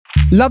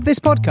Love this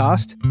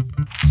podcast?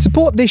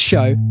 Support this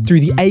show through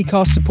the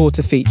Acast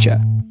supporter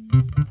feature.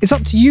 It's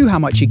up to you how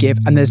much you give,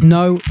 and there's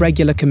no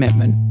regular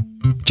commitment.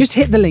 Just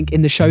hit the link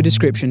in the show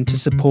description to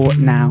support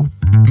now.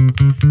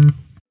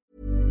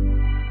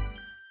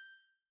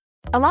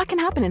 A lot can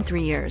happen in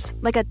 3 years,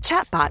 like a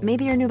chatbot may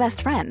be your new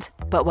best friend.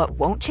 But what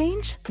won't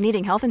change?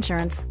 Needing health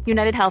insurance.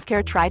 United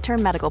Healthcare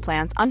Tri-Term Medical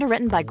Plans,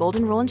 underwritten by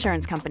Golden Rule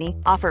Insurance Company,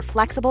 offer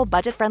flexible,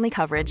 budget-friendly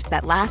coverage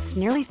that lasts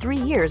nearly 3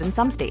 years in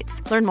some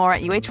states. Learn more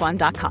at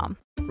uh1.com.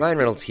 Ryan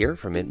Reynolds here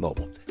from Mint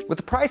Mobile. With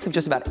the price of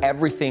just about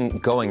everything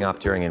going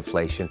up during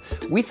inflation,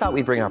 we thought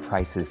we'd bring our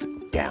prices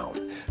down.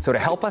 So to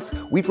help us,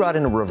 we brought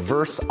in a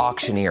reverse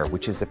auctioneer,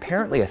 which is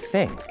apparently a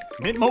thing.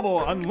 Mint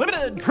Mobile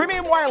Unlimited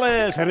Premium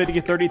Wireless. How to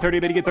get 30,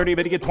 30, bit to get 30,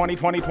 bit to get 20,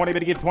 20, 20, bit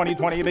to get 20,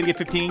 20, bit to get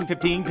 15,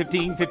 15,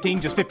 15,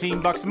 15, just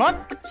 $15 a month?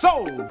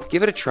 Sold!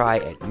 Give it a try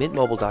at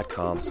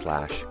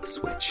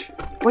mintmobile.com/switch.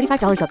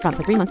 $45 up front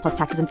for 3 months plus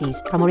taxes and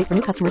fees. Promo rate for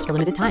new customers for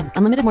limited time.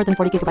 Unlimited more than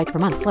 40 gigabytes per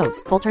month.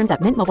 Slows full terms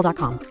at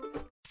mintmobile.com.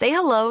 Say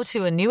hello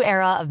to a new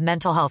era of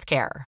mental health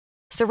care.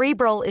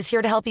 Cerebral is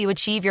here to help you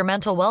achieve your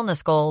mental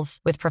wellness goals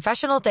with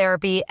professional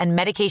therapy and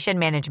medication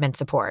management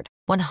support.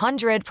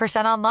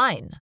 100%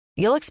 online.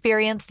 You'll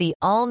experience the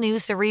all-new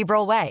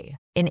Cerebral Way,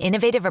 an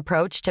innovative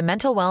approach to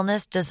mental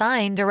wellness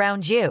designed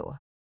around you.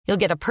 You'll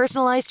get a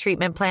personalized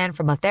treatment plan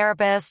from a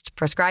therapist,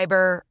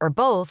 prescriber, or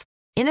both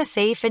in a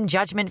safe and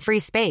judgment-free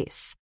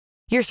space.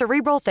 Your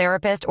Cerebral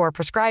therapist or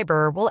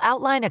prescriber will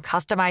outline a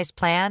customized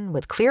plan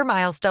with clear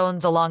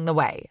milestones along the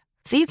way,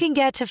 so you can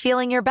get to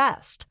feeling your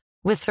best.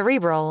 With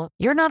Cerebral,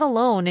 you're not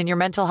alone in your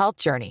mental health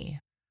journey.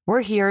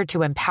 We're here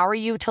to empower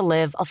you to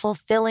live a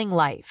fulfilling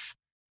life.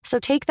 So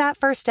take that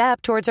first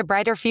step towards a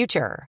brighter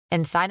future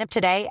and sign up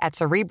today at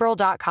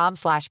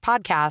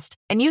Cerebral.com/podcast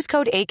and use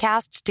code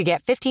ACAST to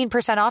get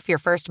 15% off your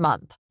first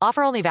month.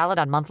 Offer only valid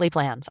on monthly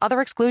plans.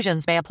 Other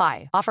exclusions may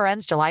apply. Offer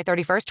ends July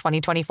 31st,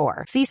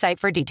 2024. See site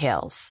for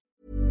details.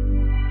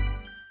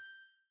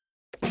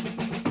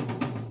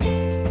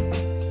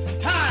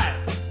 Hi,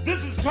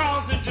 this is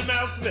Carlton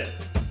Jamel Smith,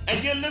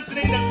 and you're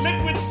listening to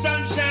Liquid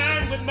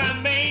Sunshine with my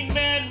main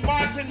man,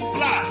 Maarten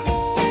Vlot.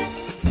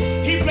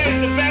 He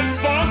plays the best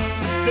funk,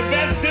 the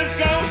best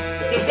disco,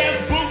 the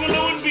best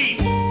boogaloo and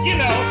beats. You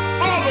know,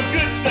 all the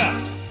good stuff.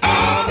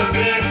 All the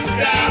good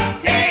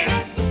stuff,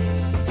 yeah.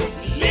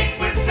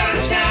 Liquid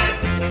Sunshine,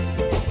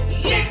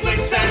 Liquid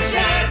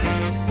Sunshine,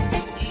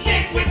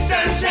 Liquid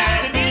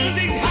Sunshine. The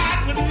music's hot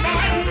with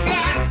Maarten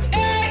Vlot.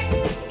 Hey,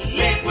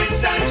 Liquid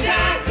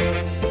Sunshine,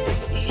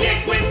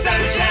 Liquid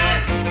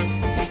Sunshine,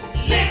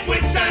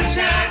 Liquid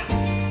Sunshine.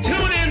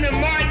 Tune in to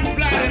Maarten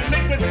Vlot and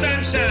Liquid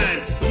Sunshine.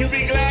 You'll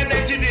be glad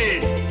that you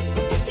did.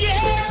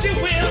 Yes, you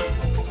will.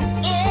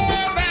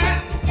 All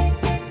right.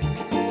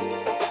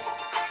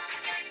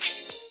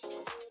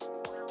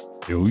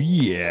 Oh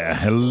yeah,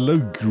 hello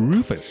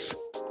groovers.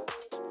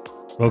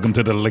 Welcome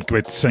to the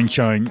Liquid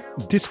Sunshine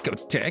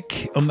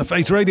Discotheque on the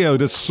Face Radio,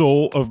 the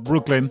soul of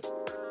Brooklyn.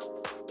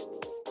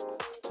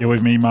 You're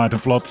with me, Maarten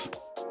Vlot,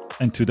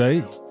 and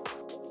today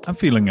I'm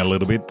feeling a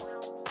little bit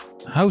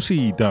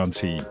housey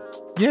dancey.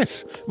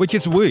 Yes, which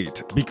is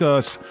weird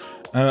because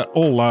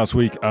all last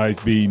week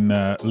I've been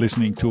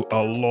listening to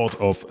a lot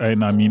of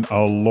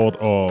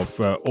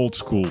old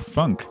school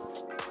funk.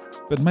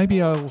 But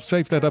maybe I'll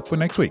save that up for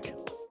next week.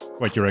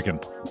 What you reckon?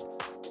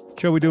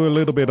 Shall we do a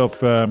little bit of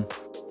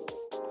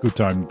good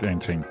time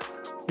dancing?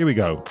 Here we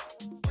go.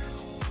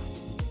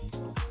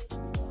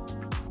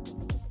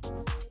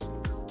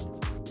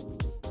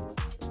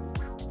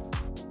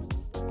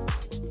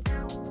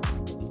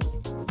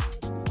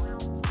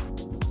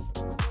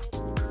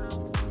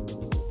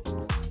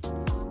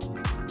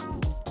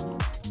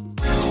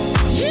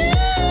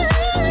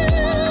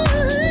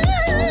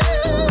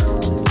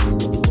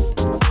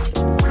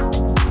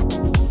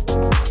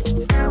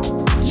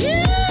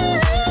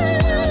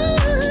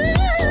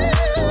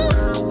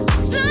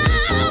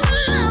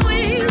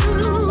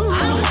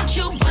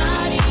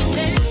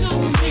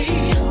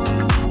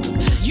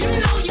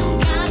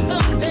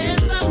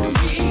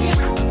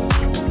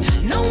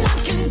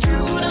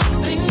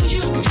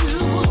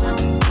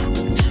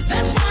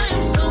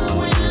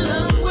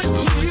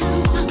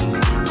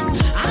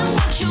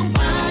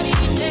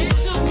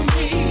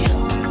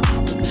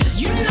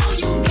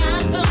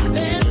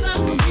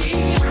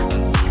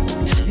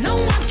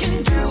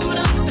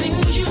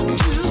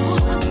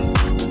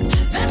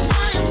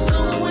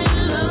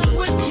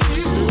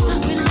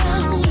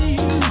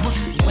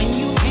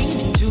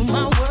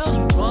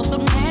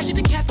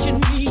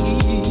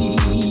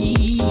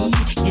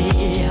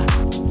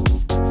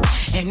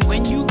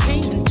 Do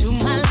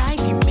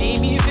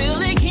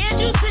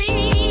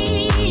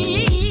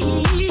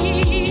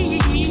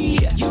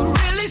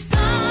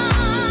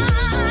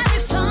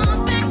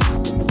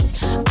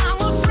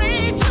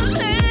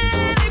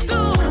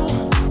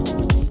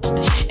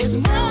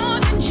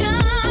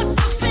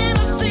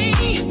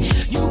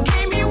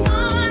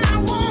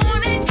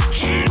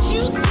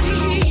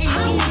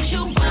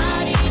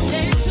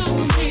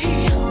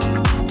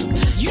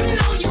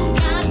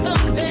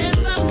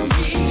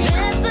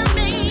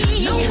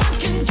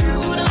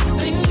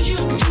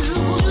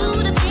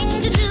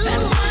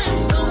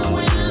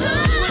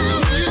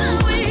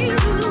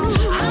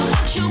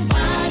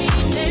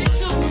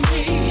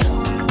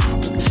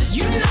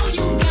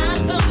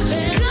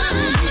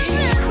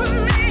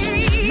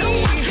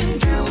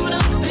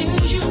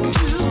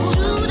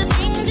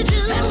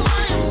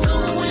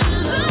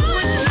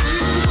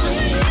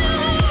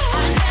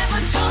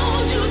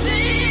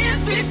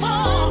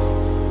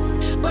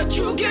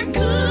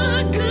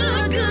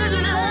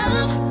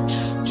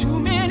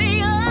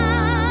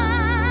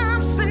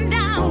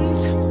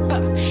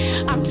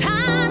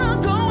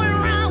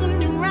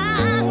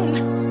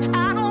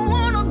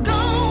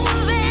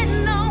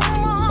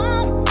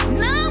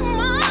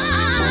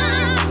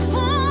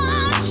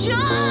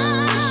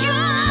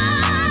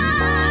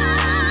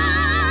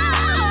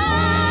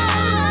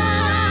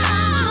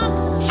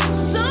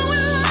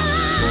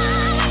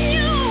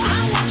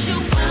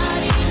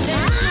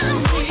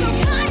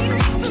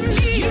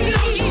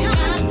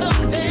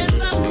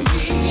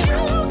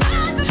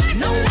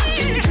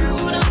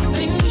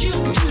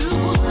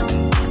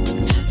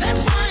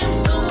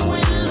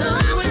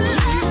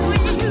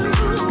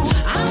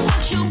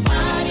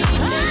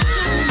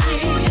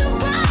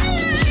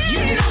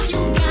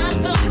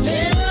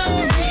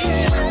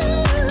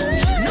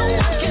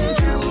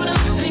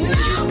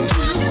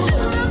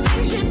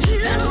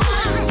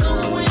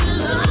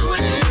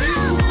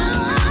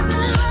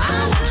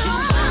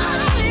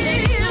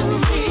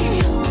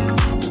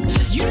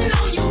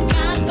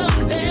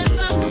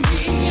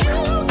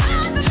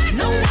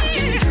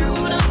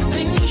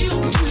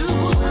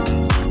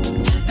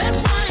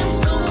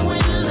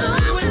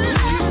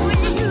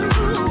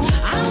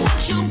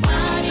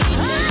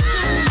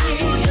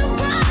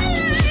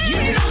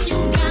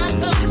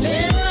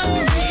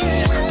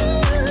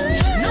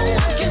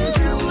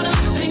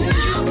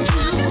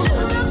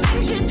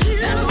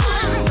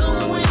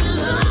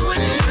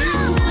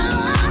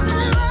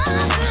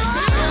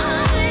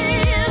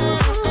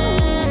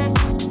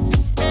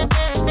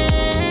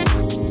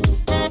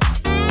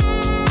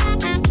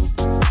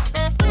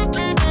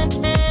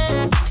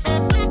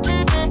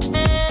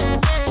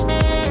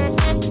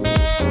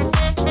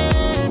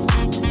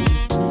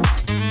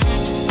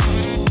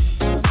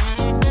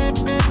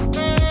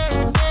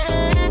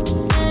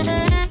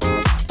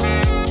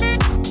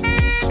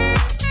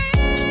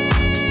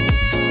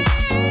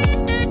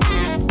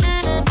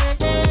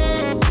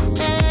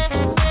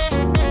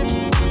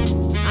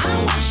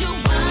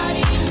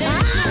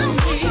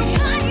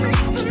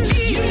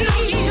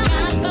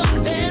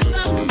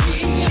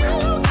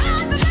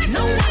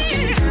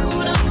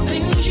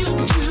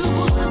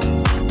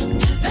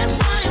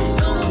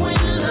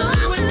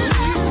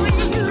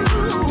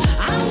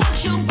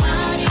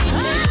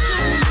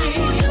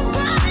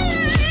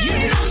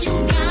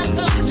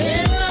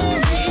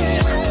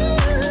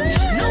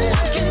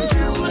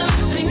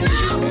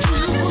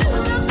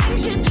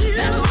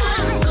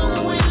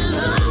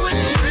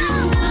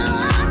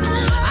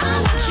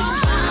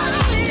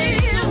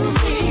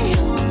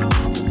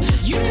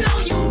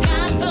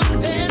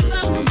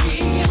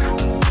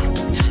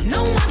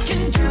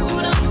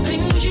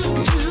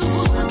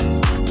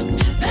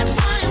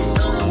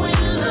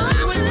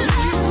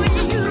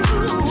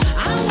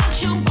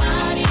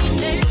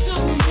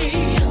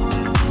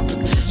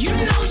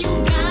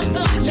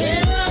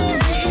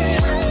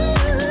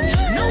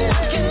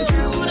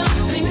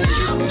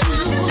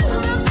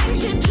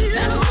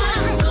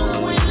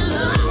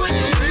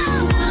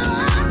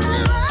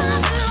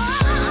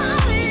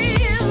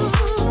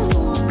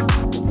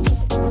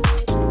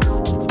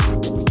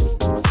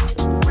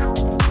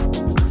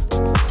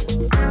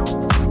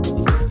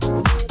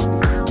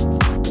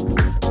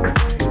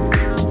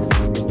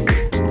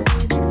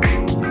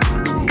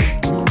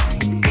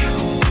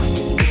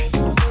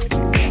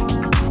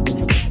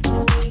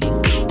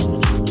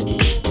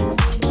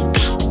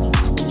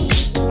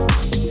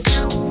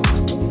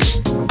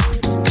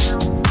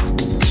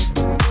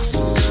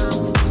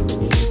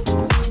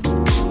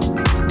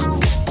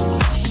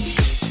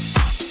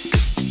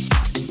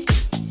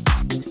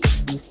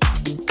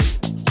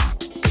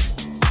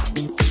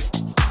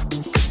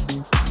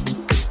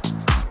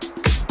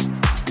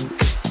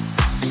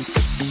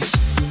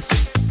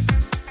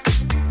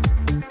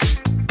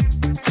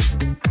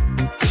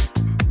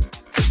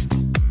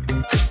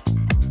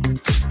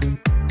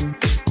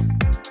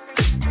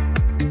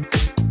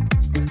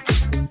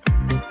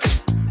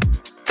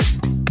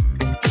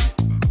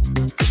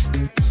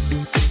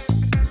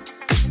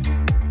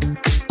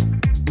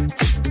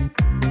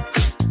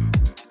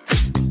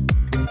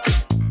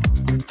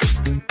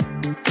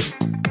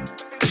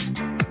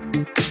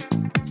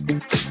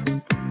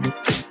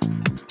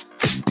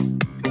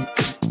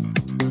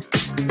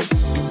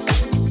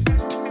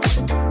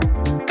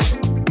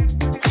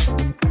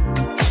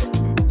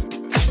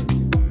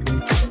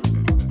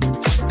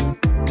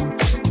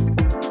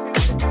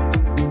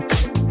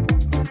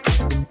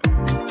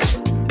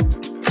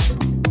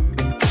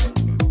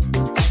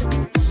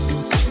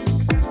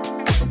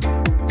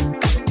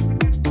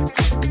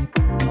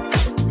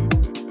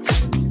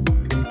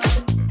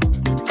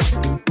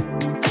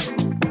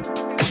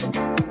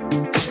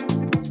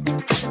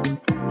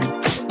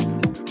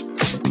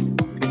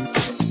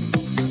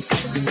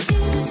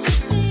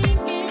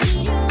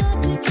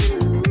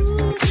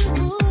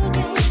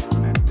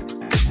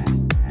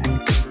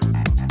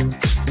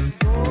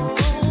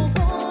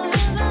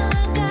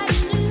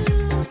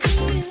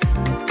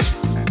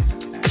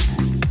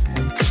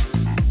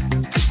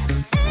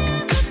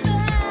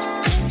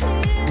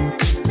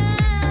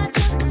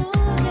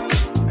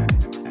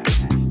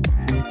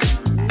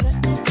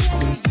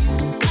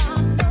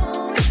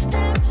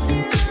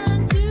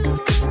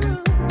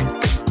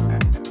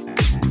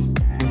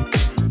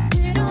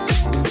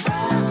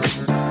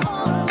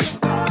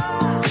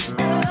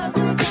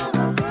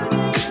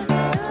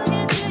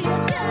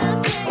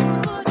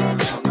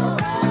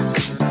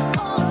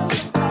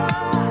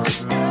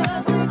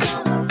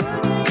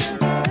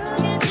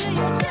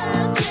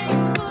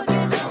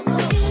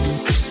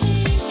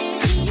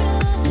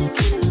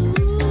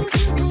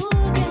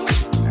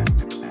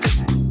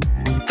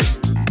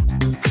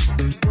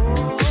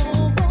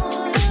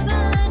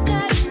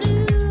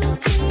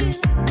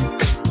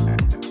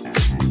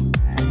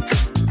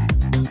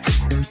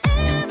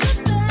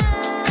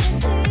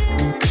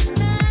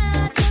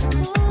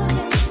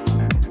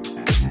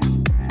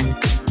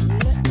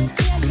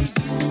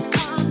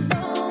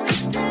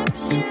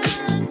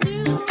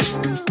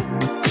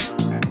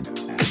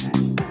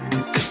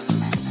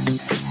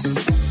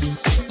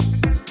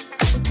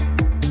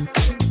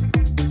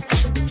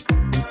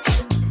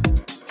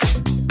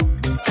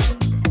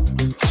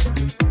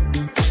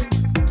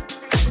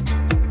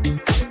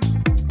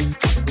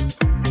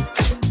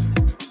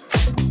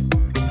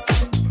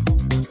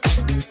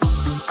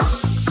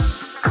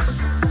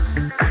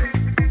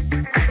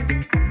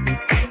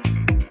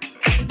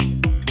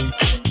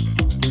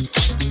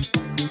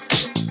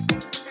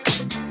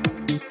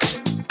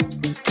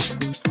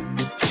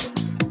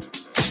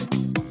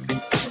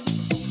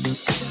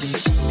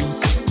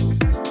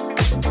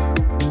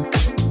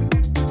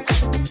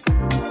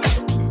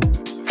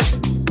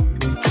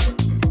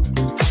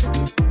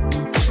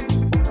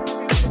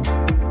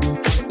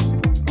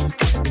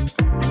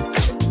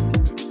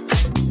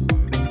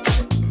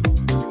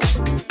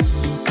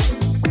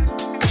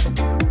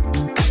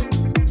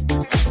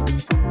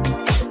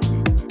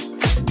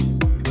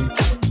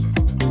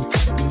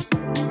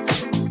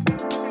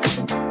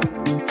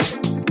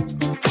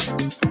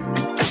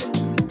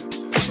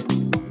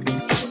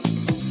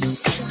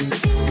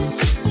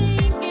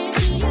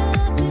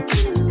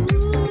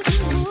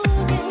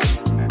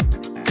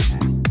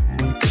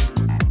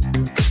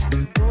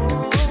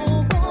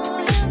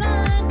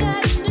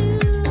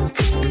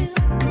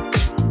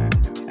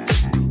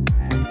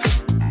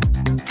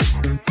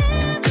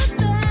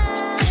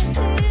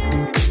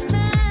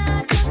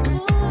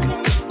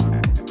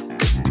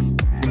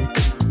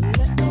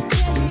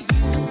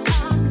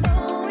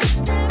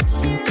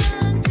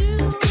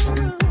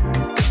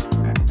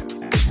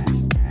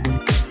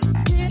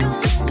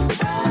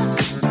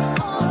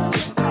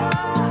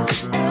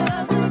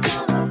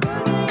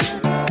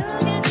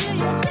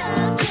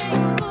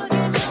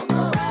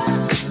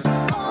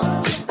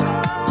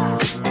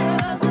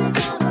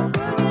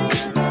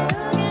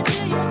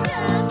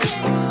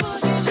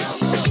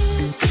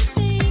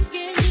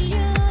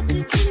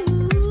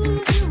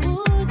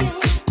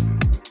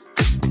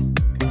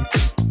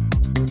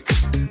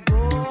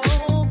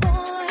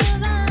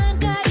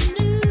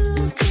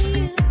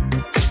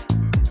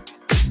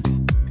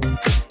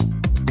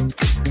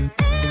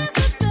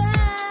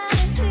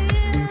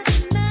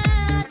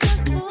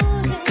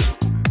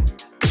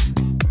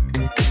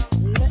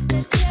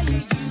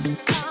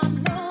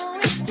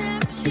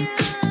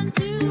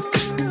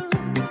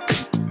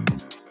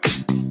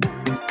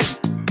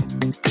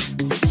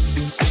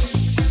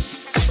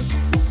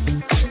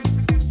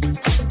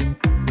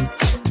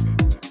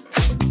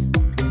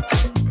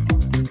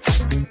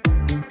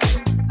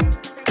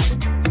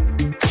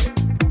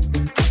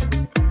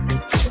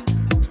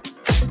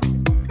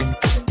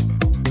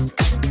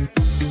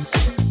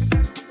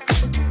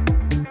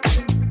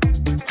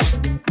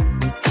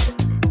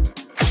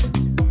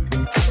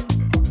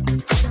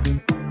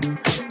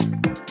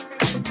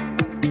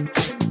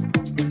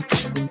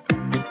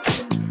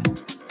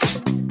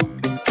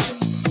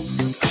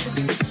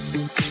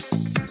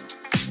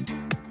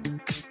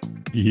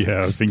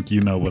Yeah, I think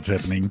you know what's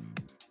happening.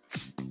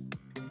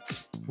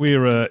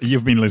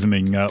 You've been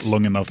listening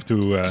long enough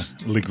to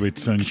Liquid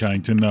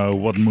Sunshine to know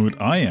what mood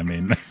I am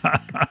in.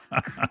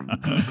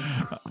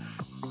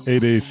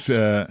 It is,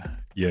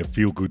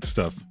 feel good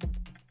stuff.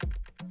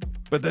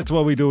 But that's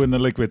what we do in the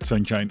Liquid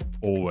Sunshine,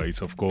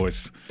 always, of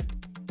course.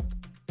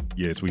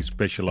 Yes, we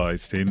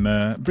specialized in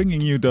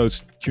bringing you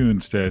those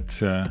tunes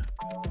that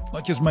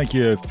not just make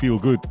you feel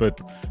good, but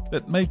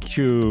that make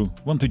you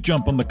want to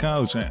jump on the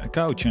couch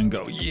and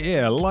go,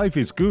 yeah, life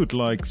is good,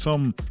 like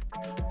some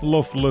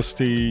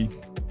love-lusty...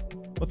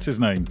 What's his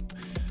name?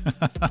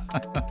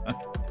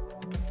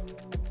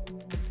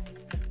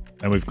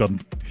 And we've got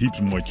heaps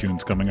more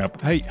tunes coming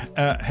up. Hey,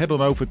 head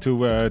on over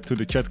to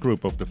the chat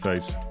group of The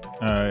Face.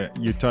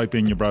 You type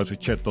in your browser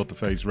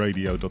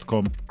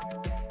chat.thefaceradio.com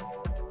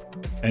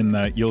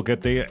and you'll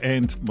get there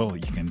and, well,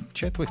 you can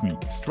chat with me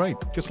straight,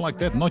 just like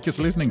that, not just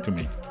listening to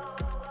me.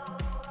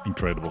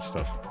 Incredible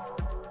stuff.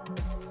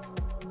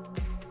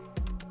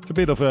 It's a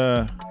bit of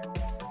a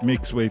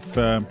mix with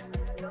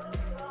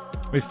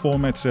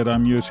formats that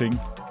I'm using.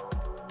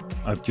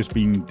 I've just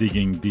been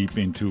digging deep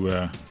into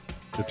the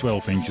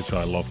 12 inches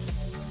I love,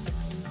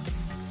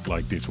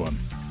 like this one.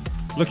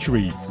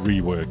 Luxury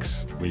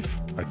reworks with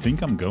I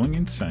Think I'm Going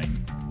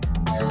Insane.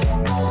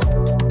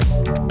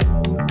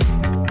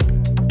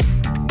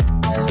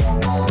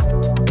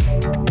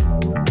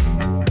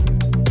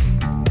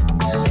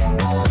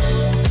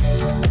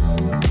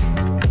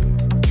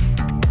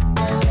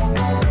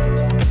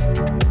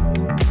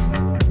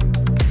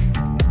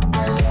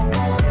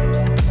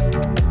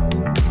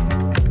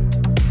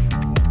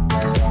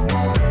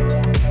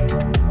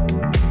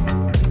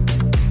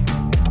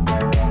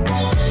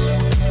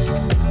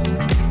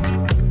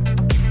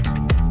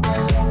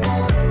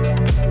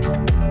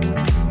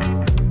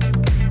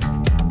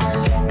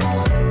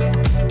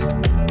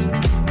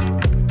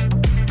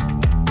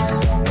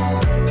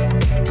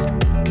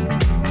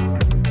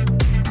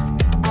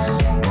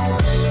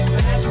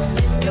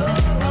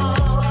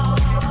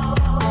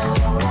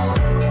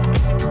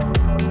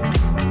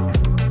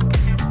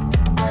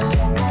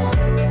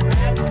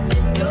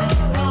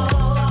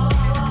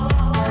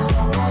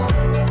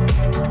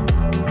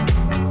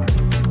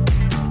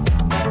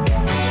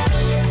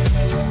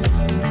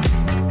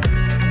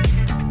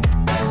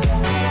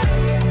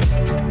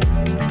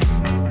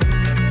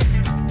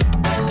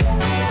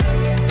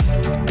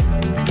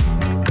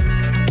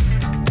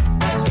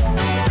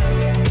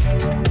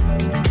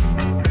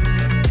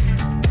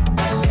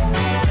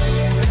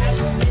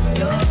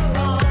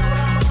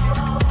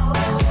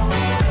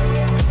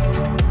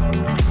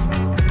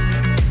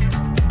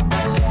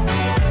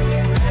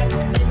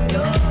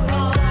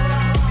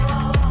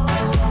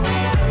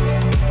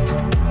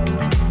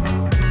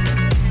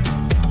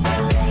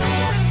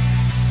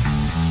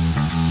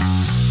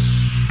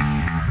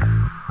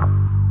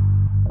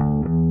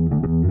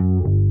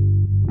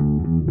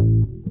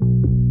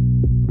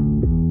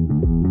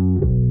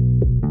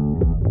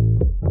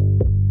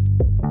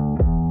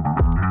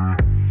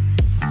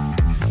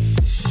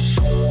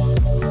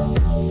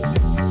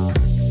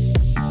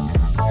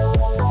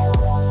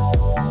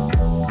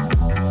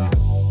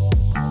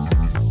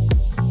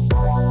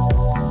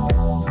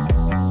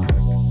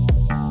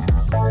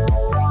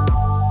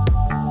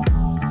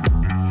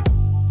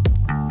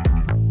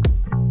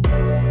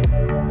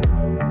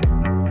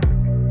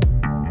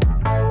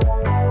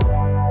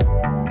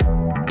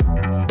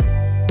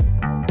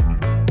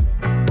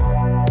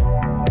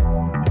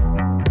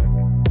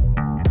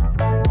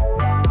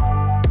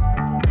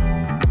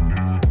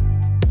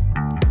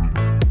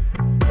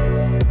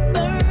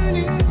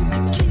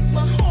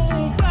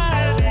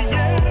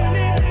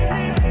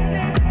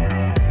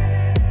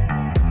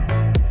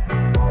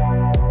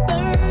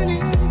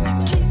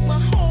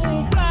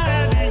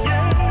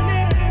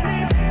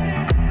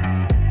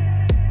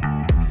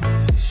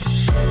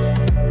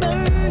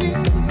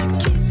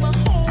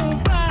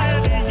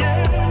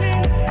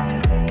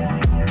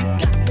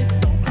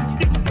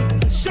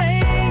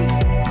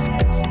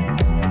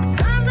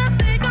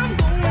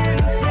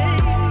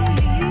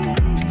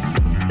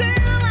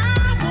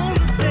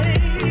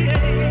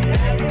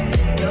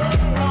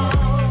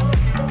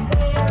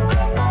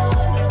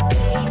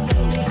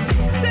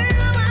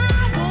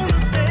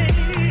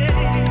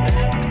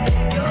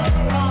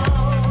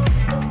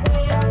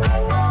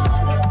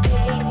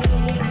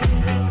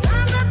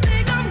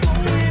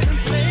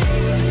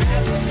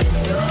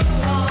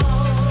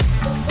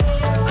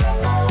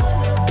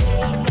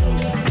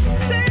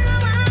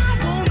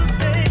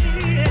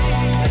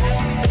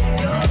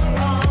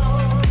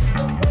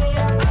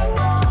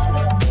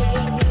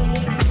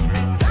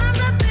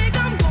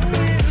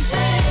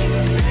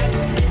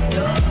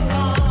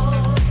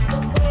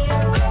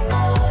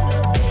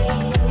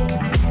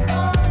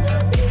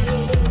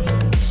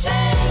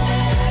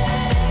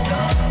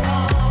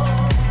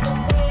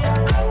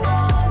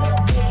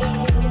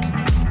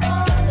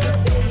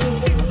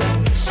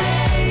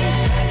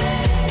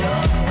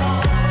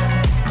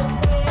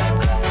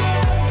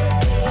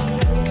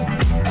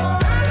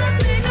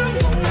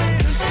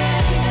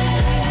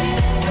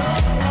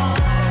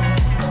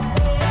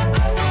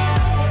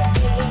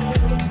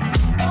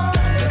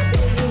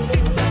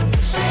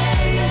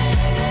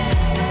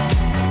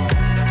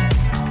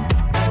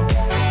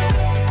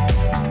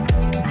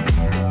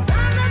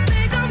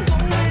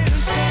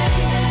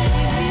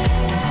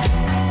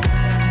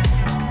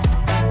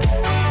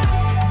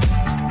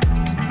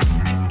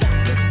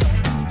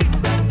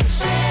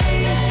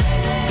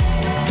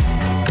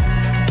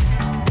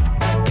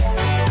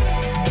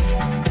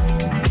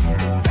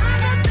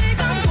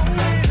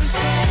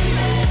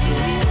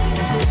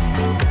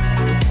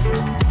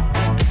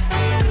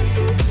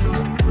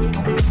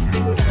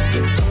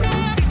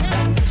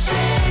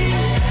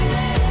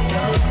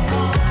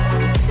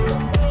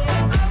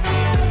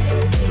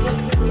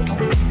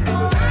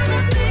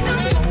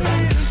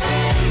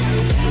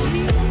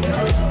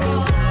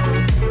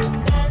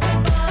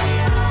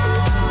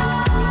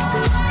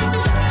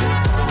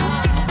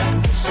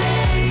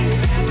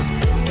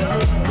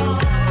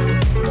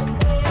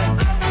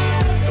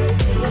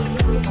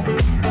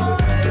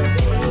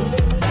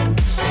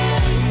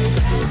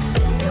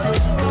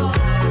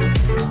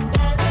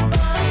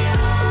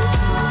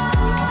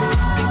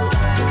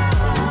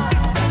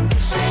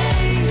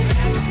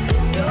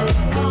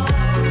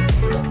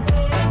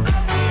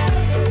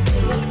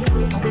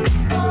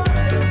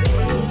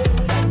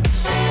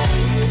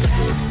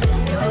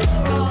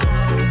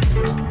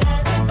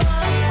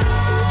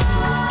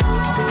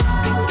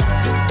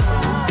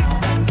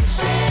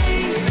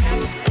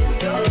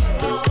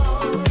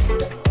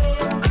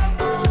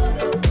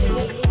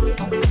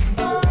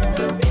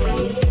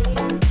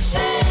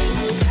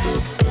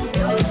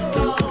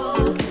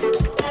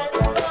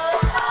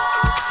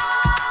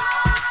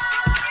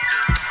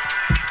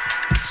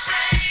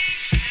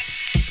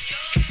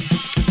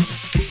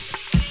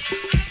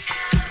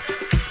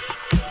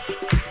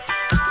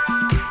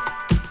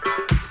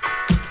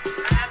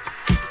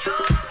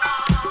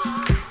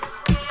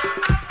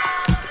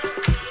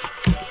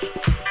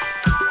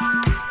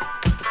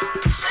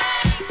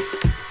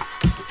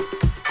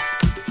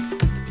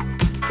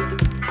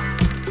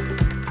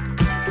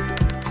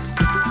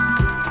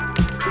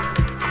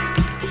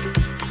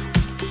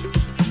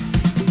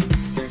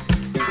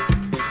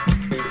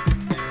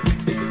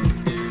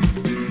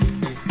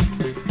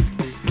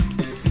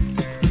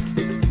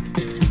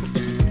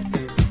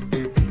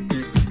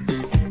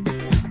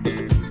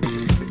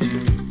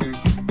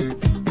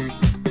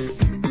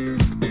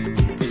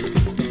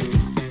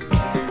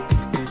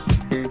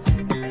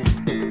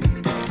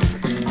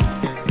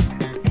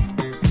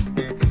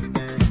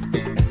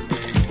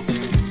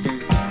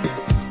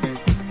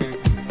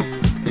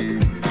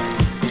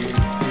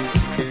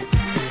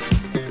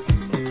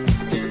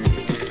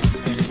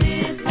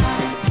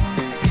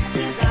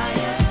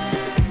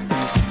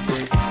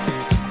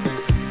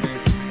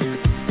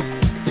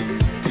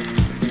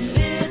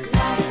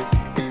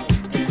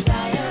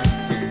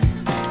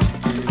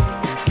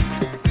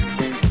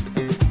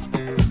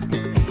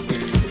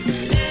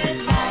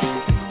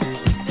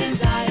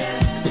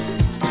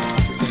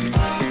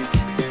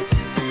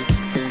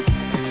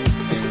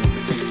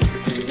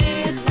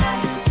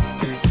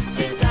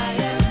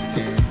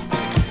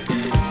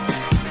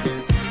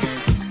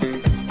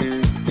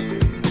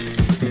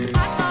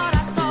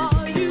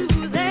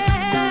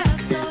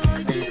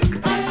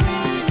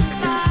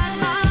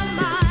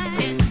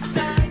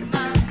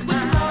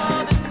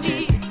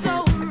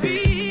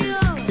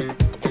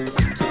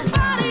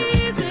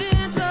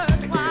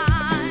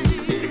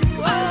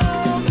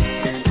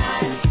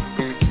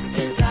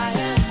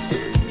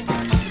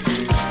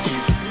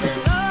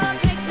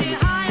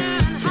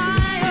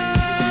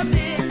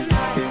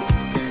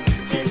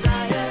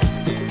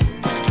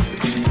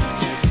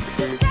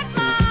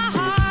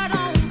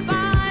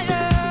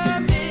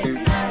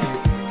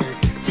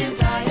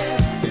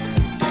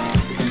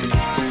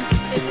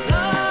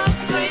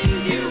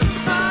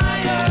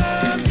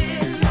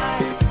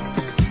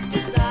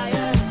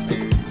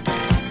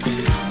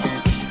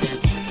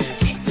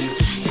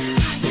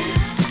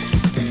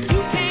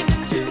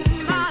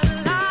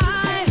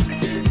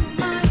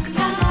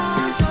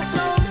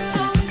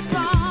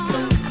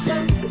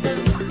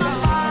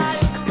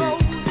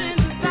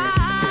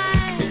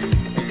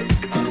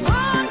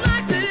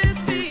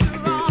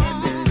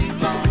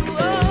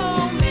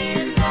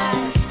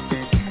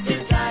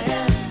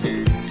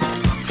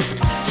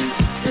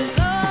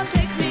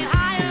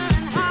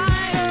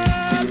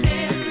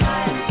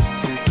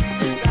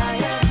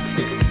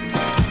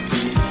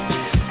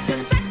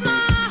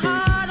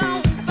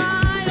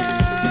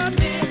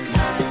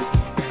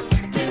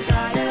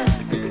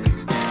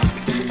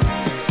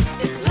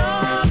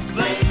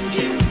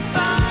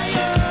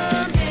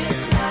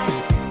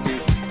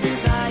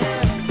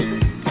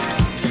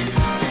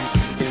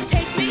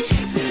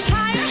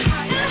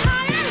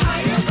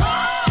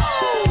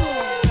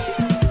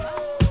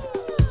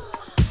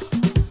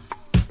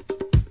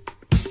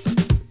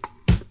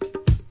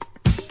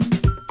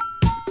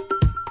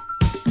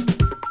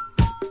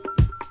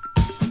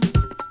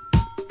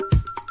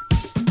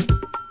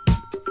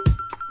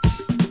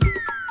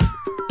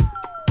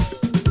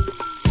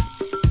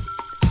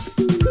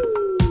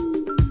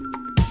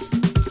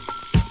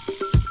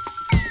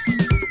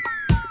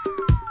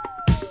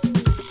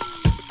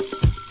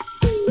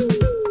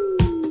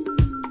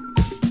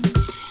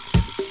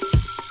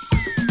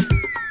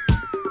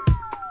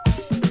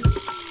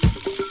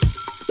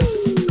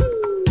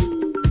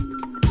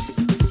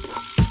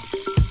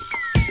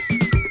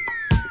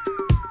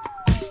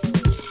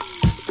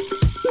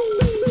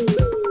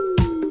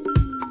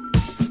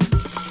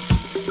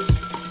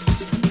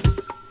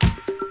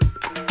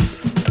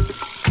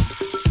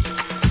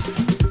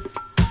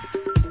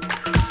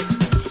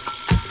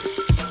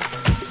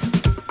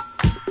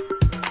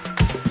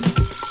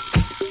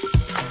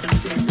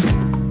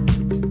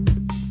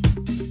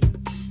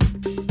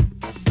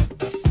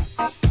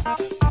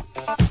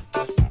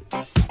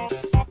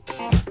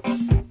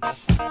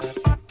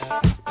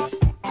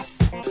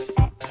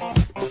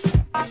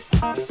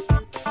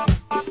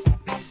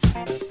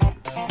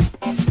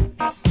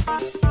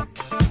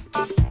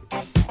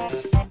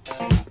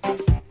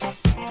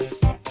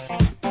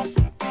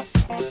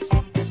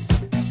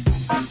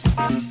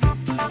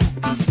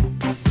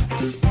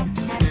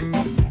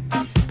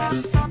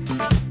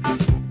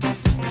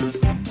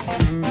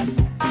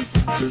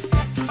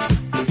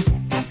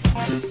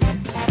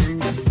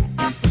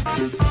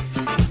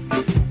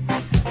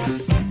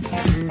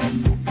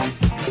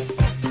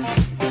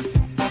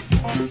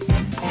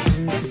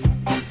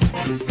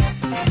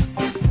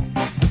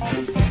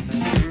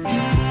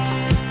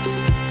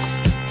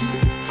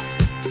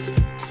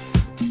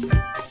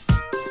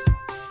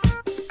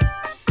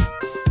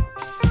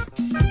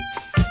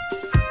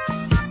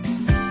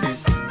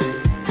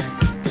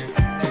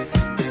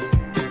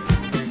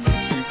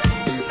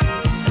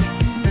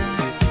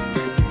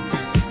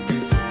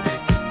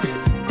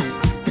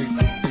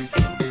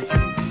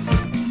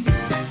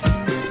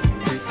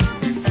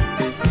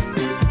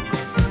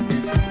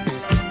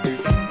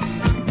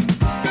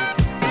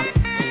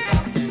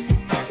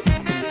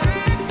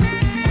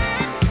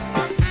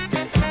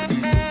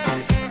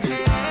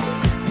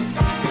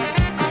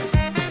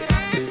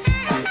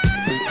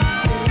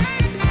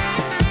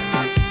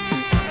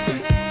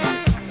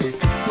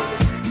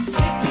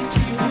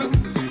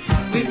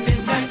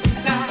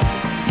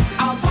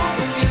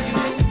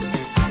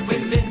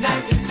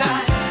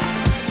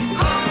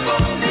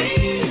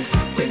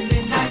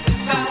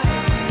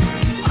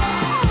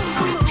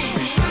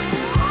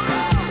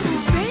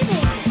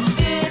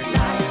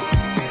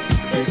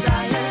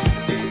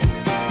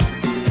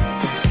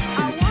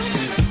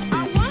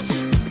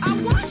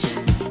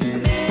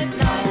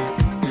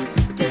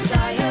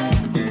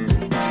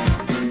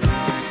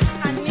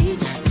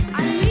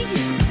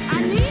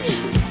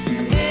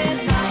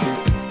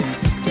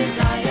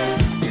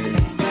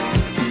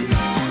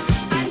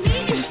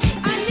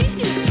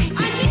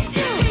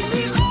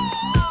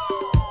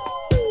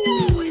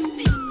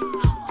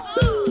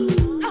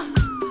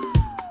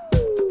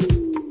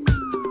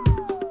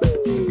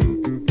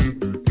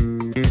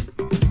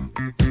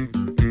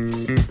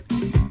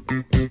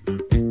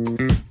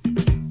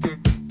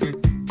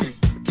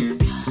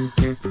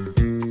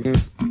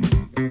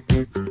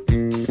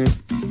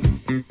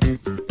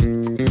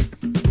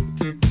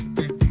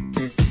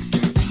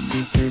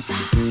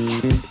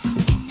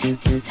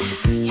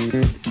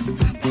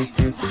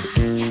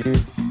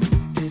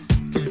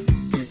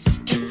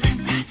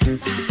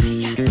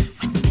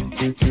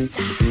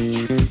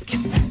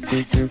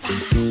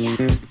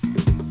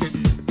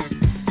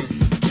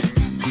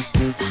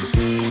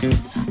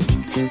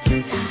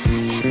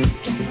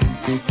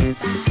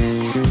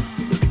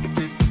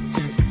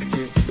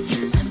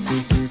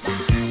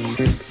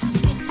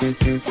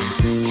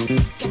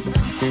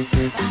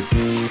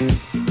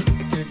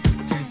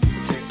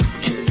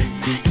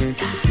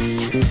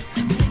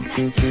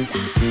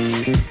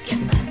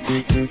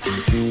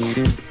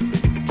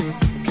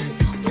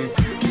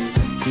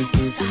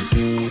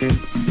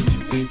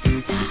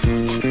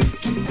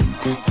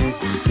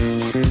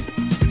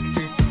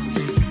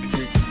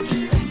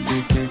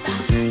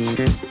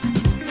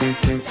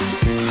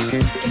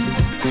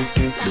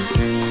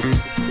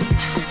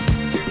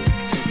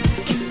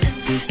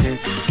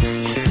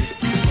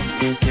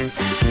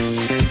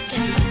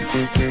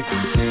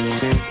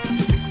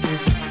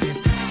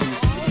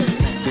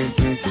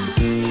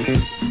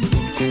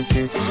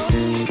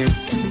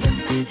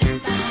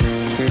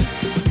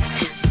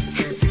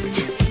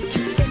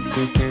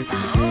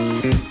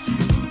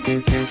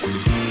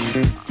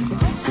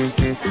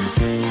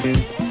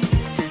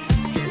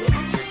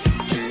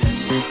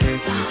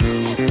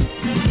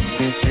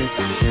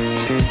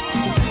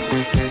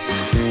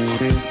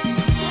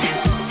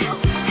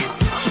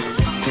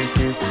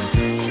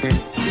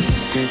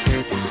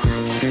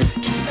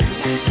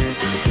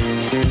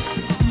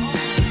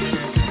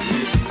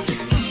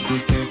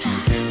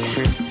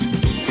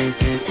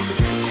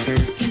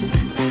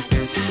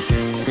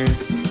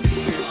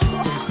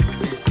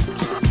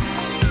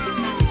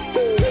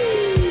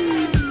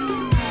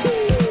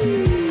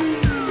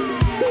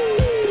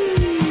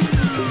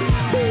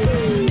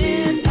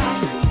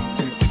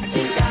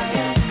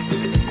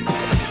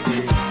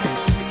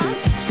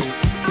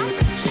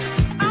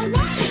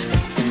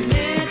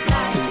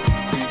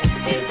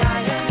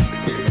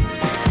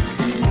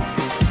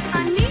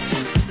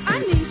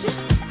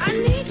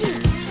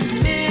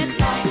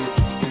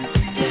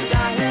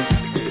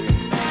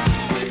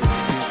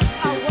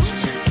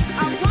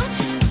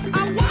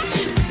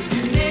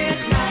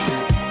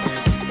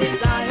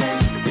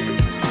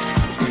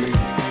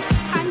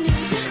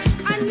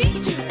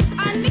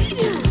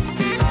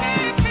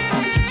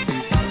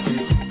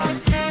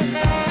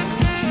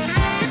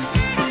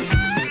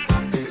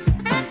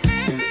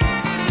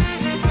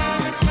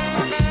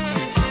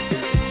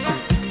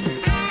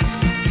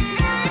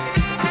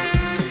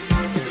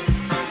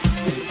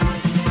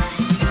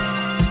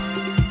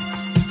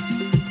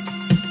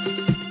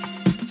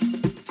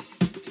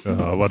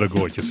 What a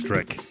gorgeous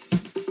track.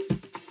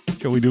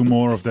 Shall we do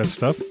more of that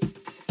stuff?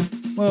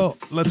 Well,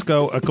 let's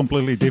go a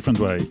completely different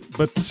way,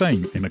 but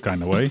same in a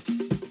kind of way.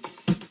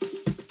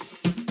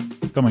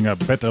 Coming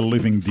up, Better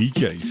Living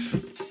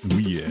DJs. Oh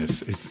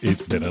yes,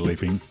 it's Better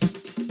Living.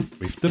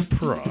 With the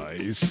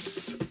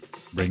prize.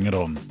 Bring it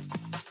on.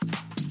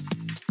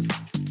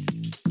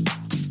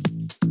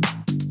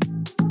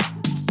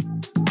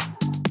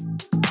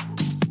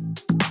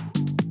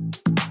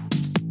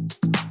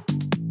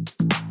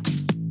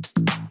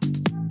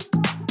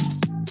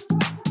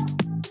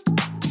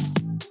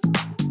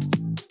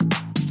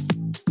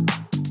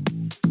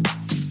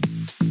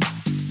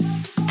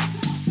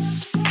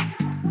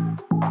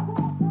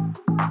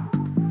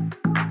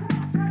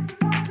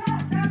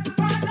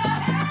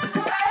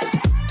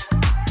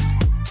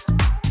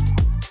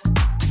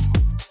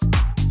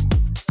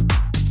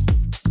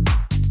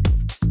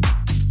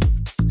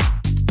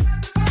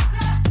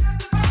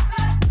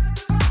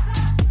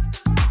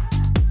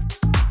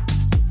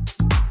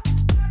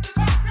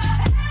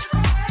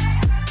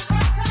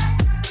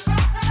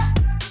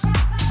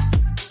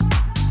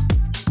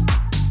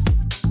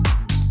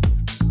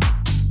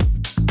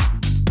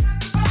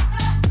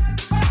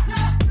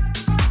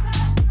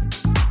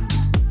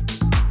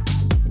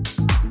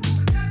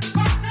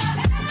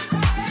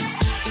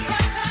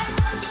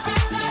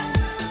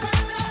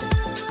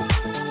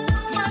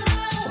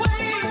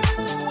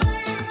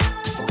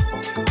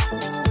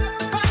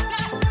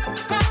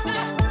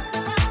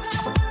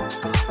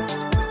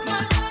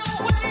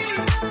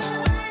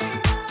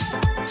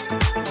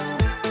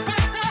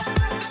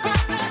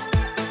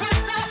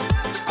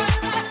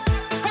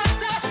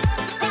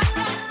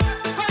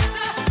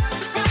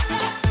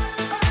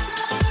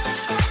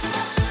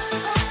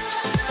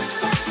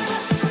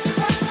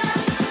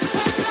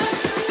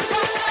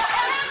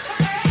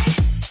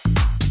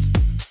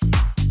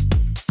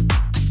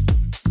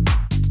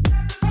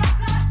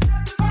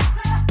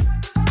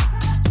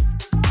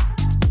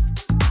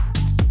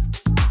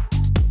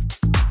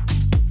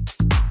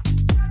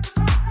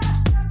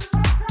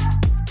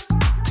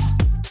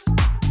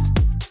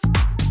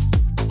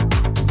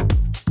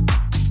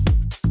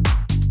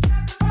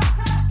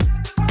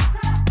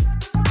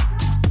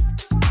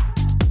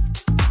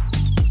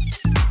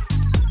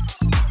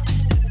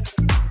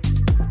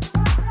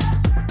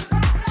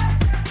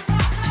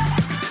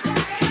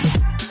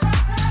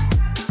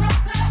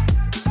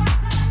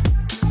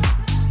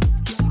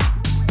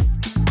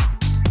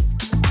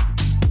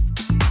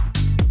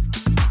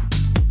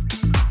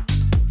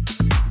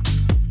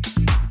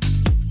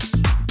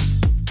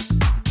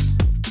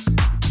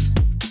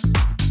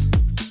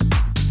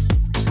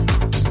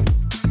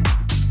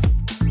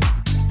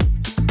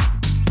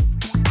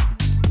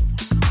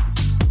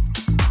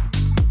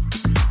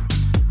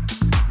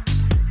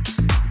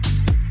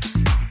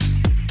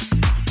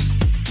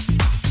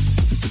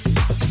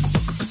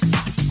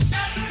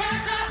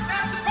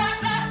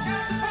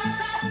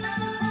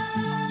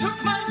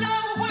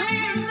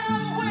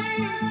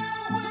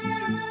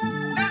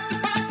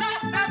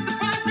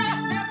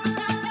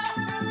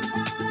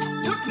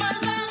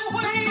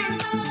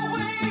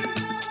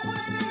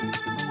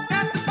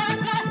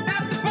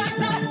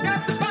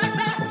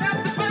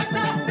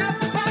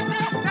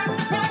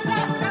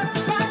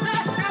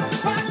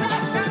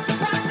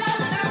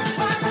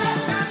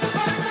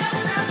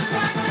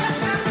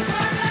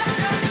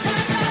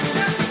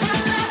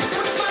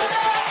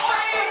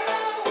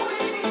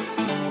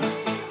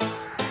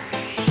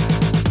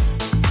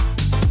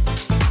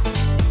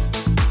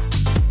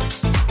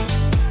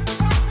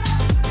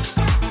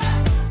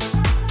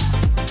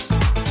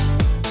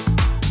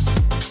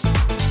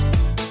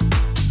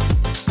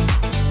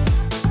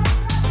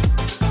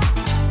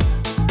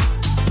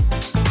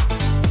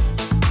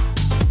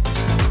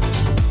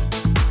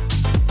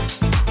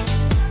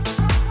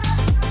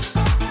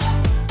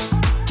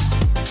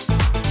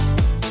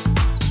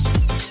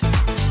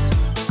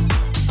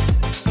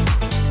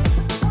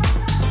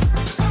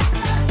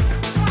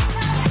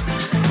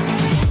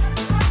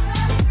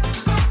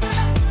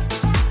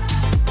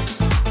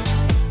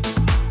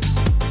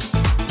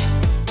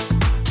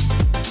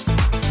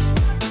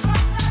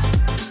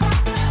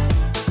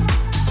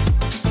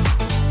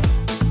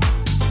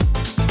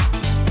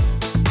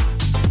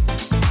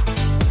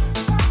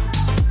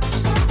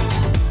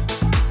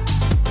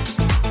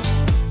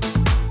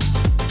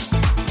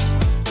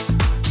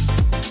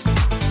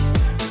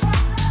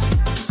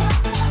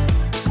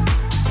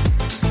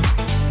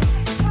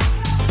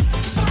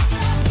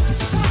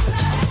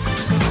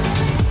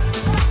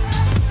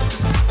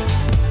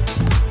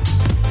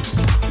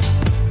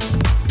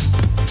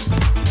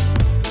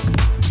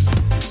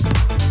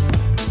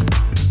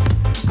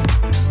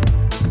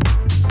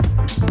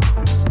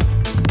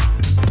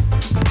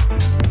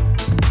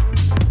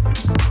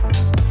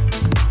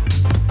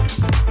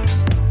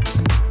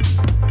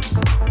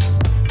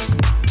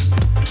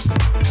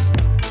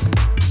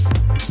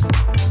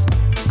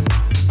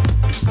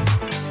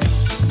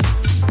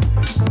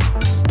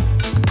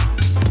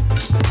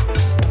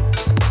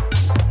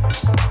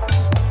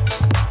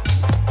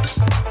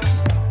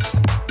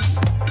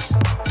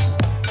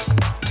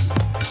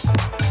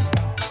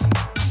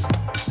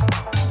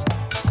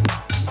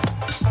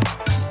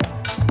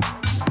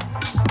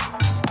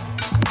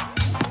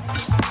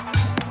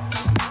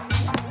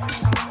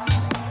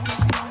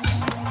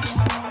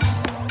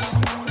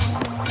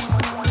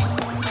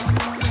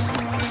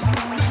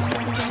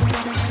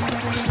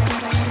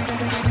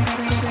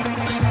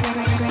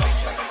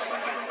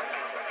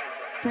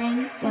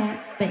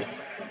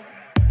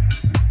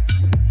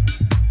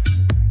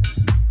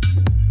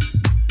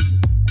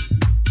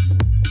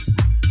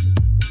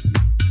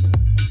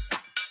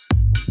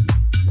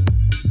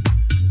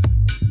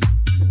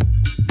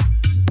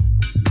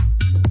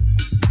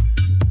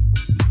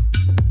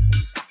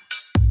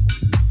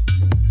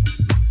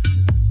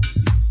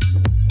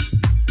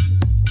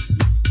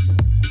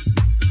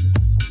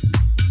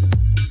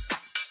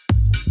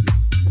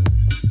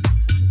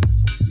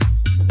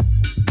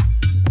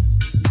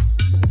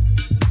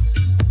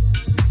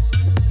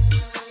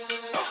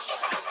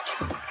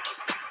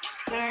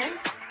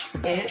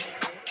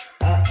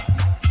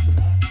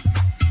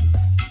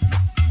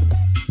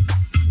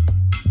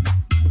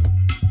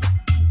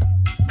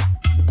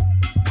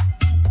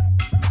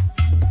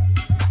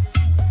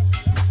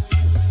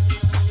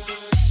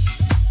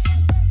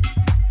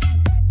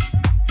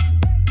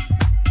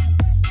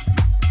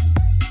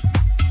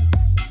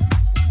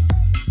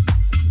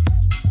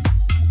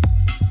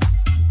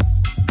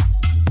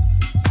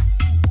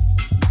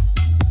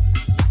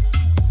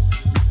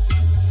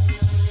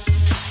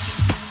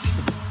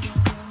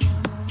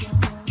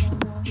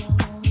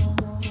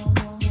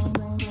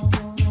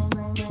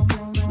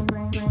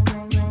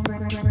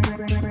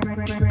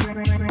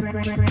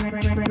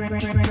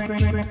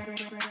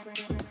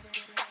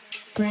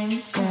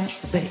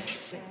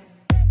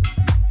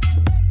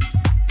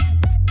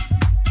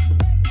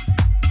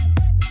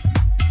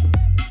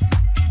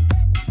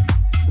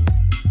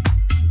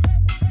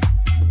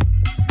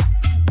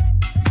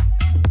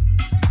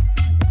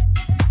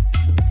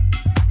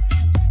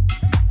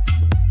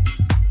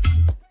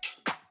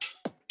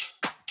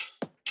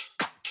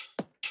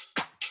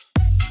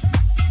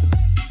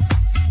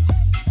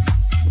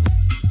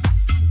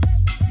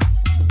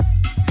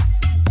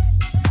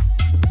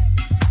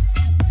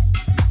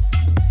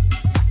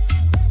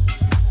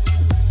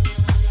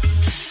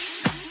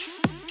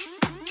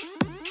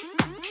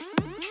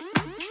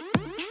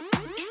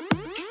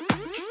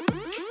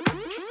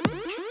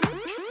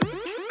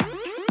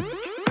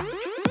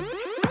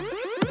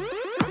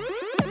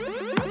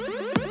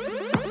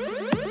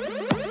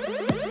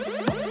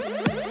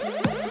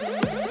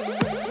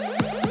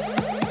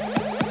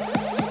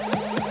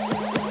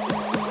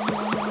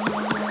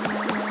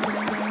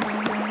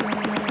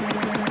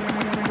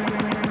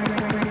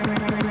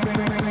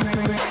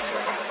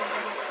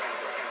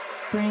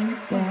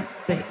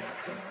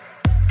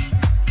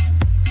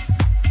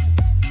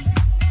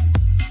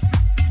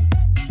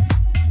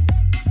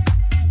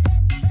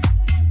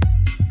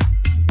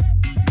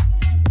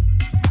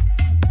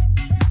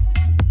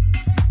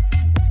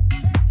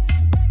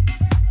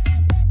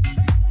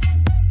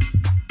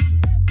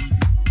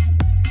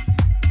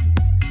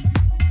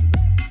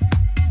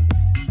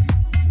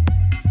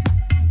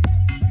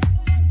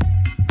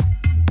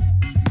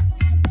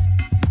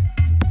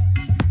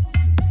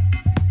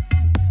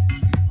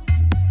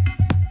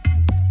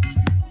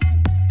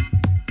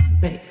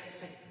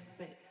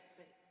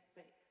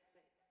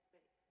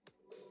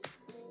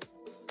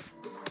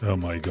 Oh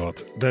my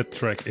god, that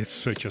track is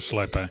such a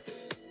slapper.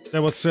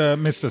 That was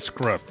Mr.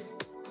 Scruff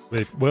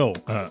with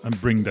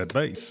and Bring That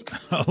Bass.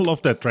 I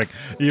love that track.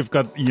 You've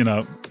got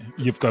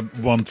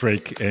one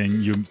trick and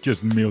you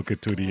just milk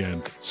it to the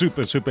end.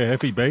 Super, super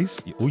heavy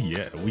bass. Oh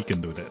yeah, we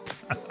can do that.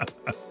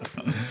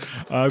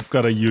 I've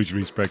got a huge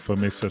respect for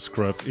Mr.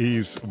 Scruff.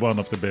 He's one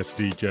of the best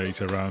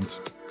DJs around.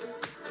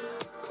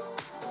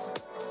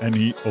 And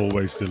he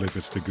always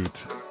delivers the good.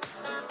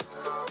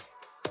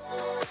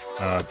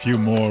 A few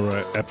more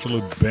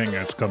absolute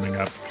bangers coming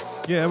up.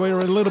 Yeah, we're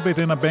a little bit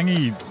in a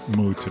bangy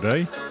mood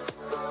today.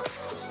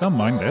 Don't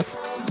mind that.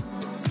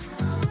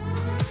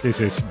 This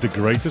is The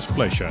Greatest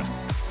Pleasure.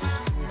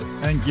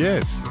 And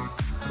yes,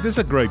 it is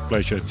a great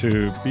pleasure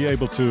to be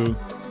able to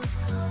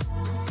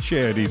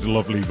share these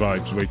lovely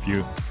vibes with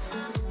you.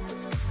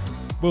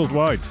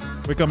 Worldwide,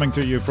 we're coming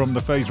to you from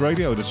the Face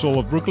Radio, the soul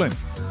of Brooklyn.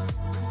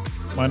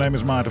 My name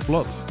is Maarten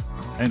Vlot,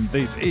 and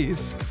this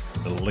is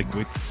the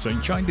Liquid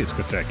Sunshine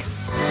Discotheque.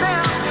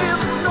 There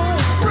is no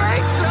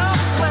greater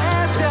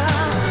pleasure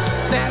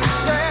than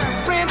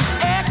sharing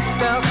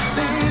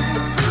ecstasy.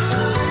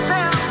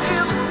 There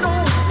is no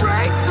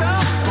greater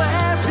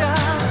pleasure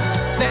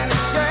than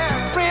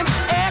sharing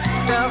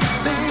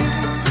ecstasy.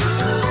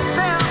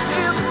 There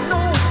is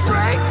no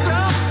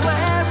greater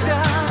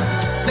pleasure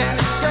than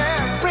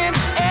sharing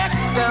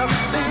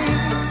ecstasy.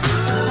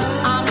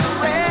 I'm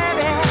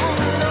ready,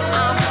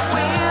 I'm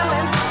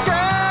willing,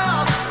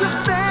 girl, to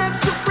set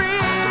you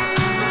free.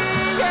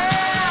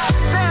 Yeah.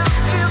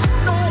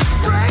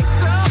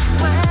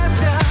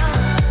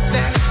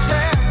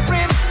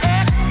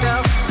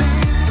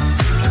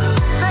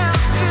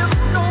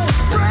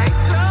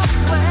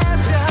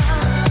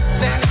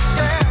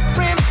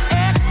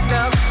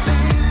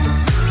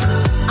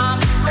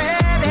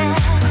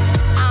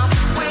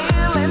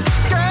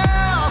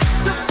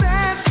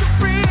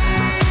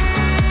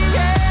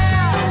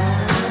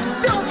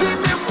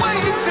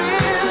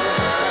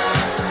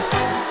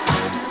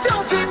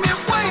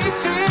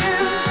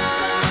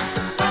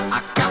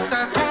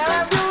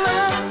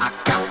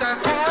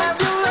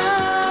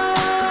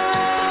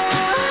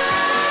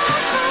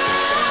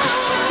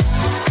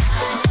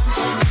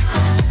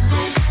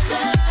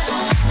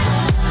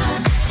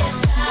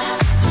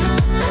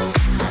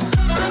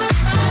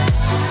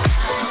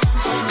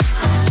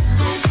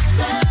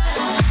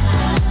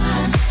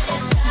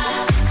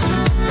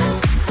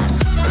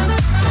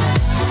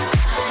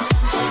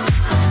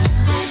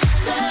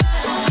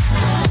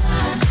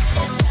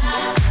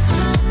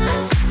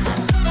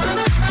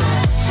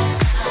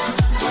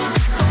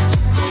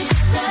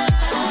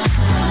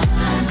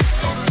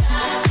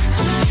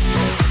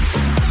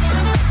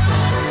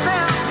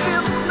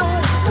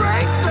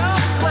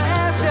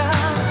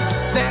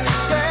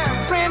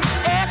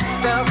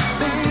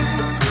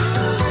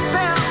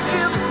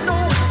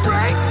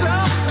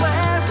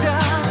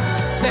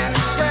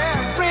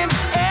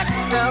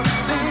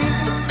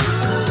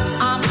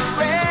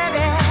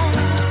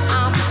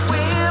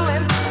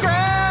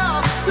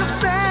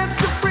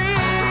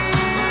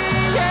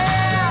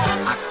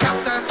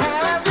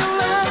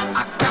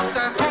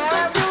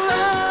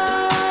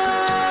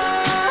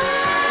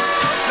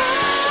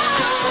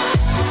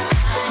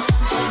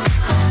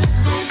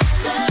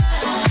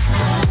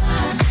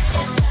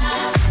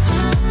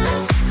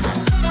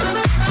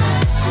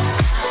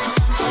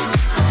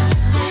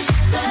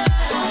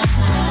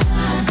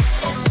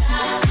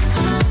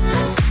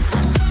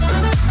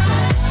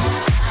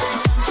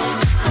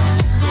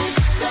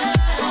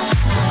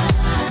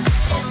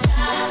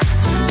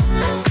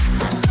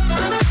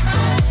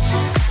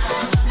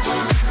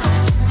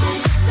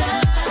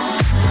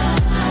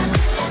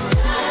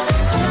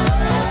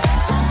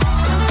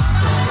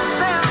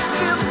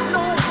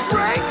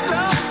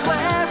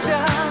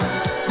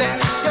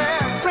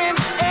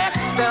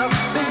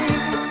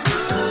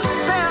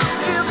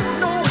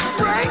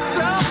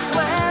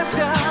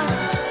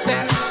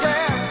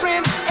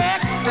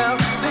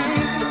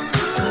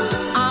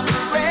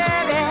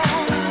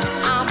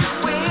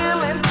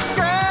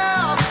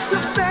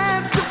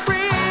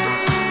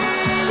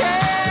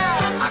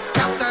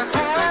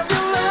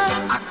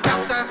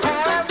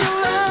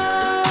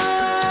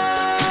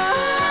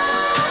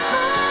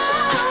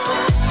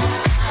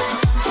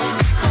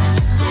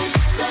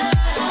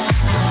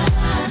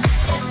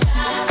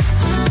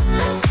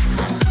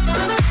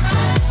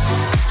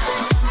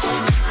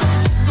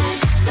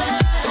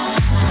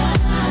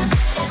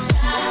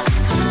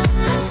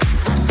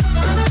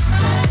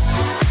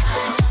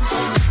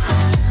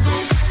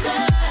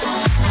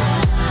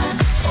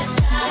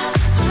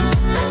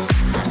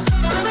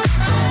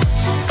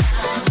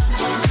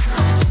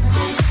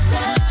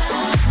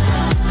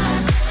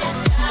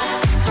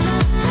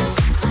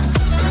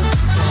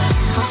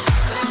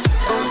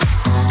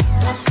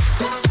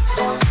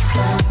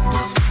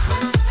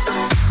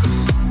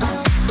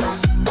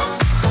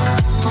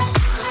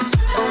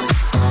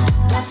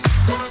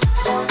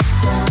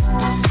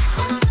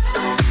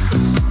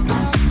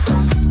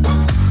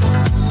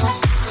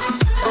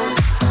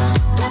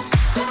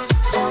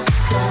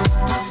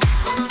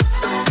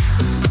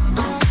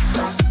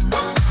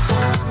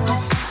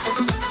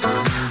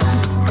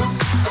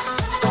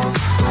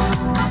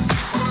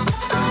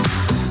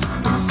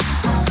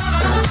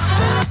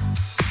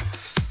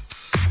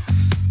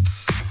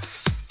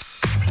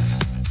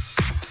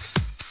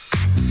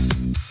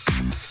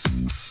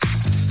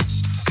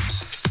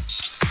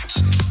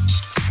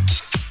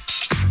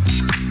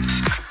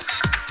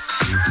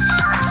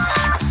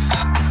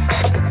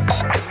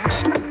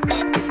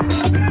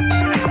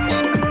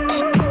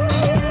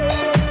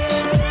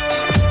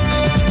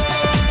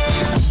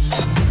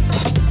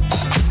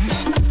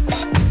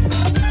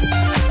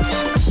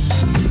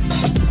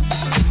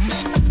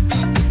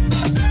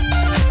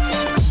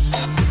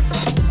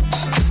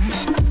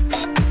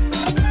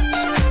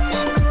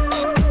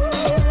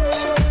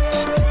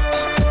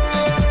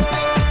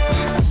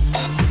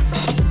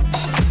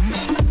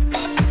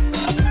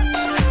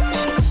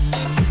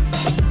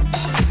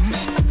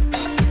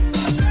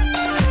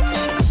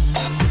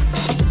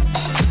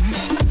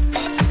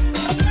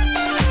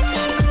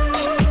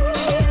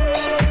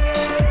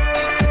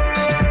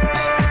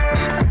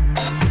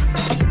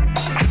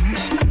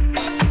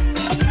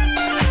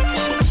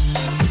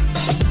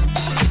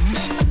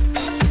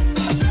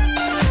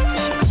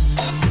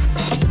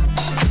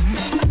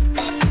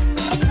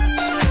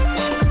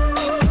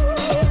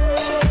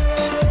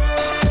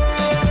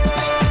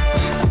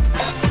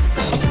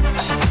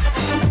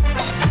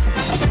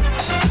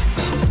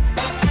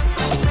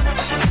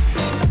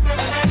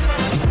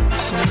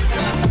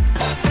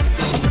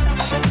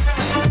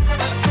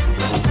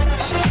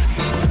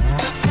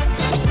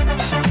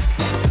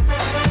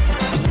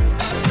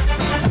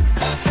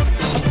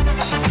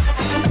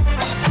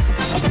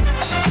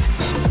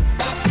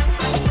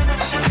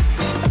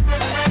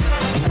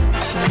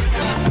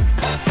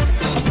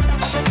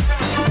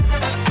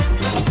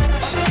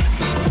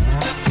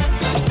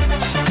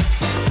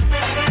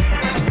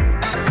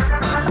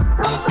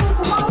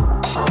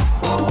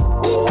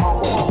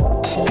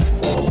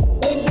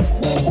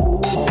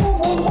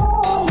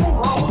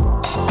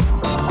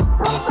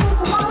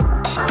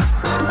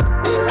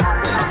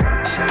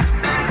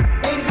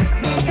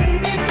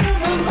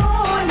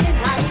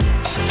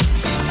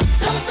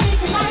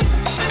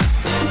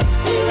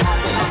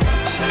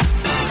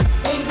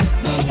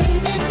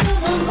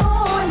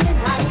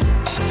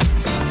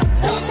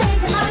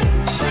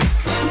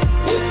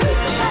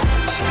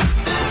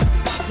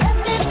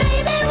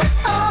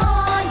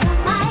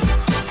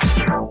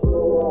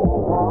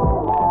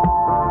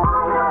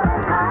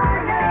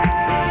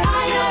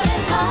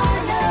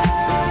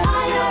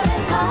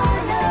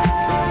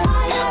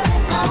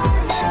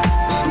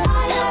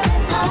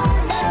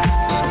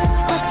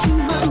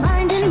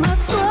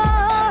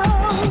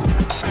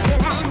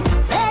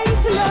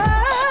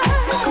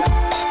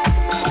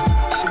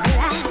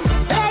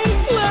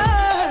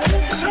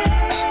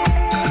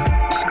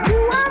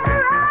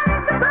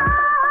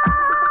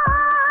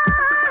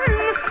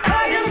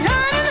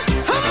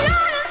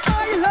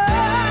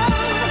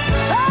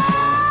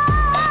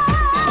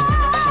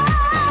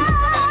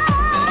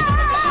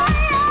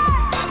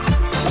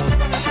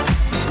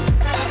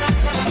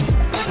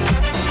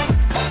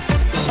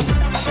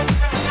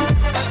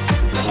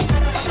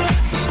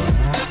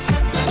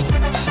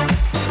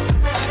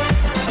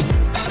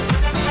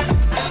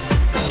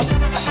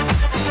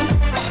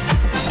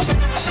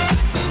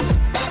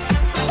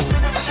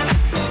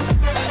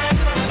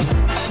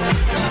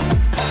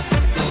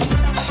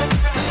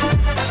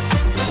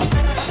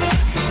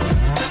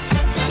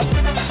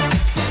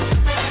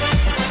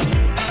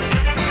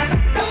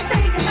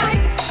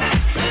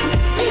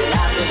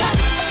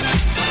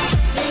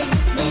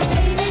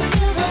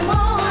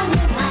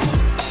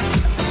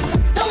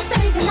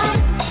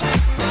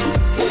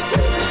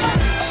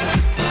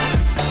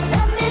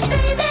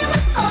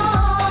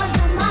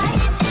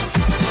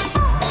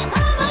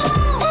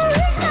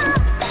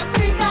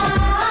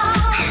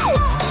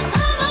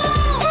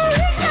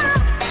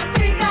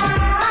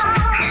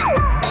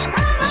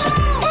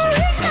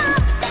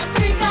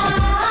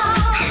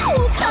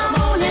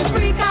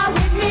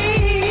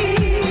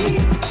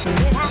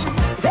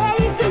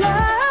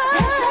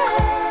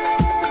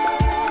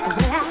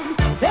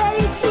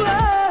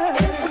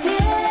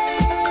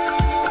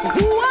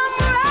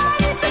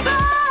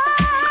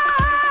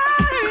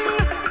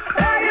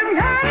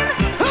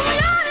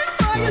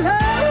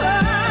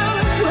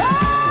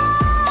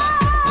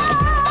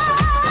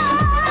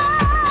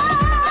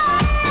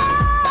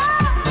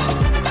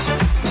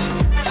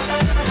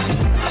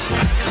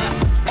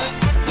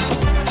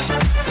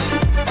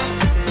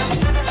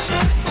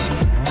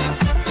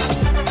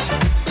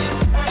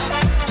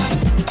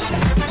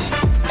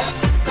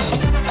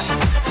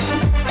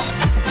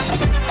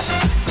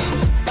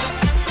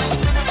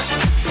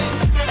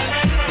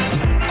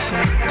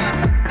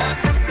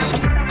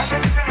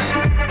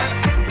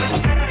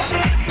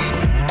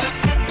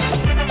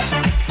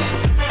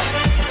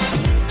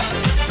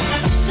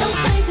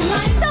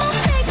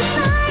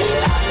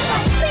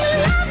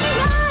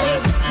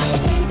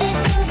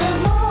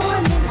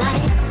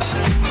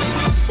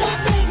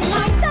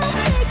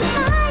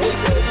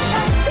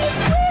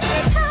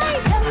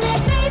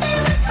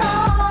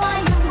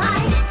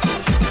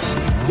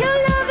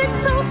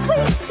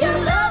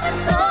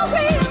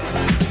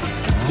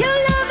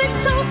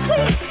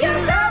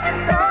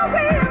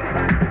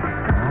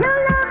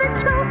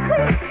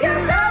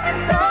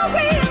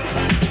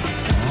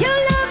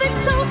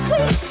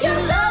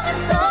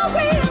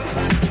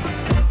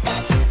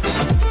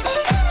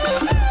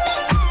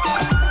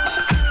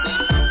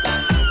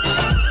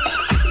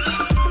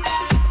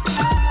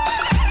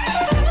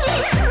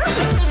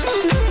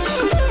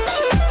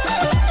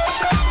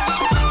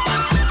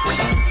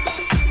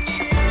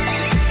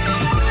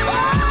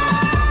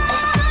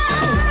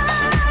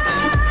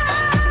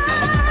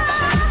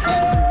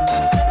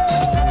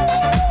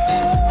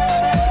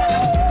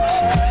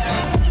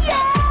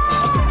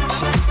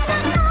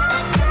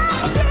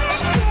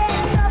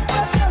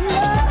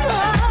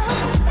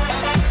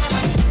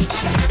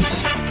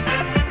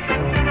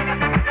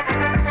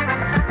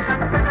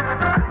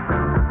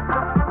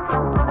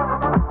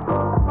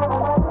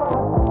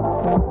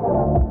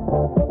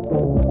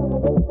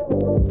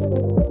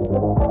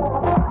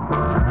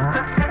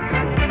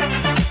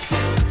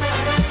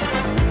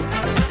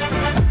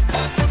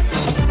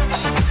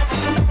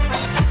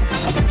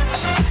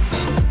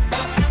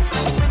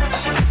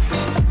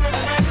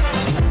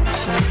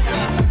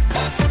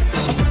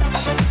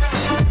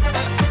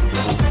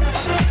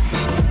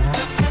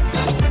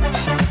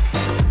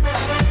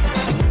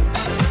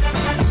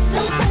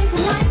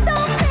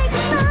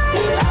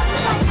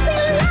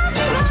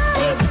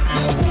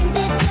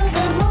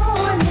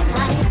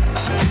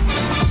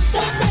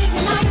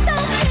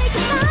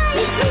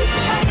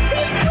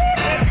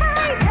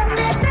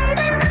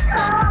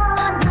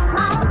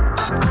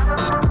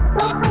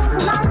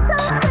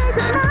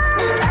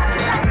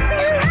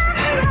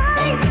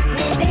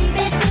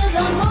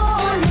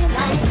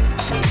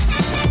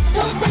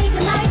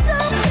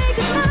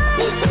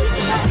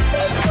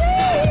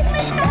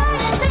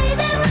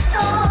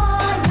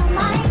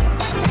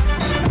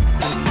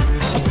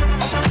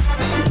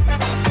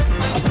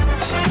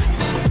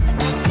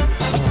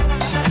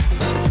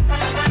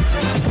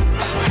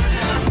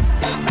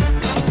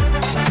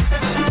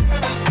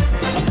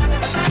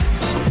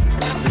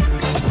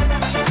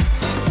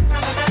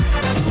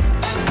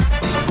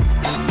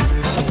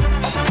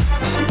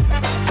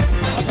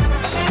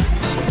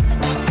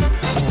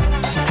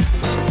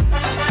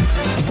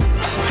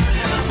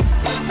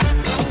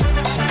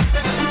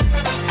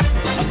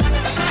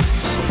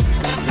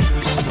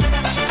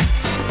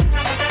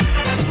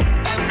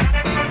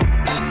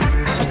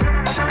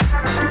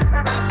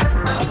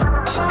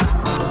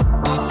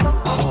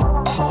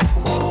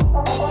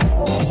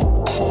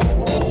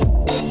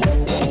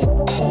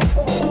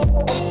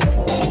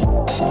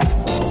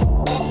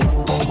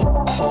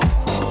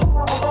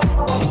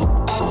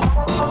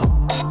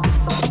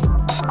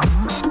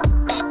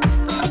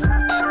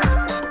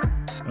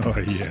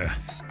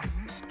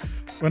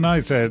 When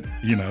I said,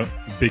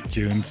 big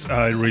tunes,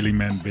 I really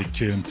meant big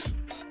tunes.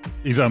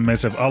 These are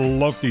massive. I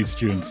love these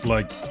tunes,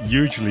 like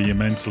hugely,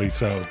 immensely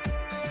so.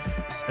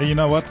 And you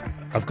know what?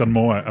 I've got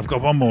more. I've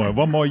got one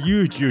more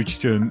huge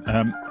tune.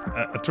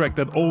 A track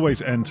that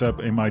always ends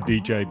up in my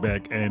DJ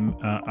bag and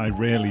I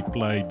rarely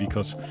play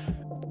because,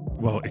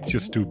 well, it's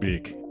just too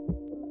big.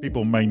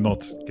 People may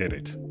not get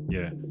it.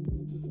 Yeah.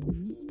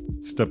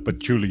 It's the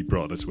Patchouli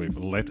Brothers with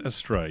Led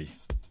Astray.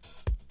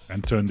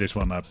 And turn this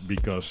one up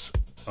because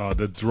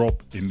the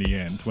drop in the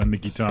end, when the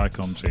guitar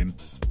comes in,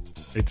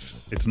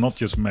 it's not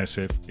just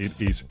massive,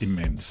 it is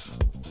immense.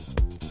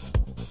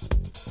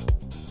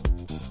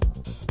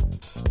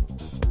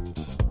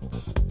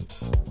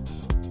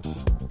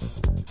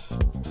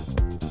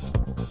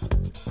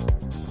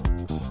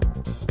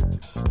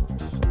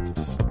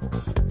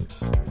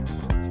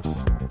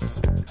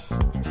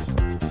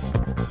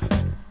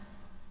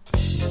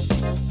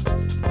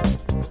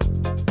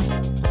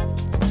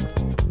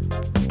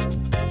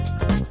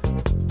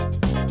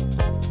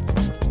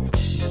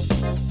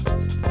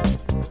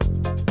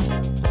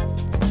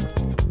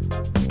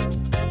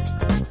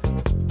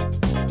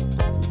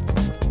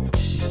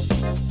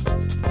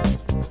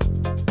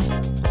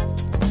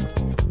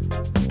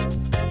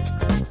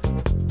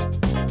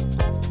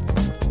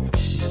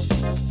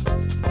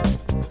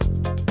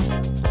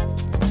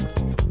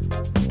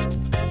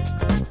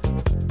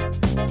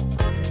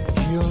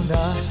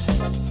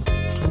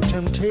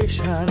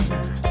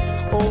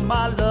 Oh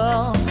my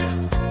love,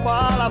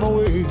 while I'm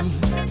away,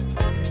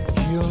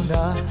 you're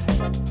not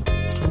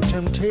true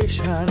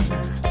temptation.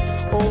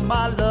 Oh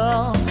my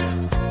love,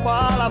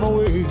 while I'm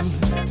away,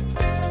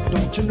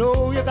 don't you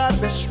know you gotta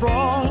be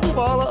strong, leave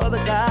all the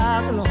other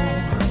guys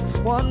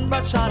alone. One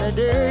but sunny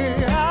day,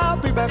 I'll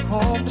be back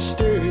home to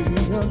stay.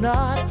 You're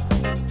not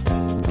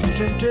true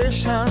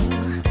temptation,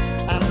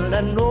 and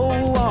let no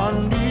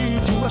one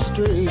lead you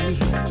astray.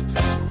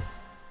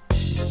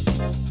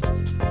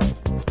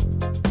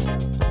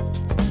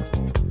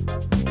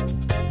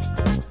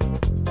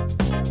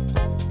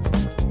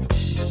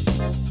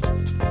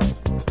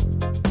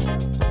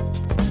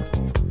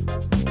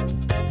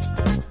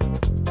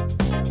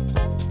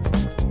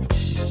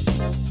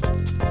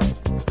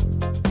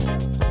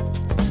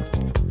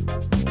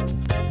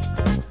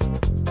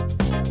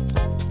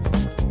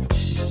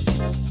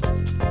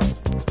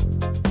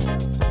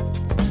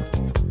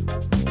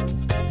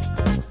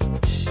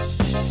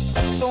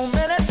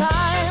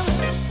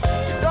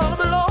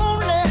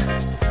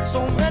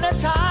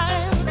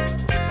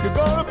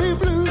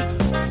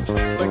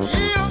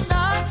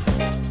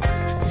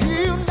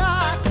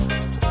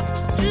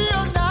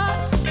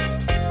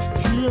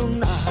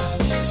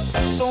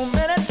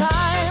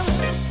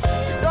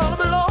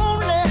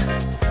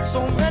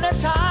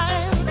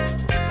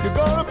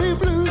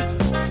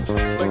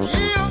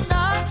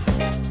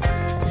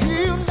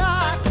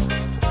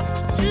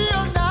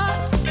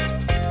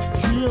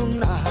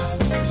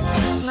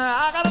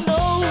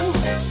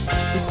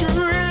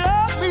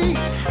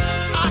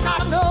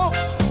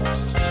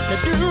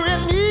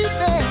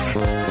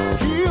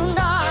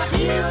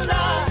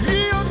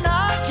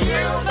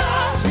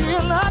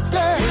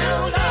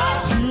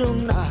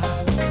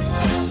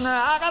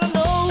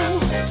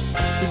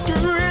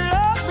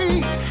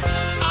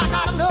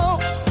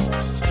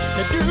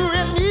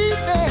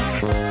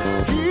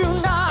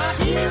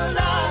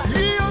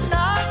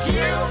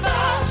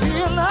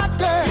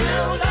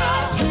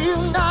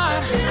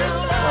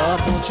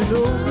 You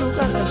know you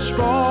got that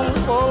strong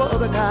for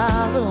other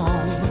guys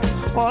alone.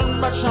 One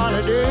but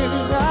sunny day,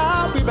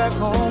 I'll be back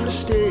home to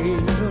stay.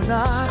 You're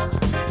not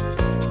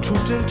true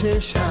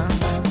temptation,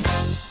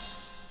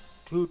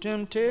 true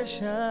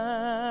temptation,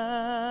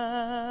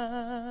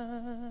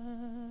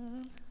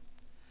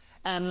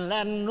 and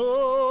let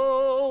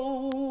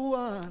no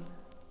one,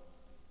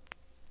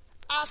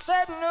 I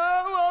said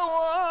no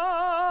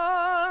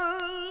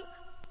one,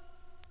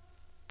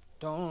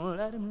 don't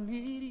let him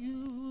lead you.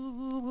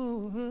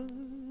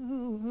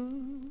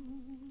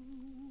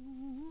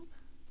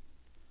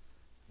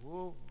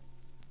 Oh,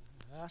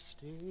 I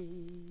stay.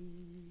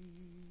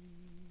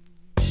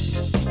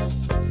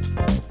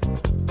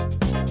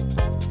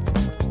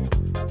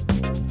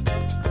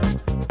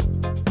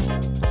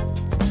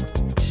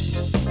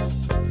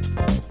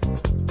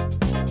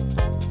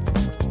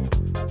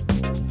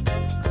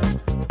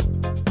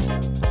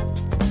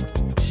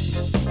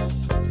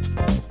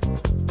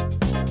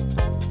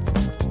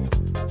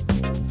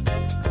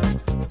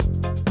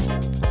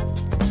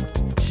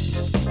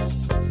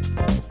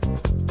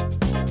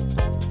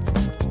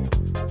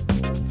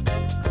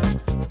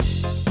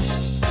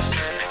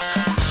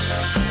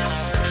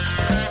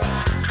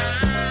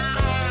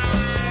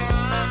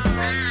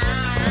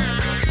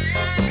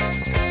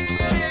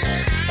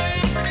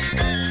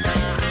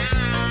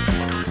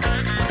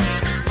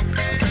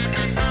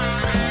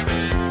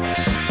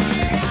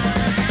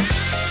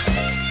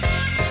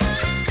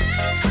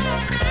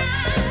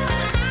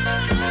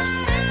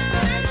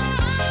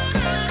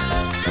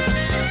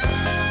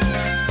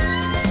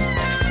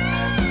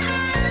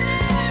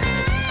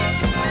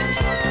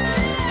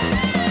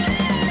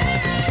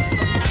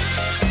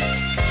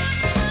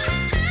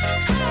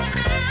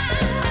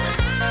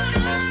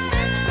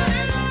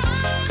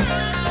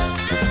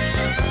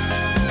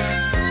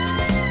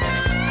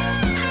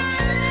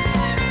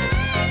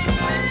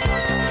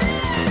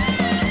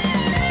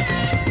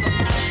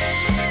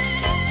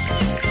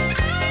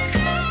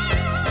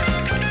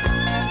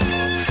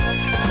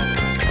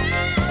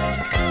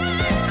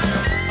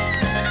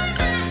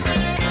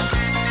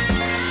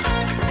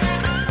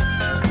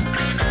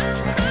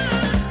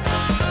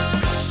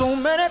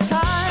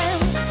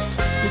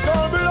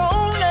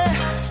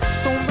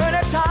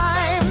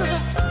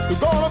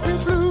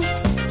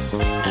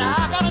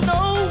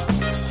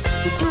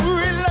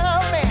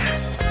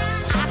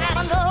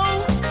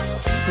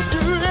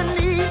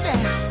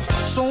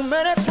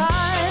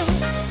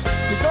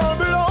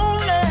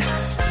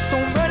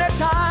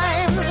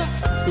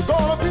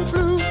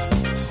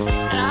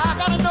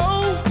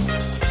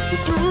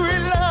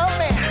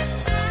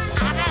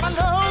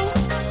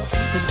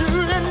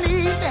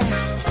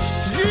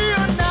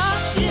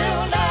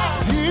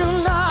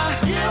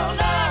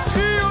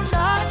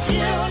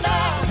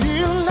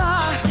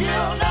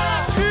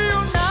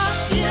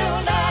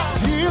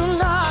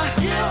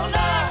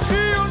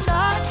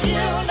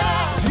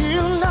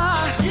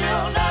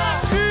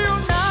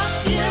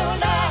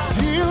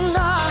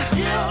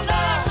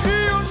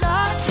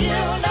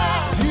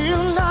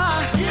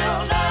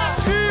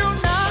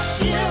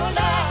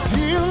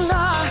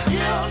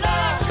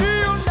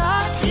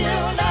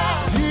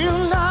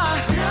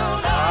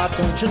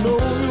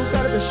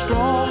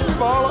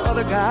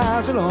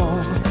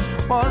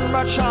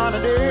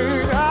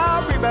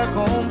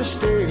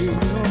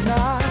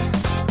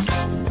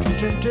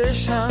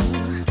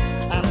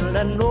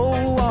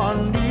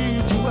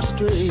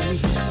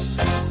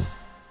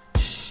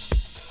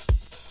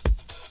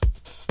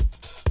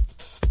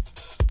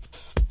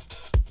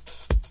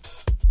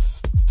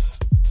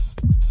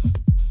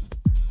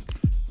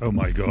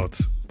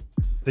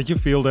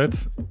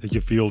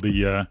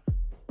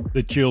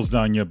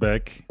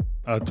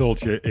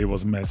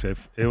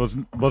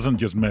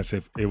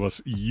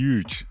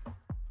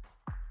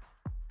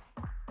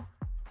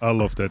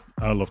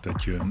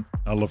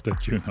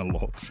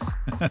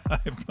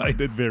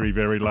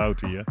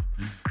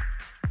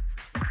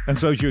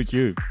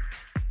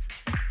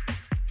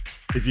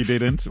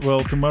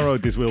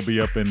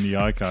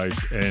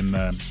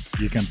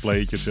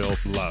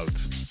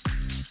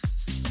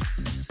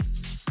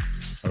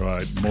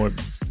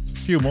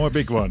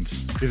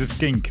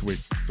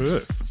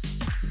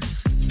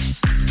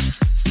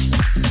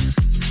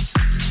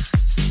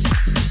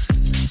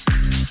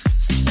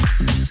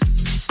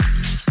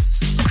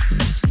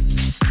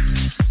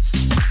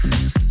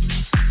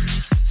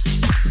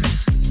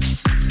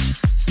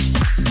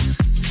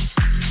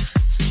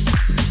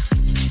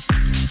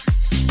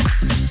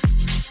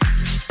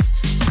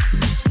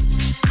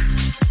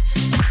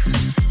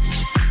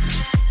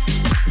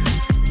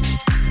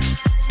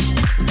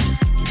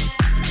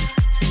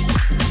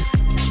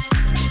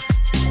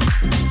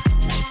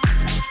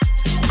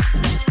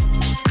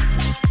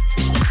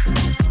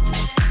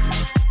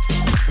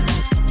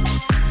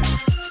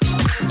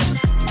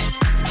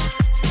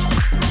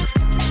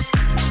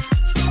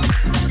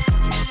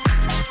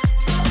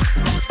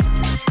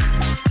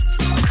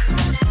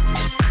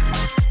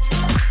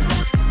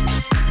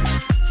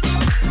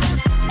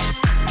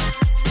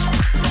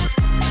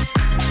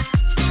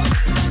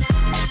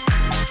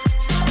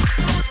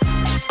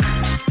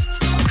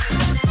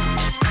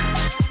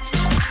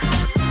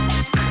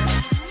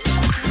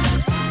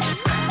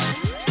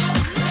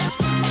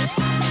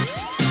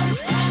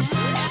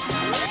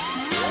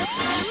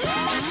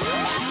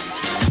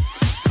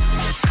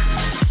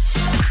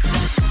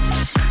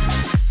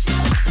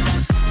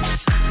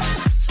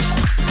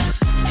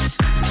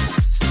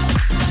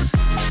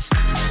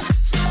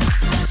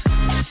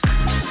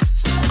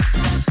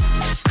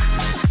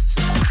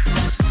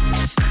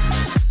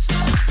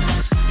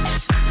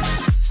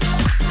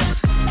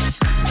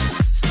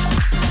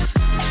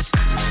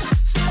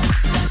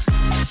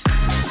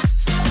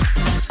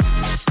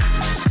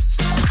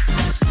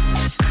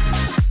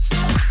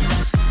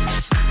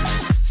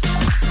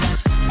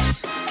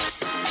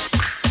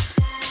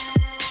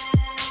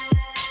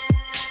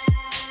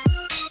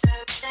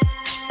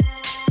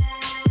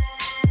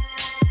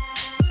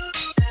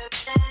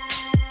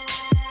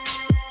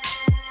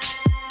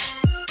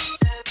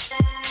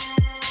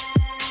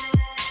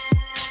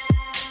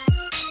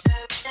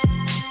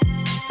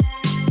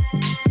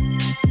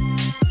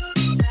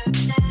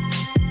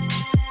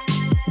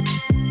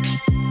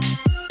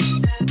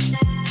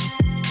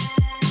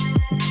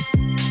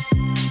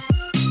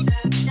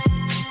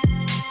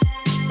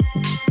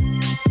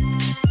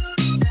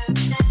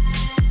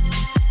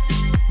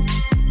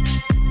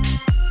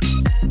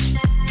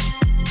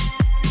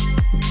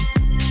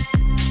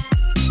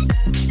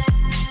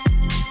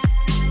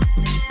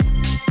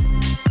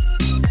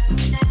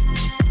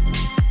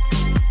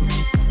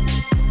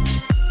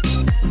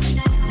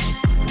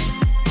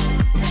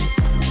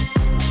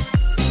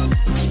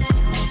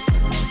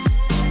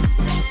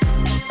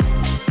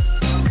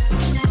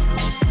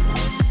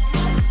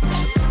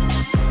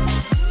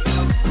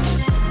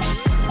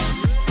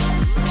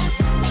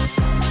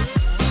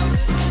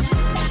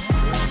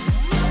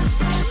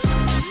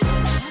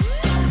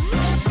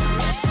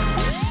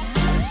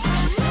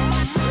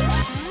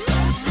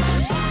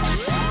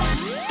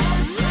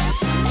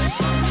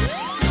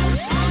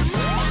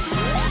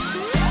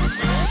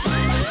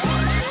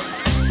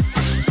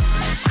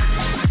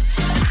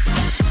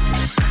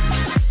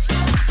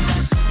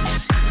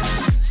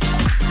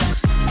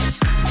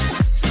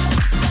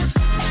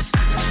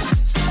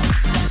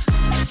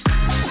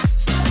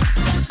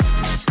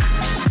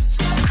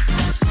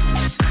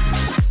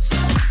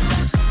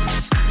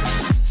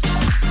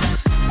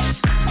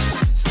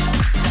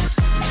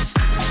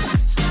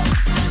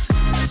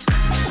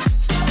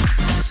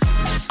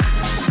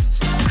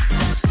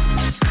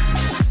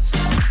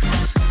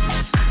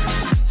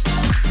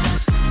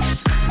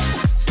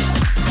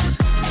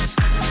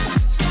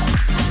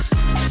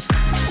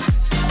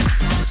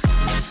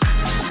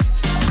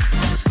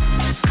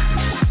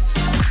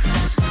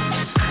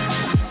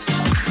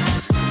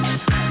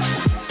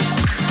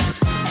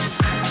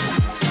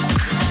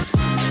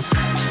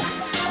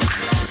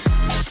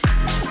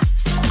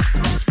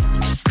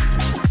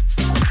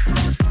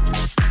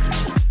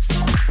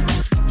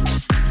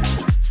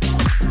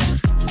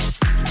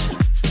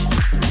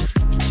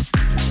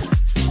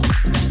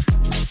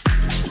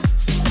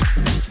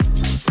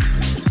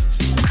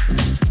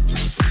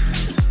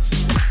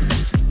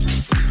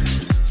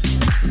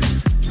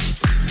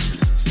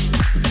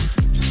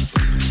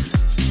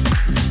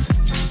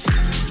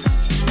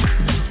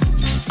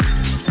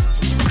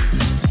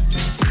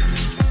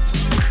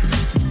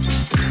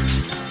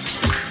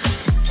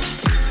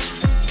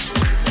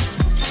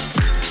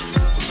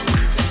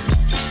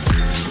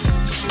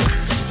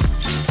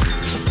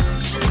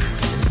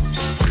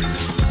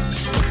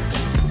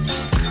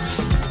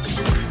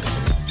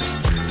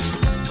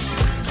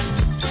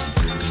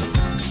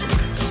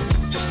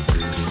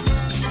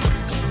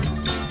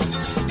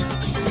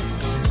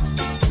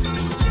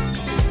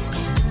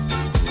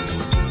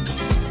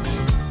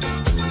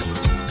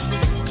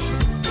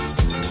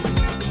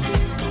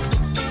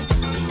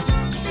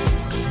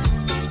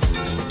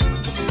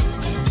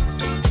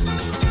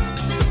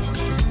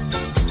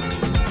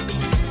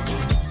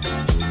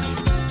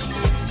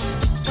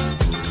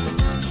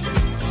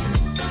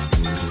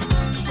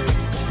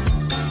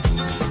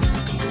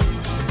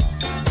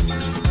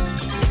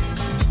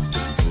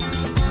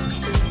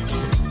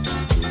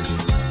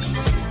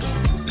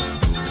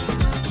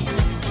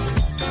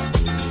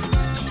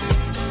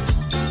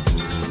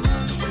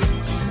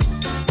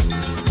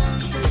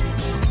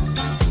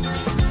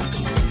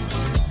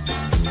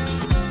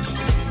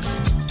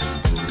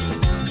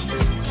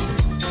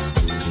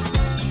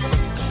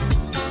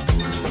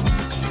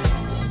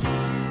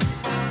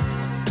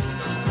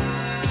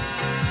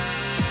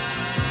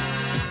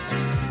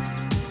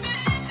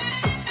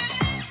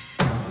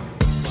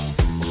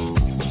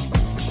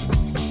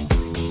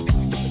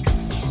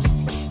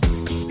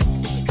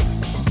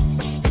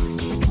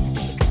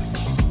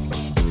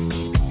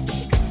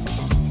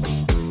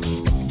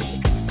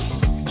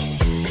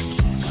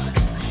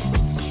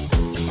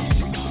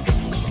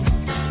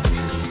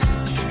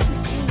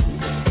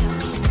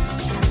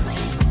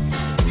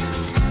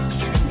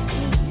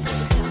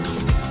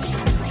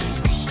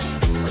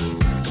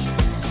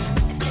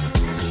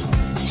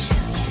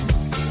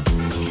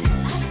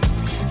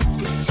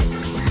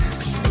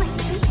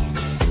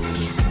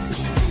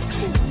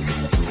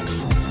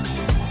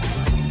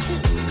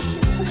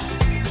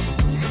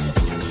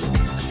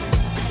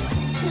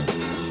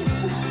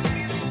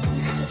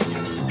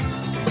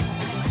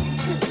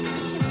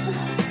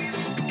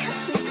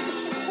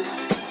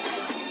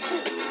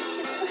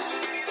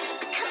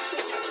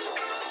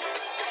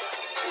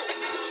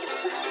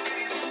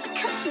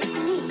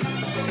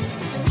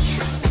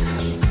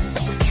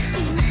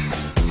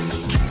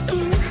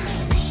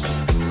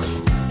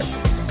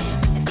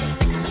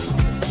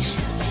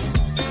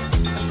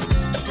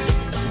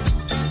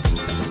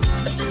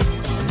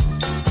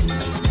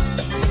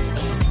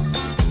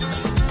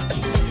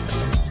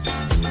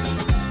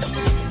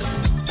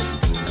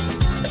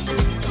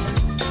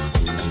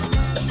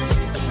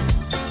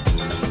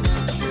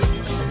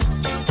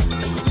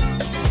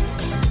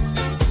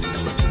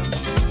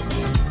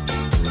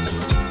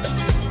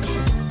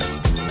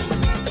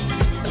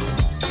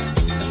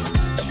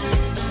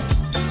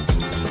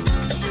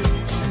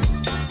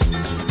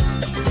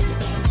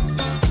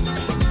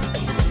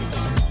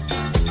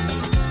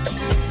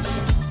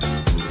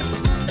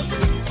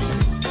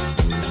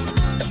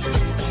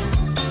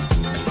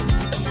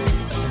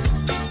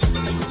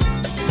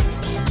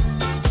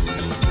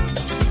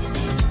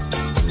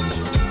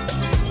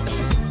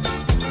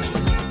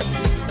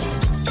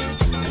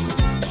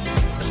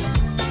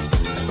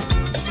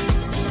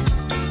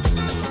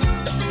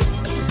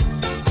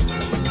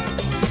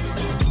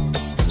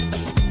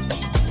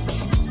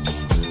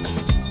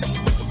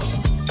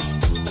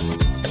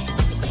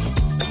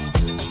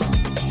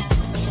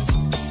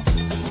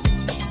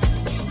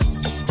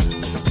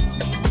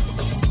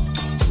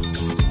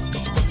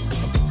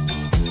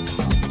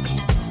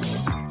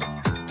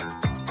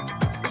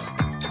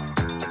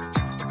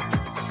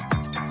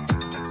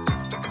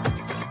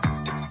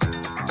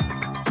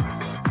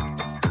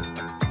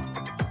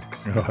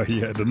 Oh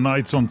yeah, the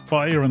night's on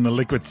fire in the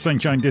Liquid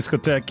Sunshine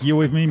Discotheque. You're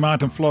with me,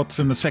 Maarten Vlot,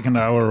 in the second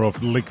hour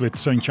of Liquid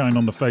Sunshine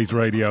on the Face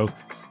Radio.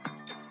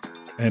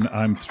 And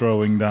I'm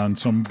throwing down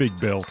some big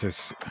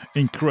belters.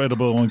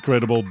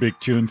 Incredible big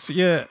tunes.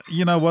 Yeah,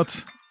 you know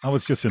what? I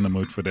was just in the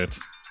mood for that.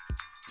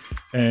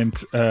 And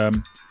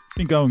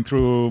been going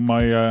through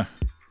my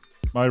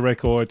my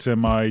records and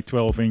my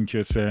 12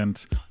 inches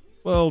and,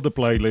 well, the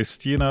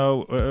playlist. You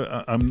know,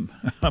 I'm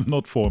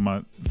not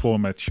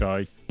format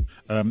shy.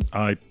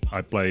 I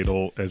play it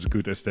all as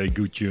good as they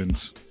good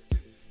tunes.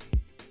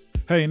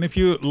 Hey, and if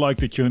you like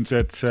the tunes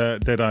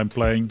that I'm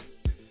playing,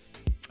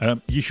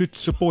 you should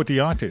support the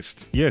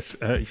artist. Yes,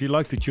 if you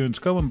like the tunes,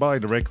 go and buy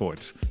the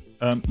records.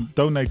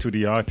 Donate to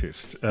the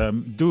artist.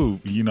 Do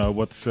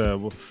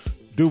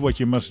what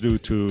you must do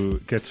to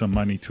get some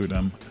money to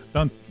them.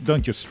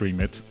 Don't just stream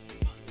it.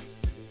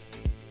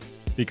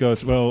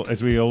 Because, well,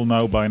 as we all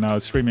know by now,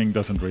 streaming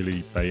doesn't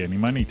really pay any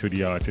money to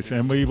the artists.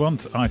 And we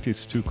want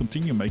artists to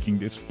continue making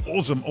this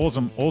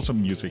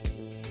awesome music.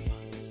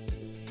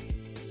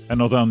 And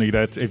not only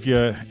that, if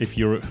you're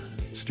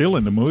still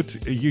in the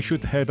mood, you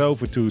should head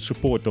over to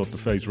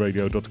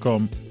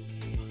support.thefaceradio.com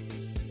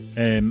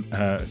and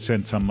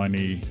send some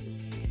money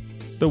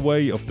the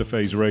way of the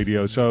Face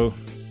Radio so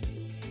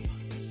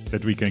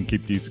that we can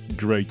keep these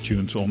great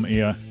tunes on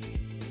air.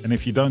 And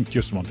if you don't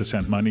just want to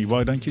send money,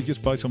 why don't you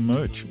just buy some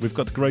merch? We've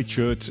got great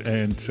shirts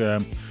and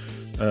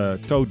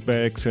tote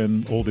bags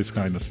and all this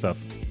kind of stuff.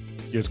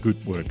 Yes,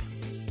 good work.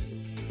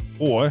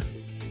 Or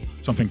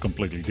something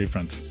completely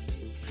different.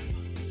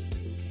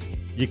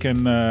 You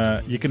can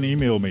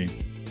email me,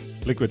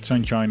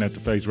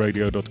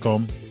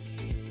 liquidsunshine@thefaceradio.com.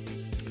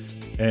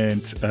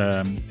 And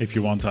if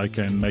you want, I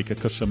can make a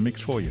custom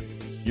mix for you.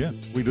 Yeah,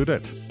 we do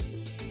that.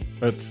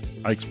 But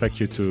I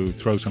expect you to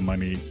throw some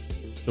money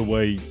the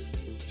way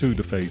to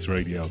the Face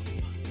Radio.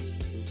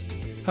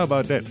 How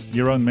about that?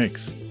 Your own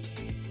mix.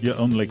 Your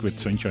own Liquid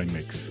Sunshine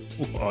mix.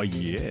 Oh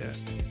yeah.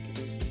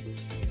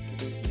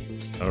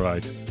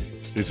 Alright.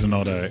 This is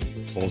another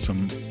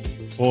awesome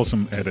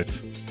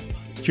edit.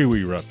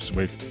 Chewy Rubs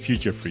with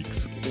Future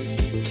Freaks.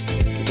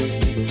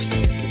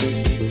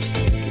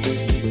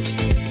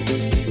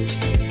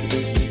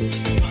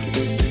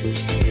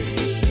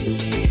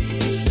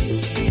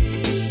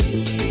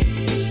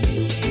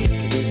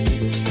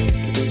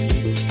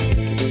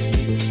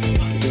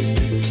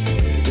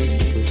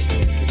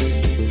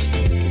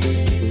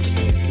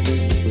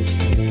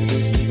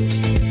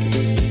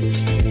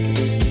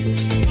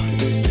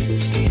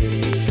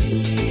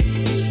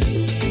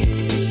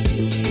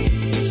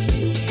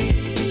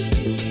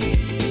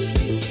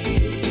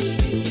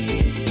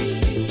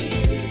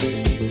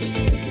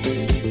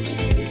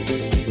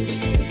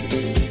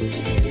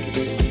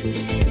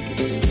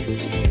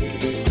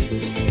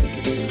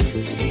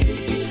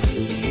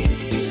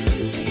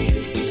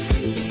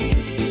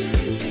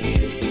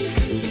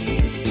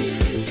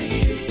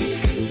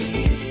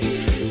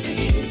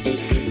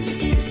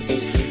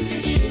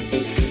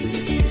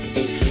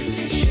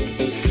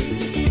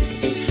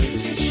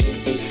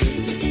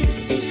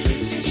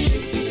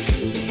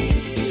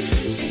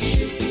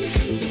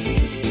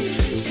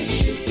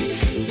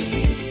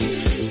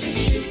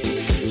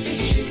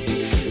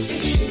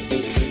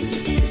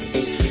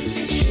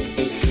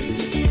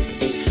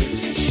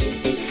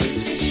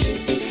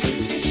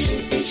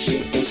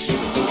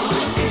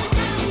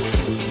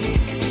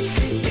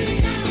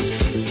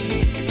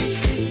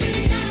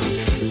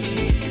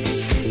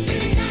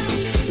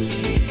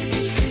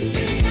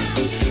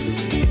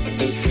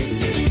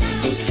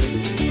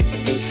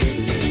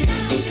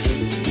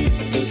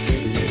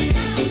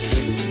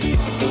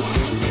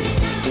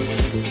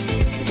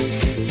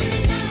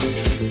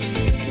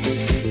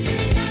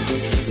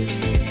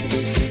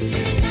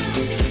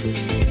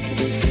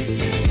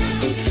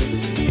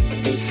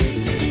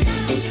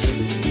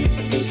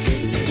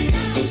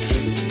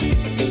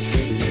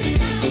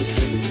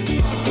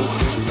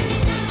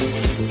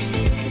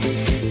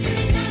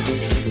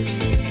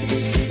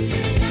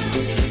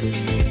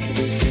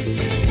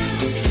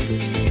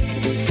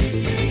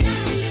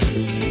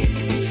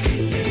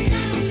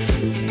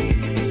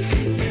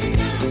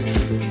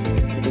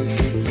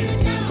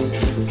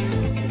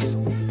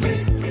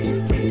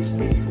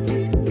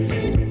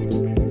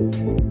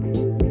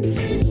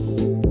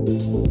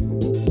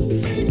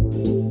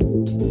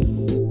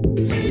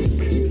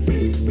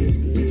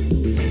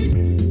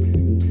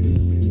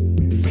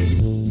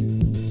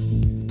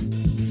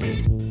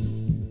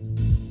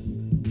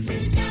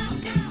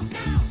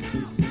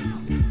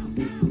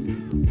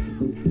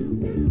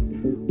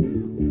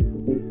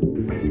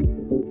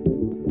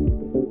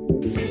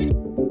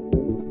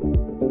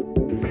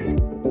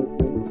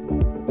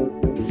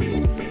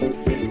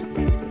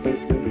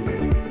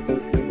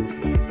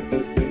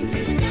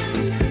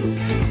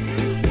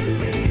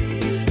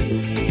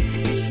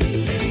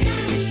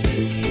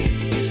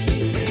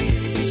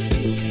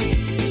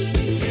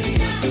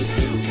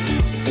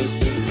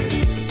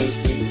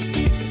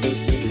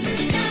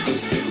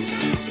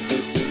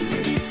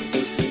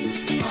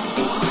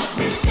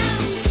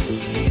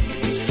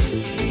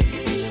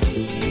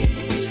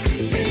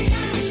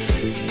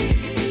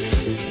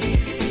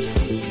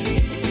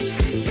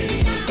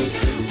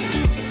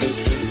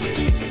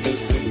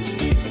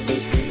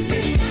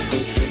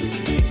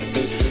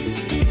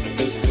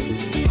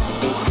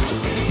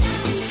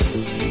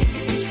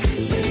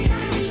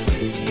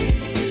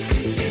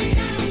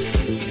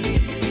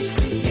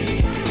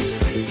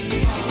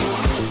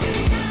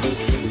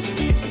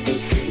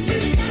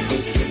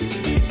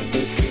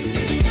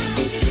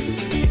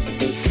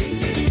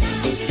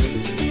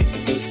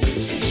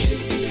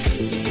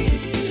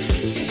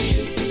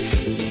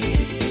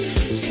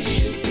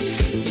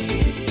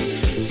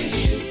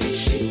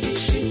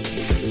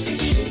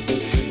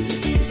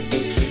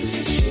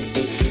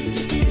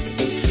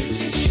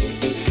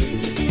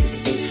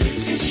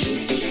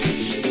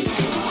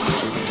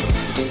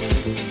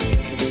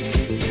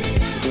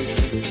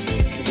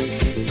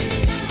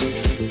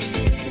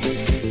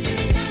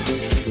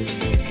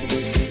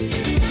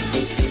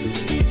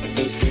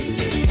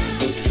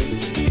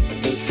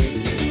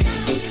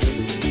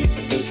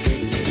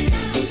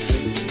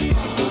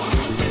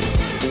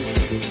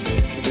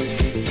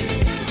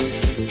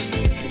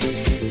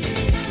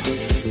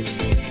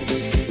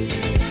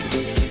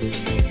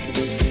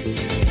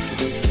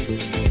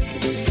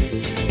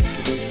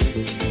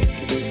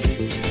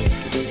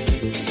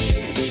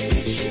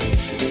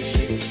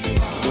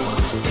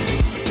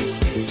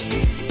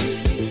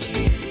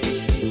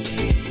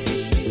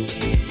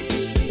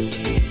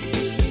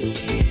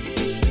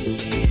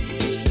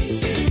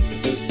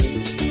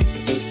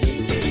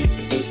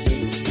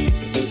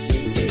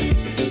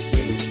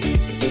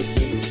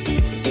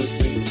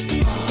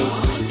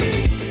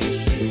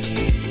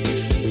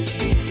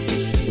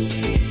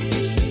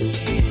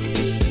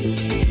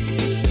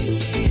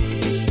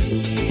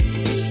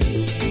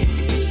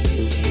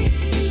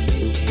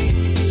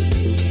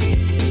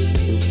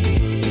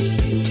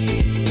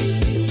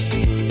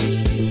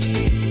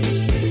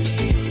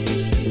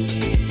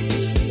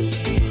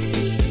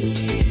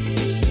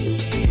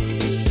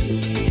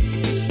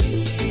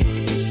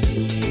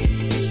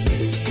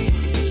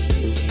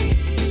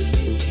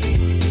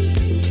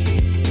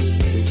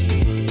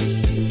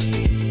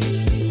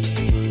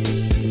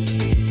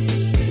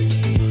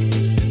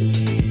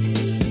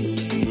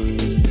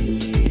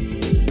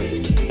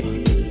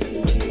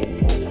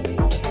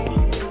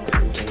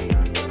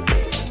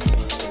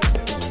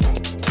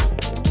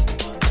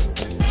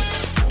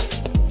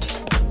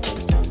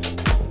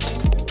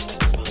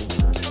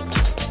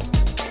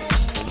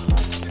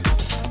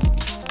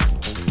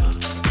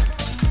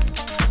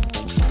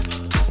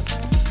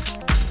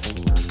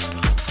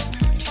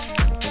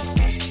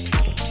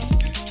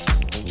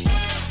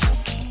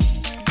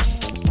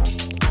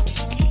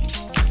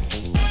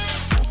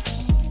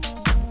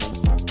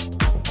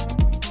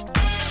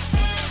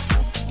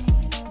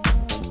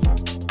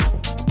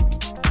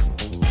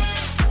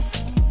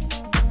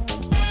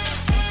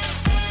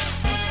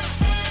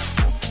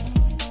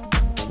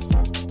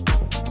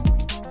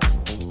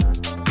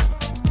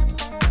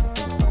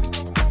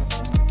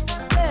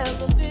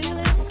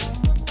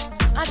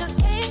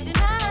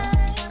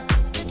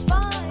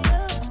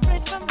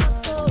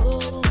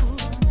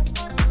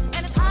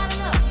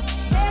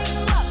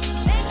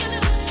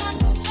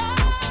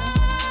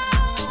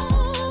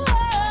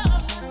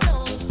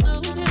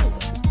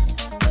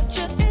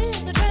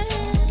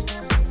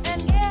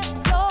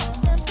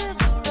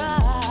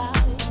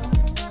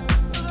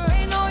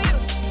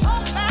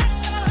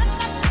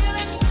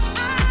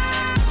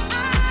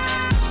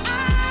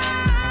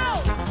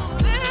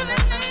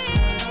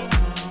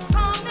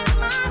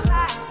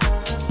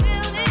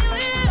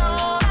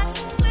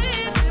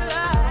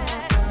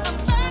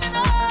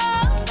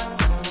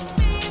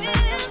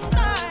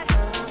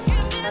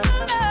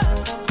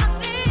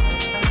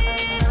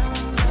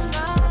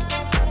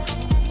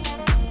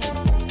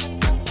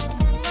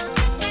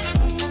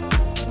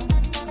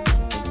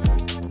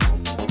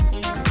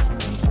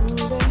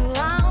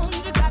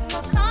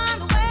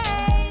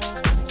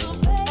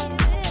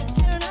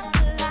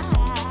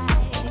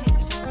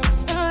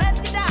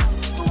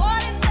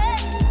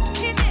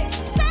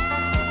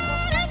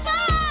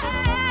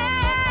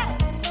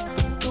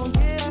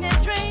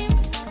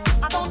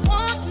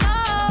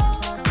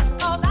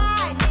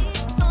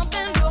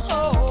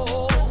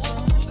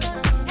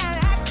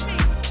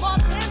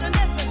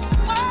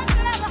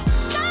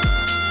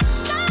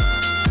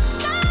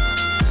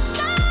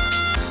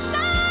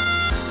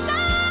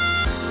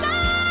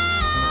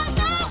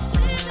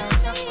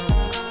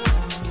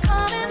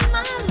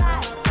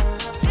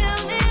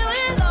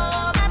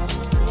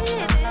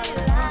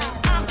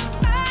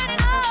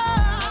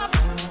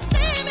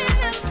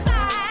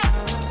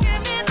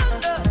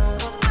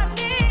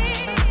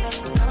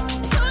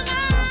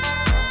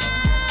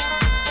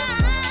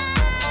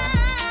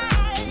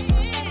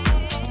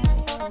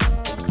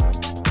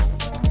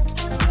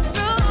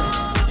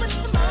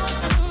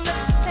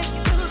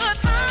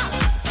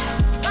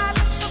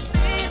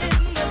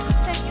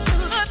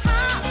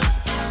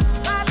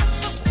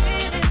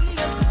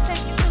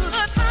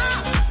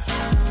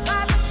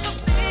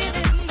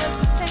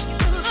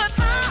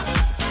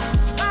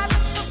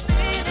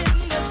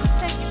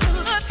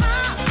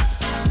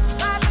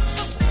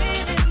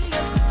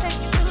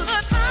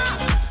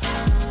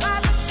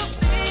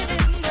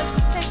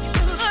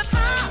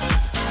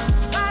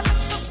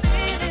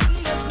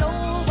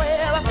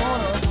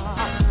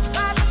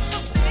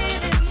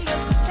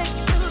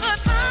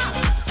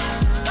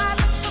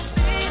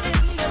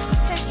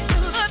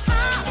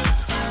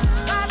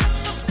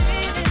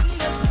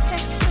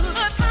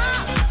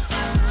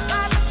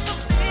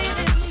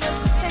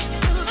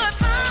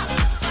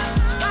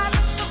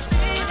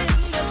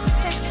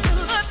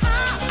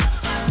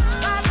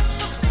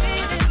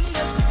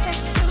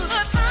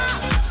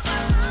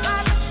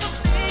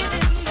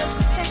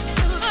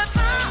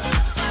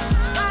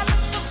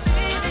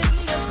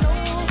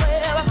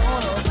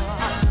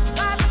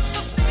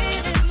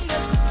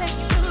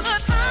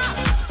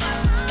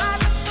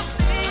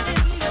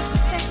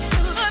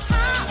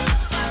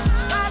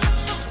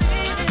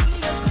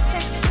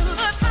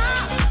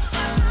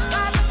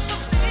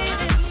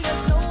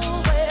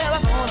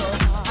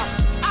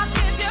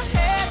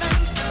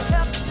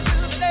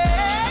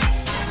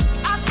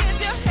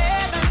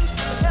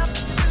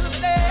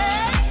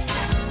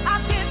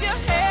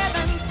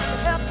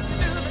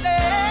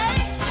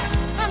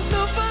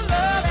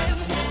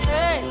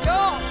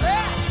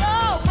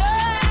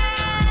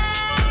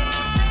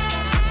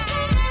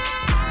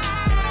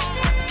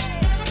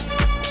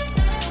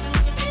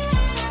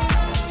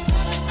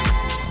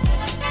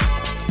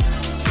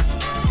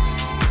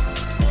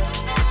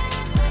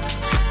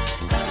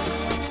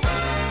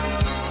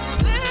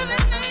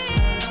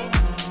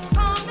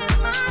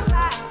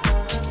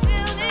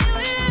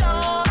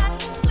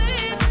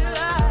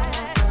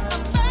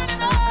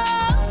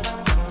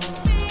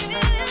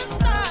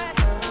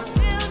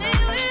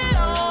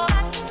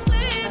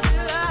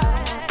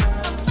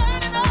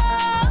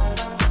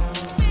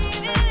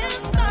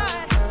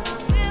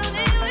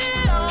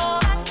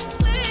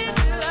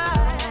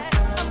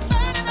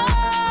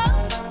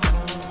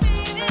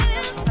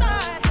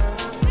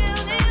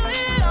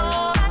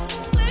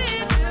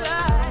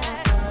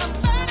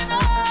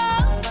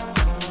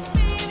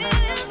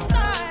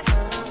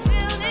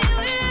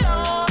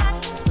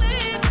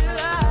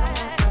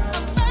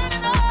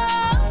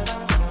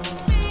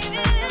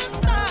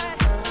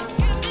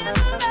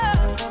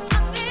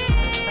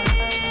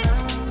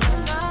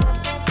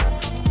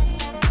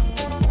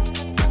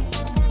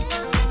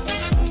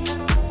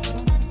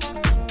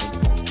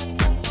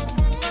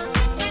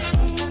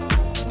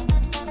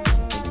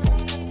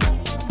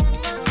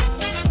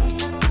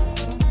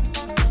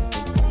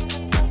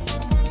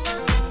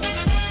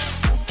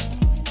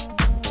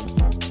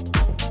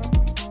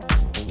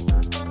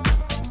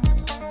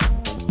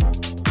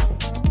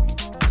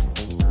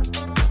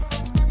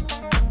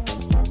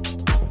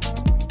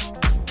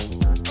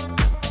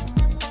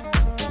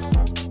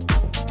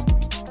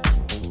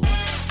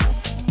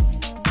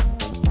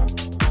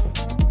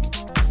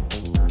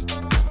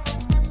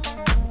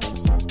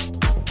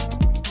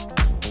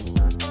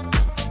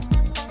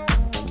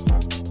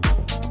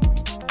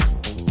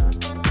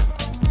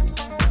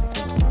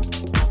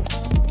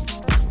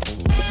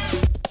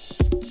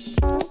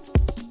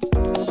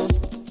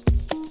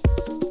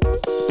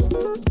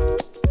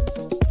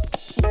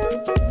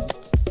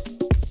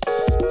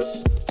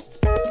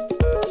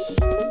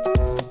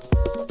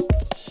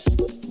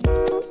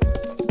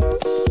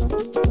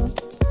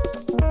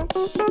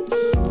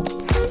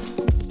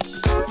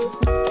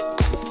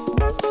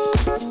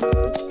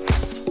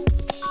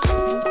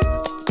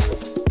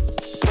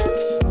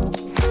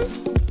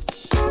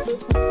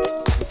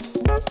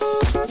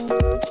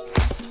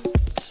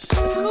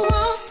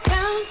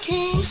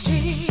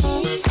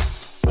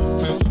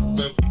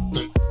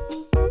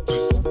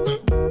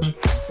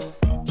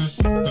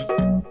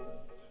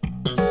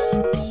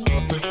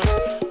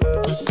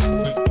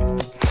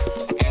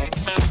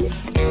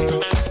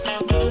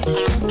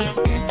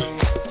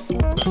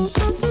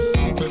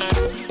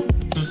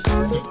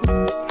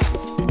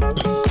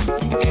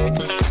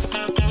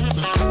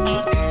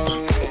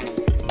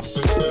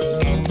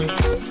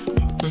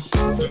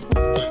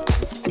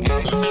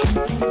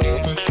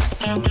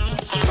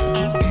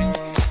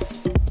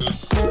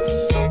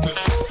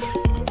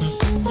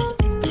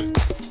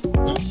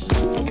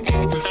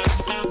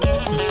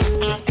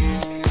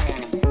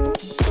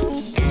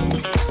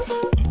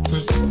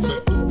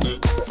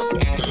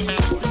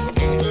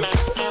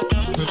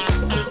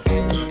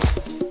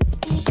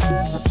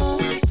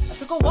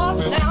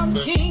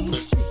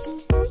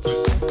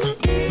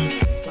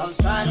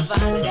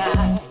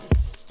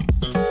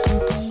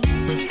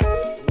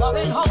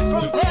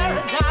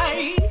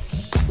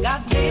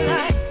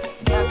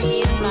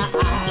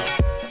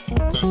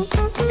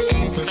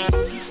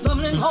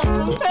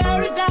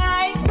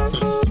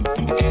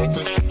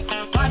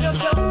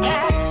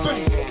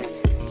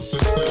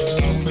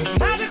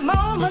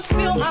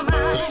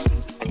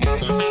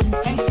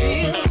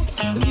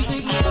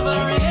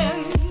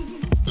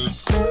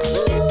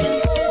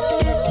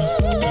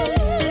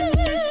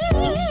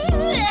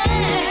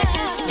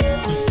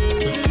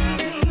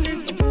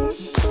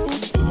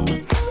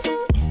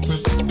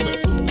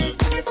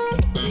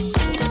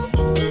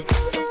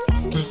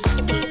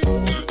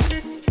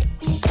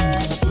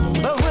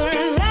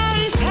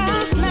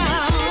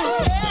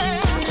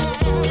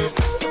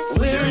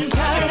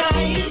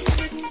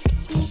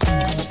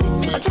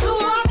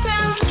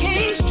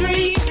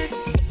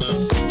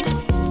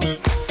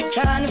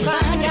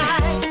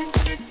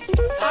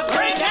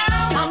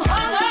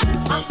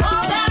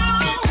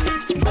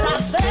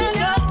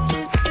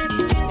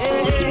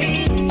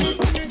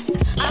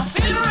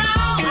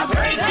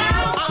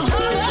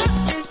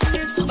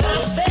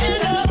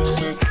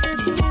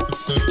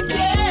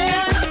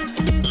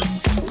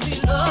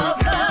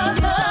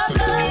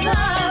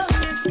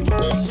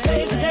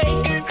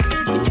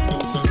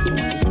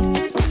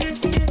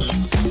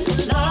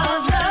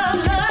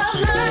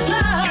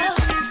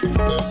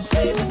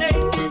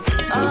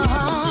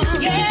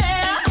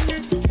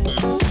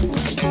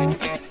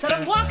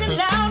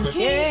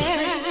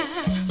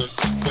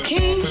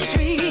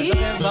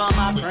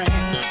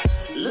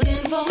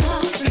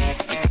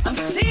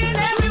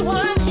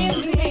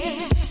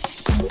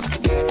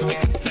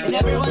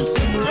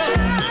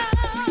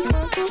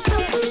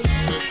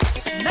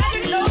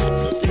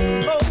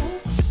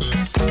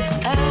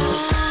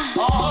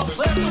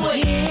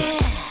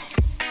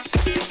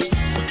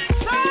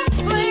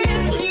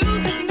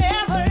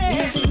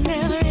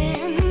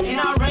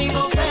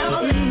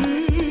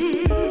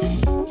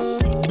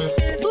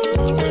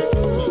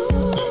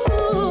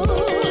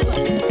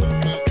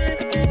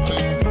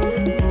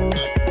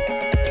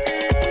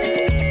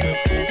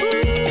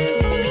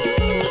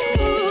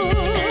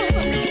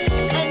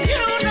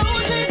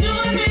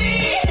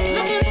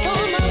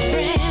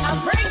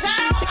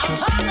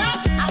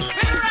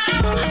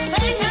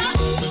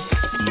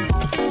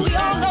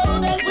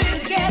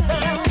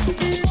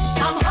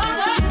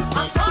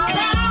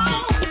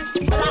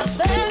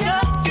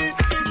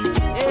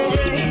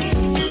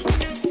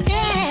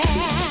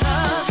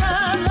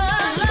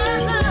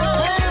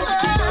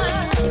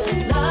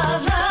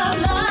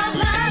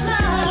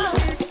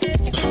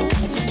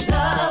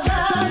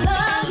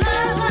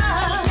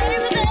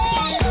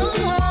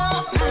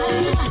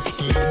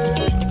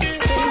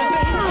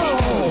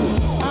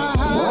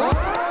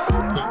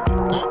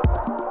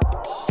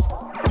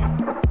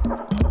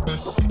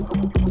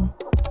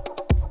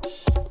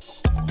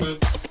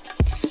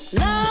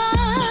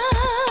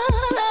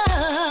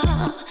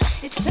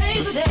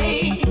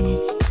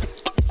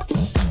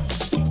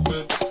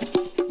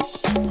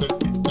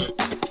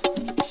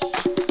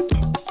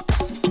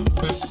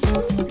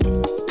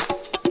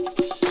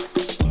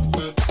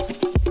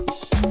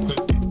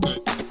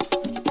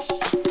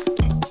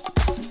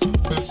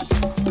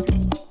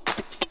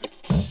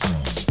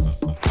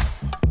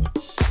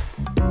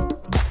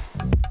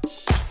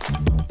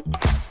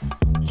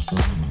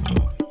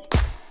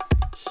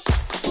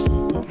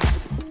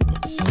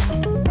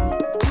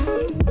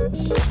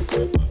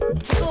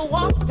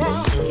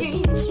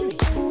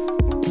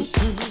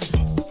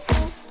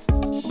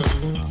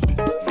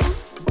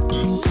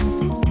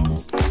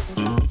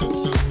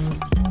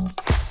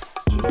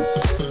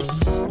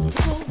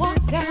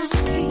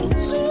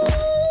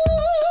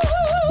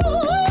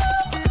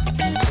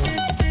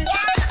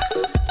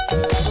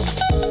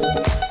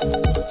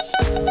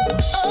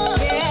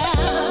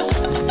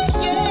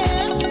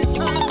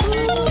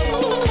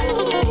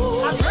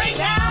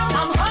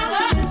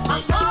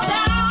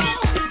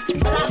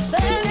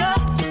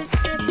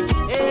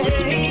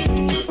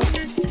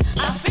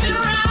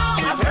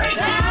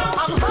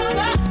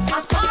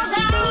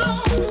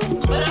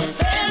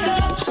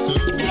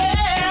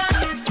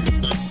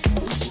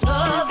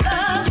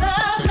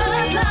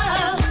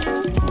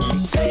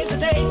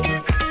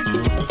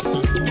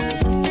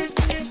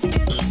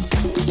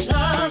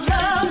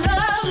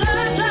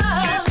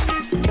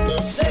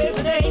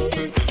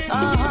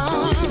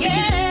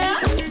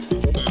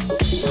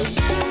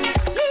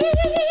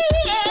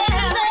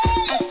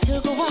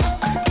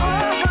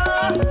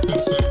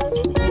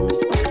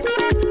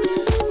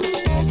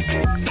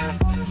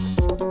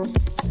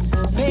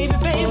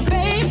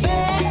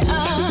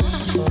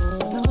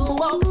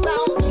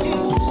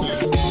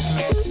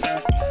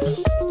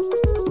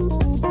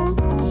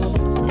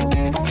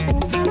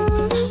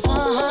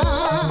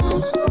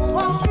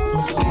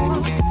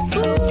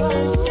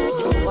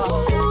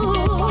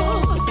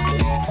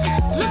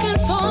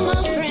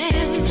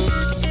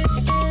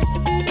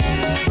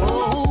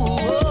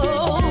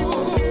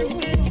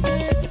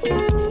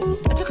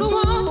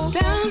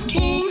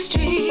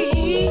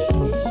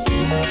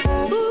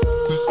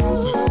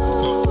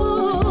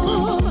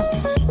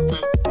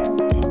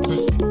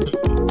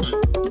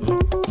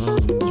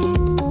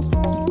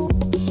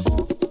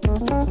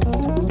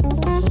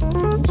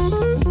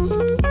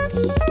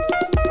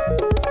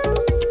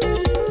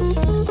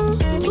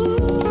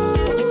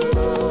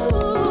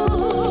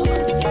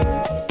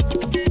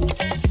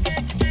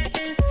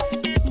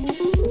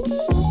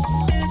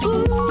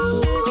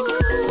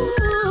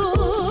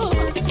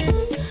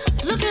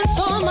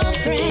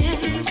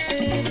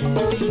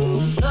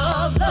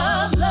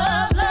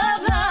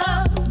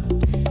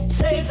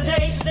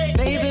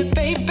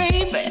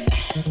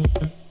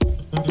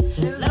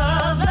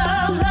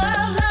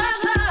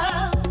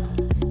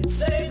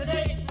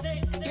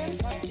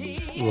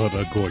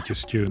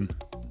 gorgeous tune.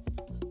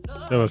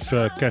 That was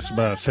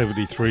Casbah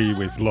 73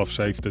 with Love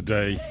Saved the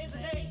Day.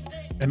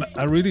 And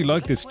I really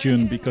like this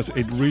tune because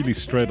it really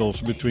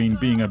straddles between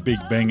being a big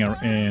banger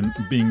and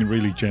being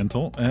really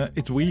gentle.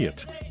 It's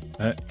weird,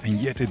 and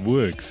yet it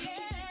works.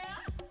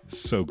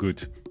 So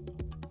good.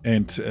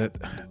 And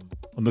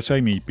on the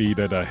same EP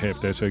that I have,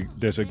 there's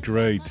a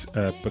great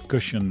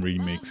percussion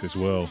remix as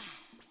well,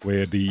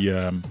 where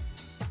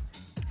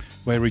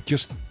where it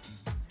just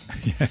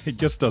it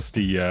just does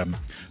the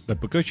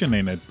percussion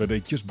in it, but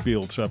it just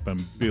builds up,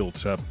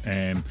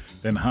 and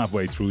then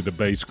halfway through the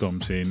bass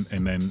comes in,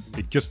 and then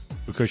it just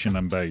percussion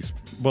and bass.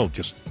 Well,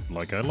 just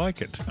like I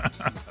like it.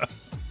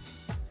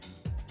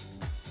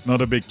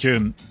 Not a big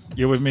tune.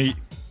 You with me,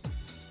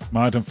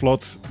 Maarten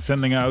Vlot,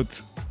 sending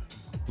out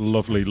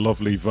lovely,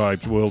 lovely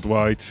vibes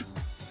worldwide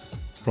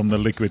from the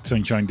Liquid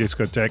Sunshine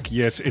Discotheque.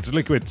 Yes, it's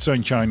Liquid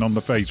Sunshine on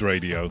the Face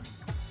Radio.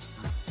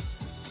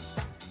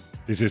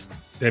 This is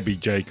Debbie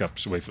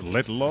Jacobs with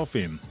Let Love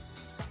In.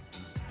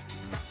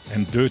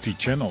 And Dirty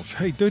Channels.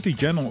 Hey, Dirty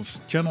Channels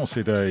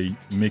did a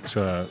mix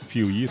a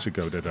few years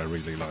ago that I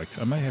really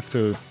liked. I may have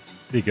to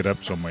dig it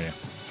up somewhere.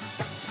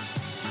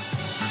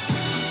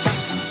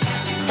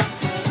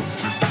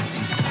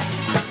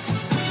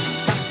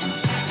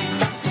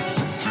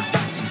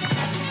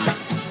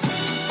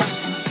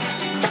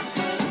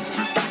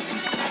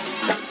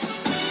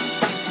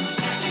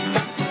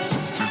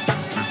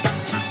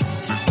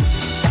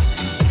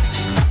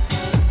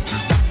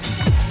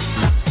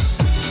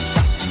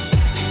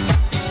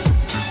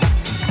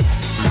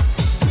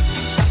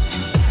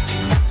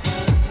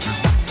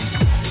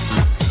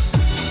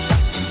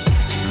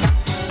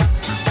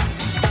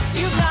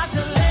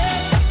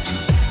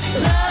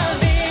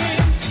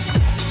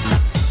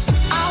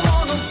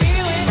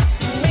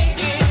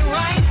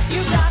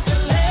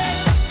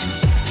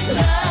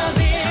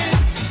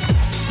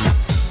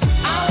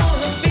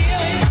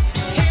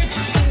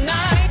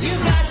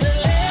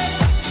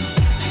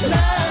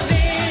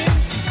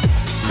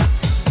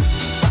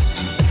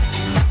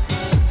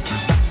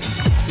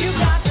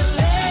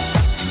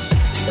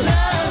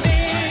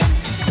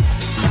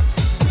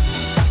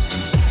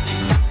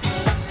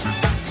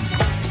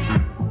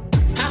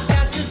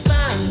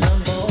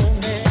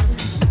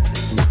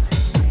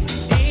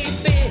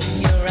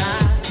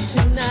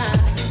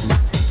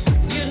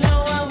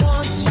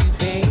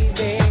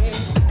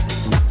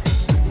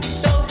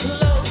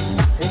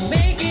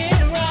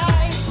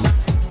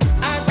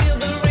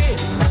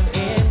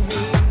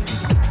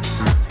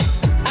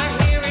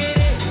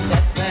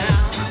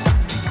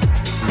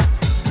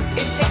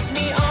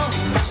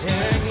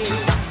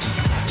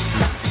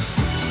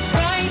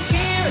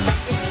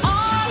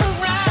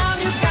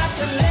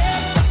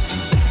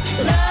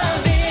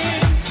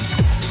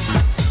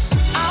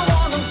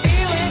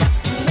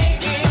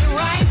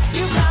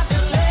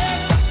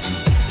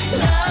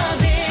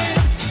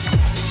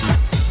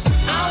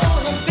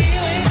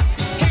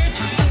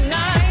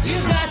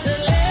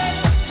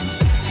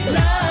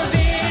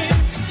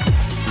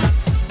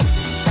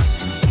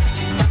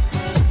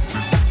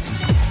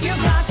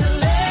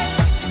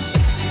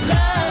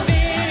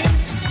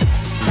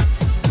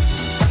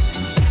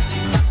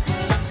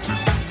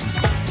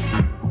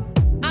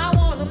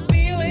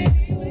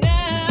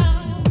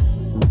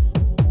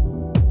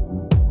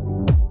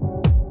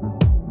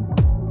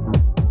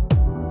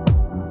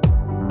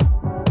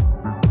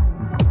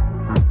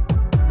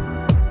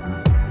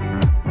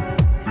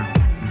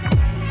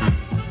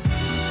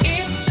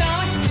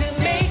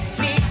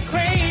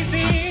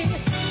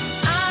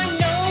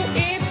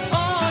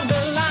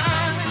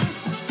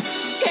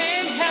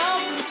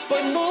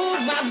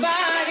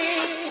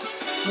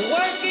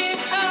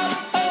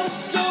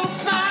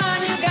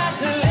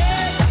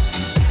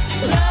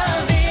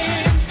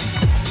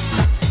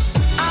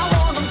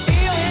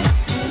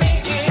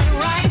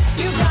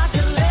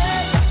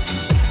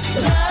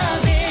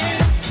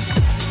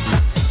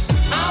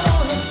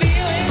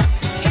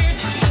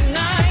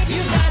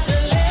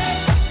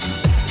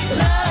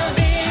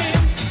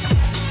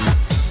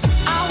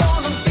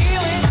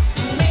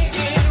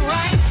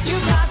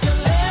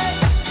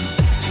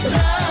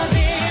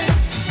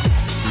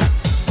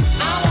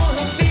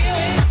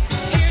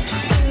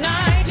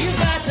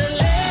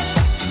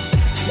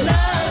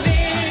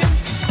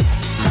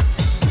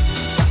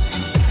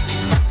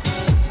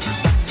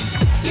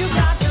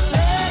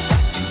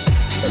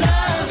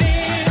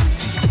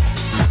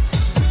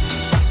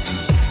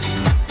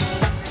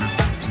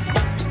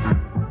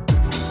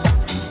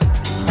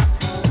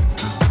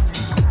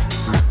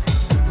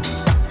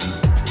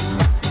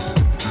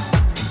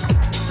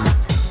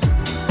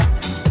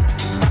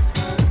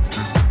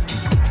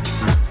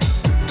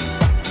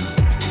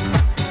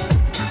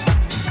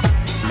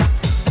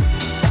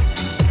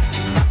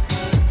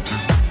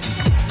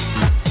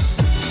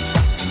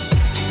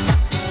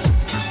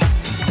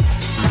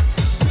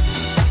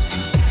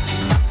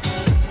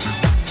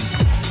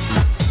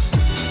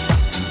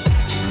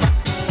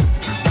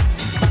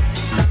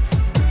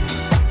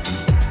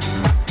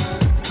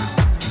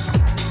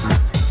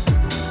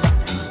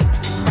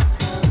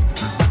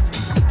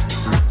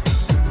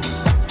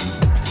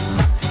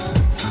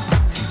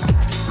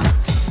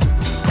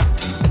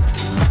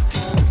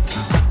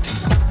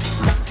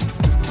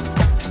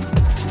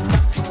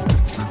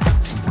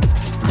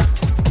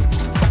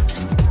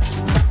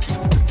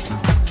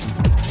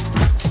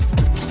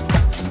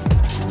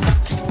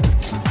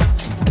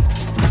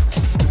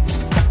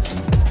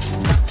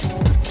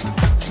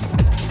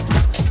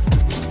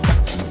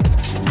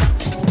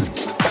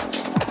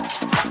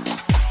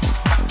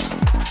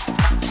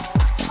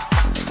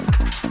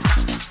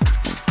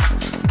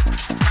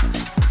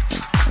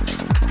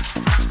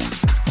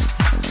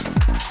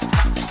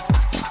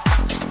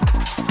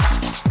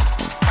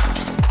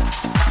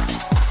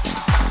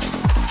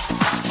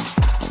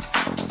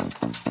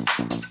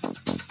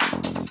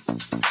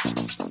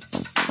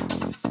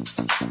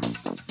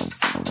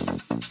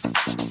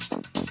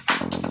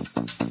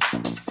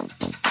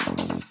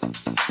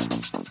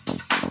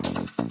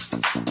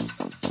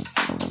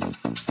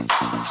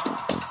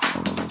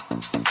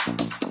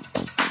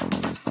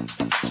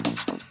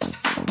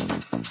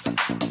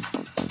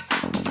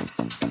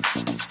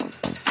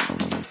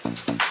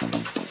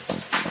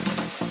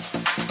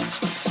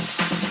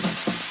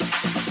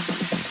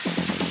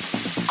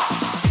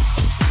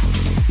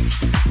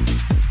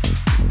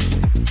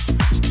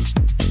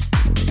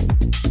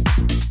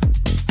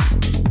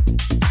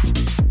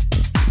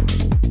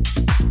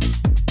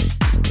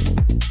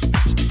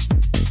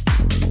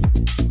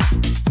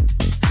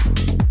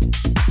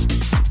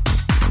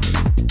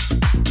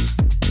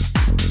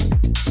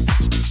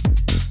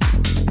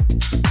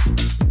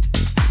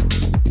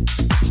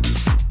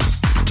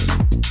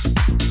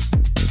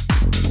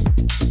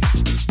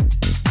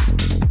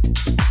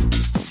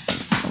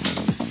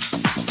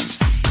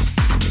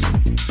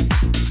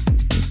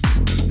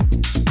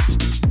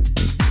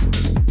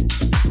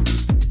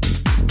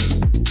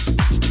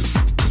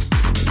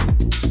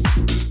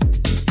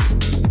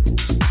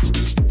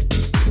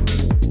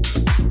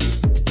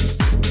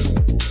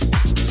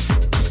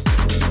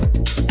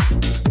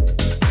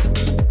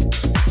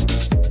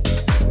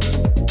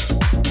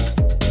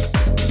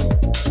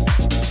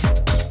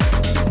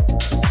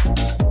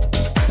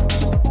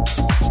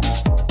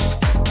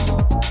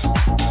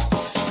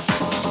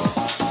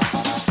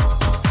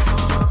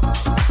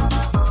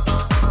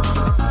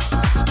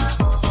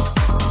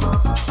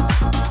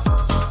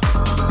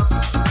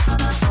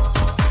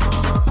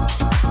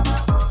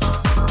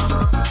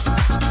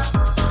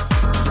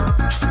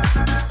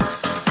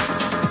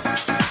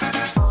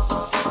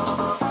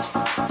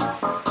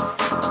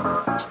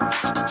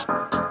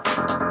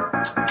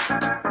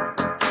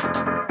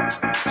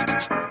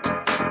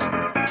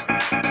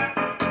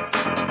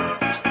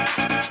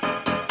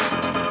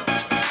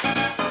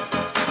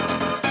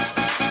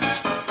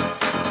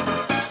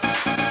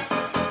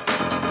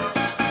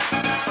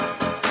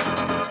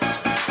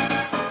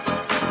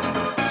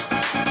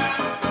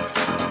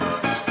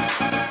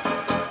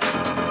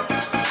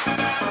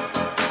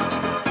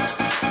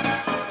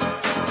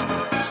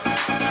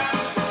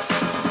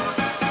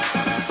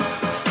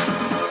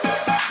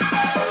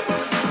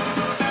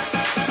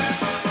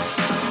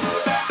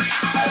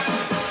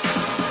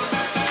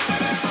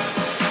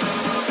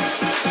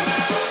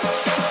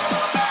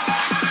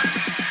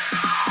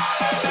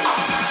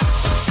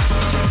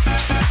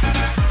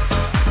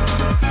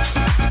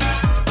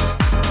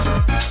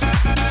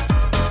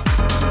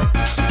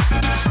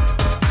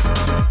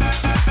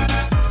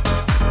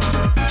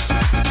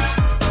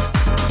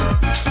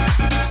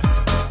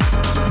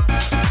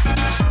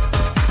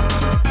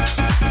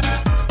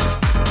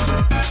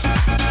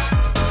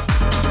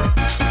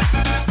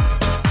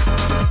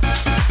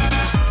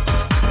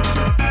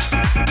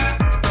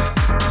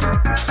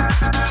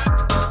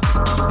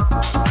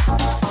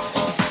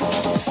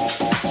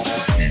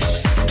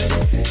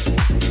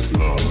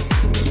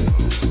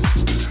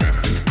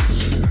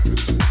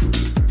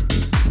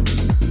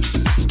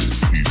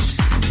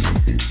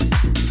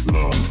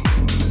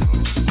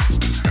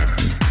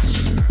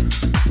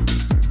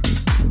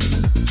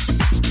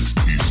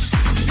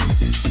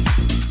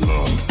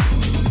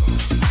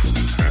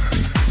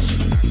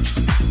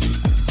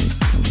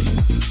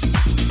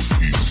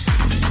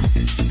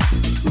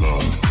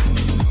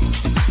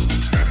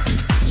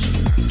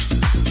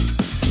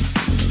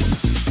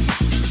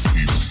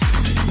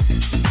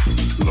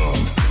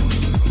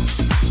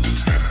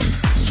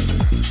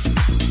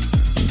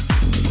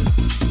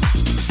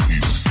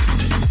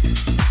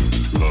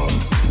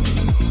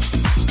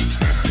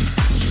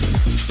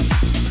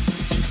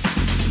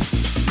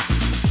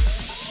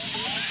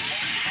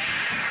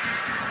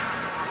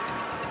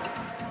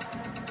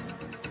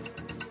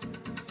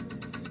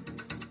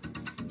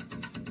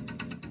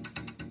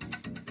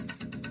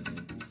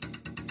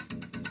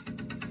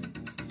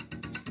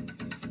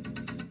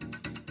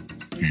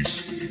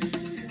 peace,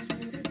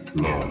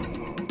 love,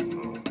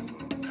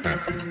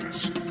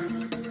 happiness.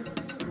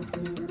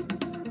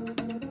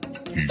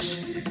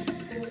 Peace,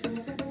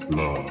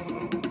 love,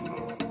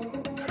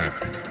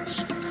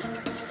 happiness.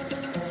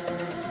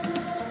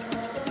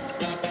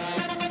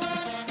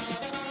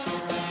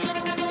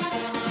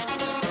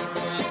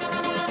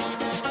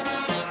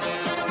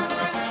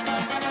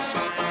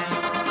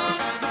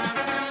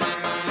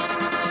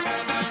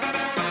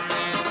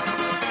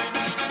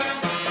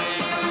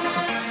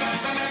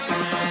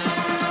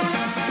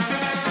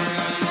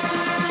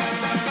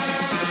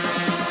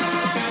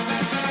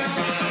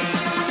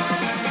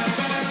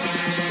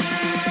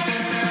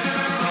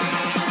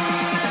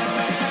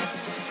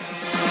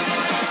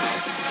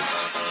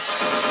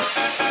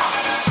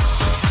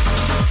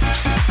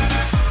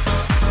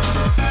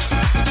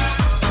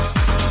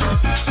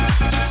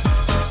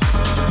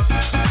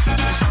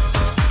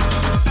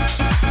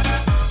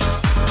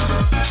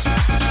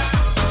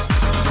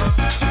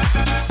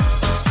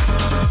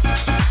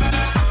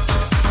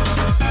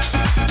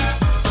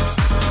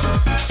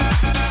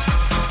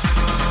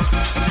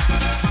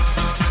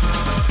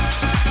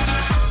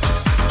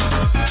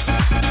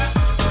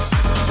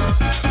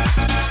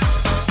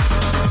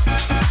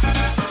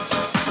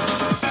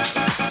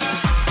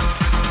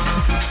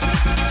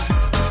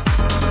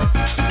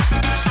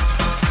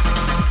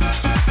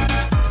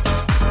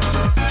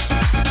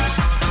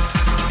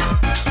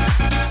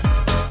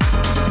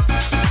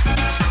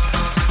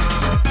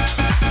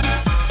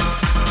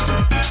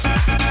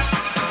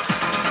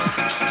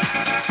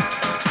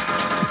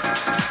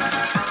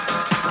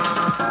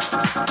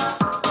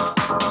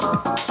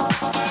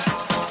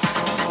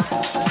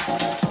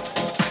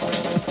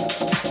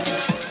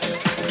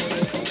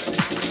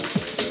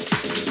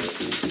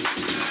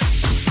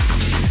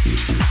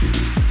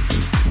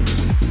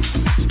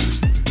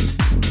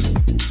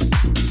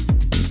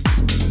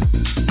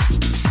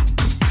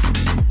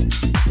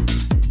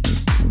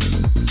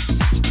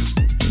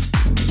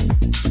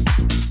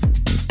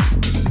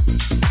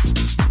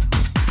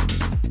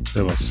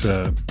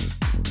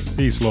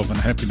 Peace, Love and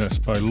Happiness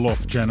by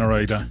Love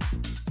Generator.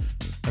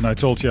 And I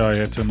told you I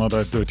had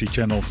another Dirty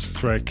Channels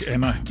track,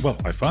 and I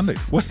found it.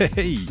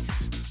 Way!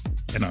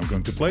 And I'm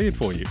going to play it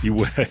for you.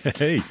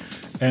 Way!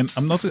 And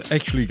I'm not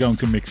actually going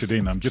to mix it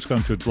in, I'm just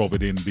going to drop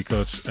it in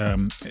because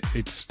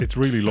it's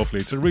really lovely.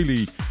 It's a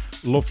really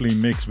lovely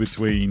mix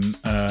between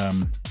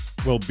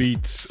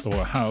beats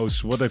or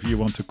house, whatever you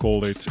want to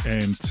call it,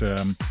 and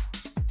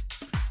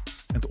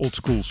old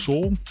school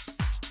soul.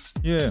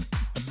 Yeah,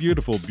 a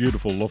beautiful,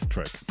 beautiful love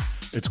track.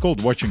 It's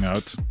called Watching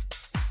Out.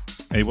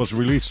 It was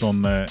released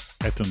on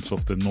Athens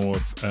of the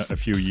North a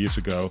few years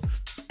ago.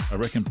 I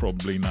reckon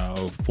probably now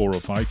 4 or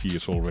 5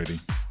 years already.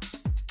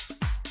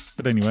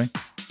 But anyway,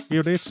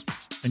 here it is.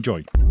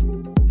 Enjoy.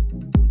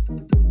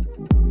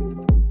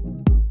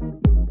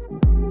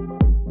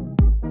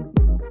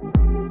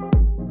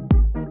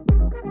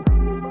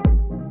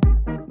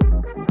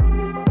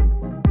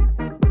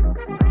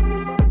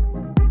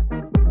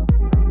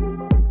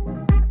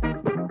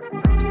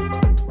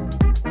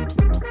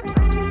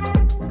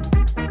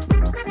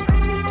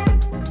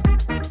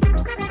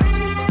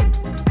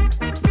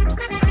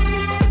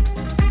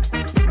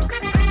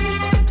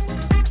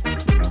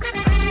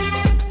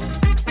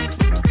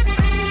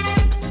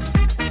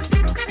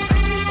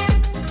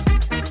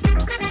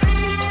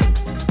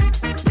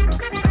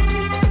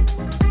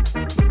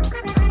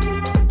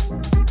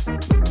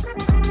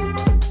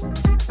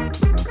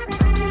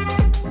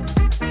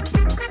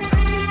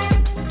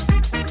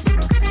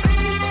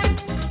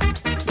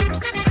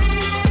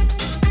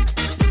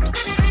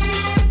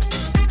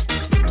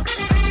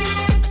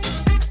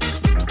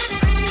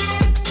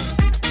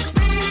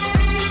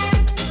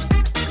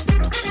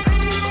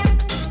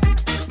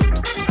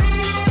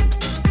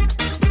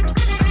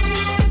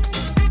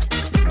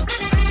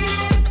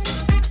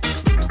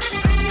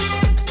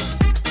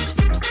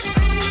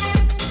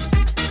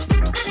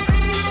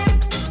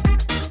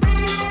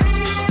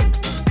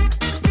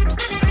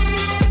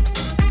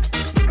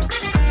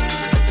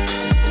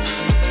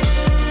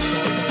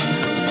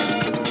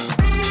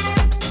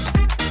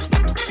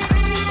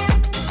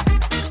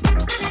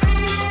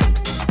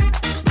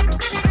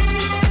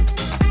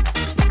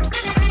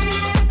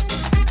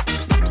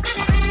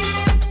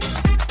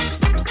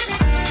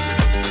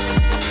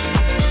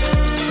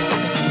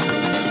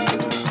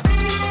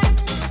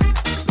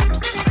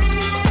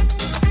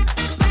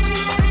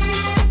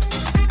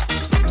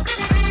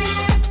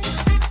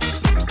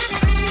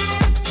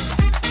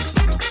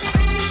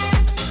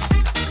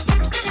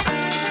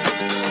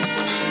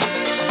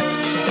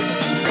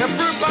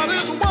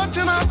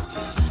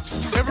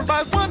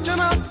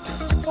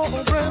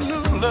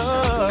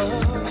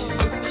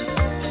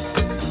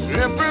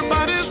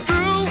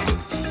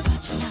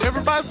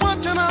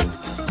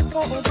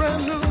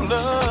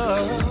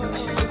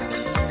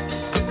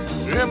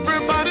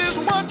 Everybody's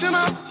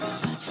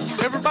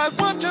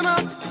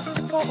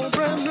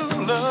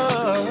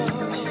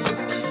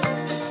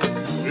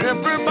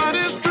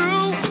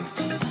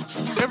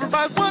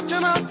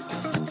watching out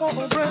for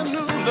a brand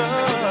new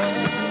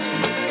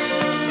love.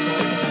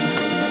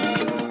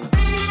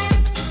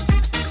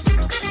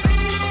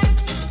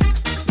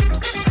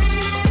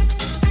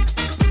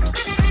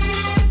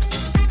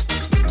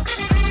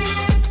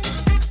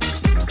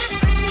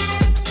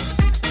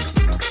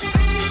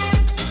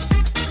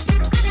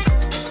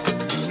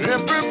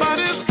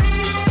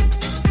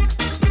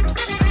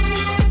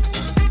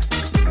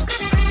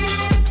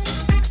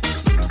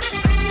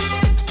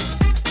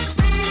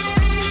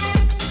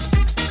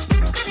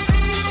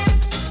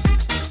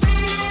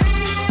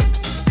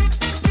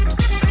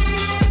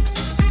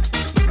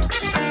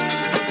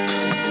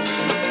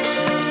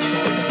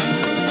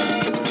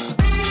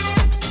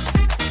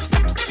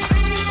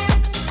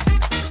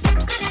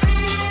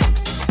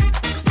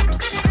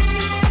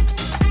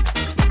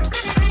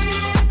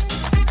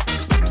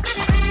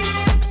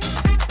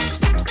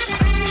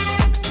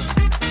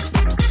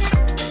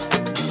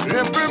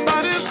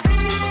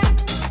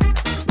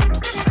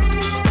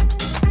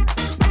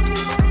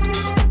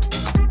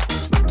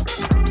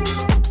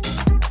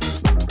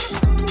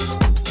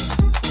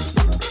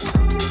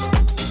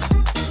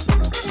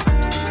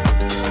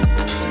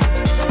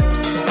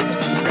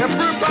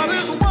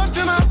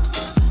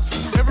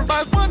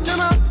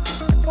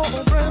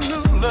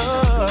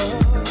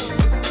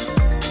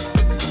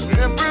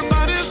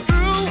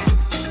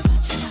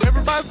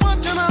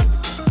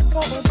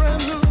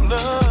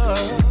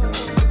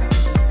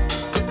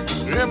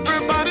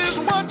 Everybody's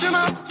watching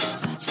out.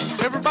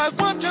 Everybody's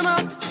watching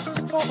out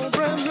for a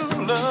brand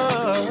new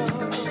love.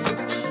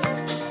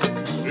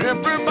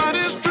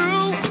 Everybody's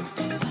true.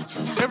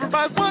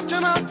 Everybody's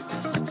watching out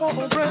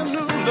for a brand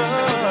new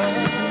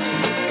love.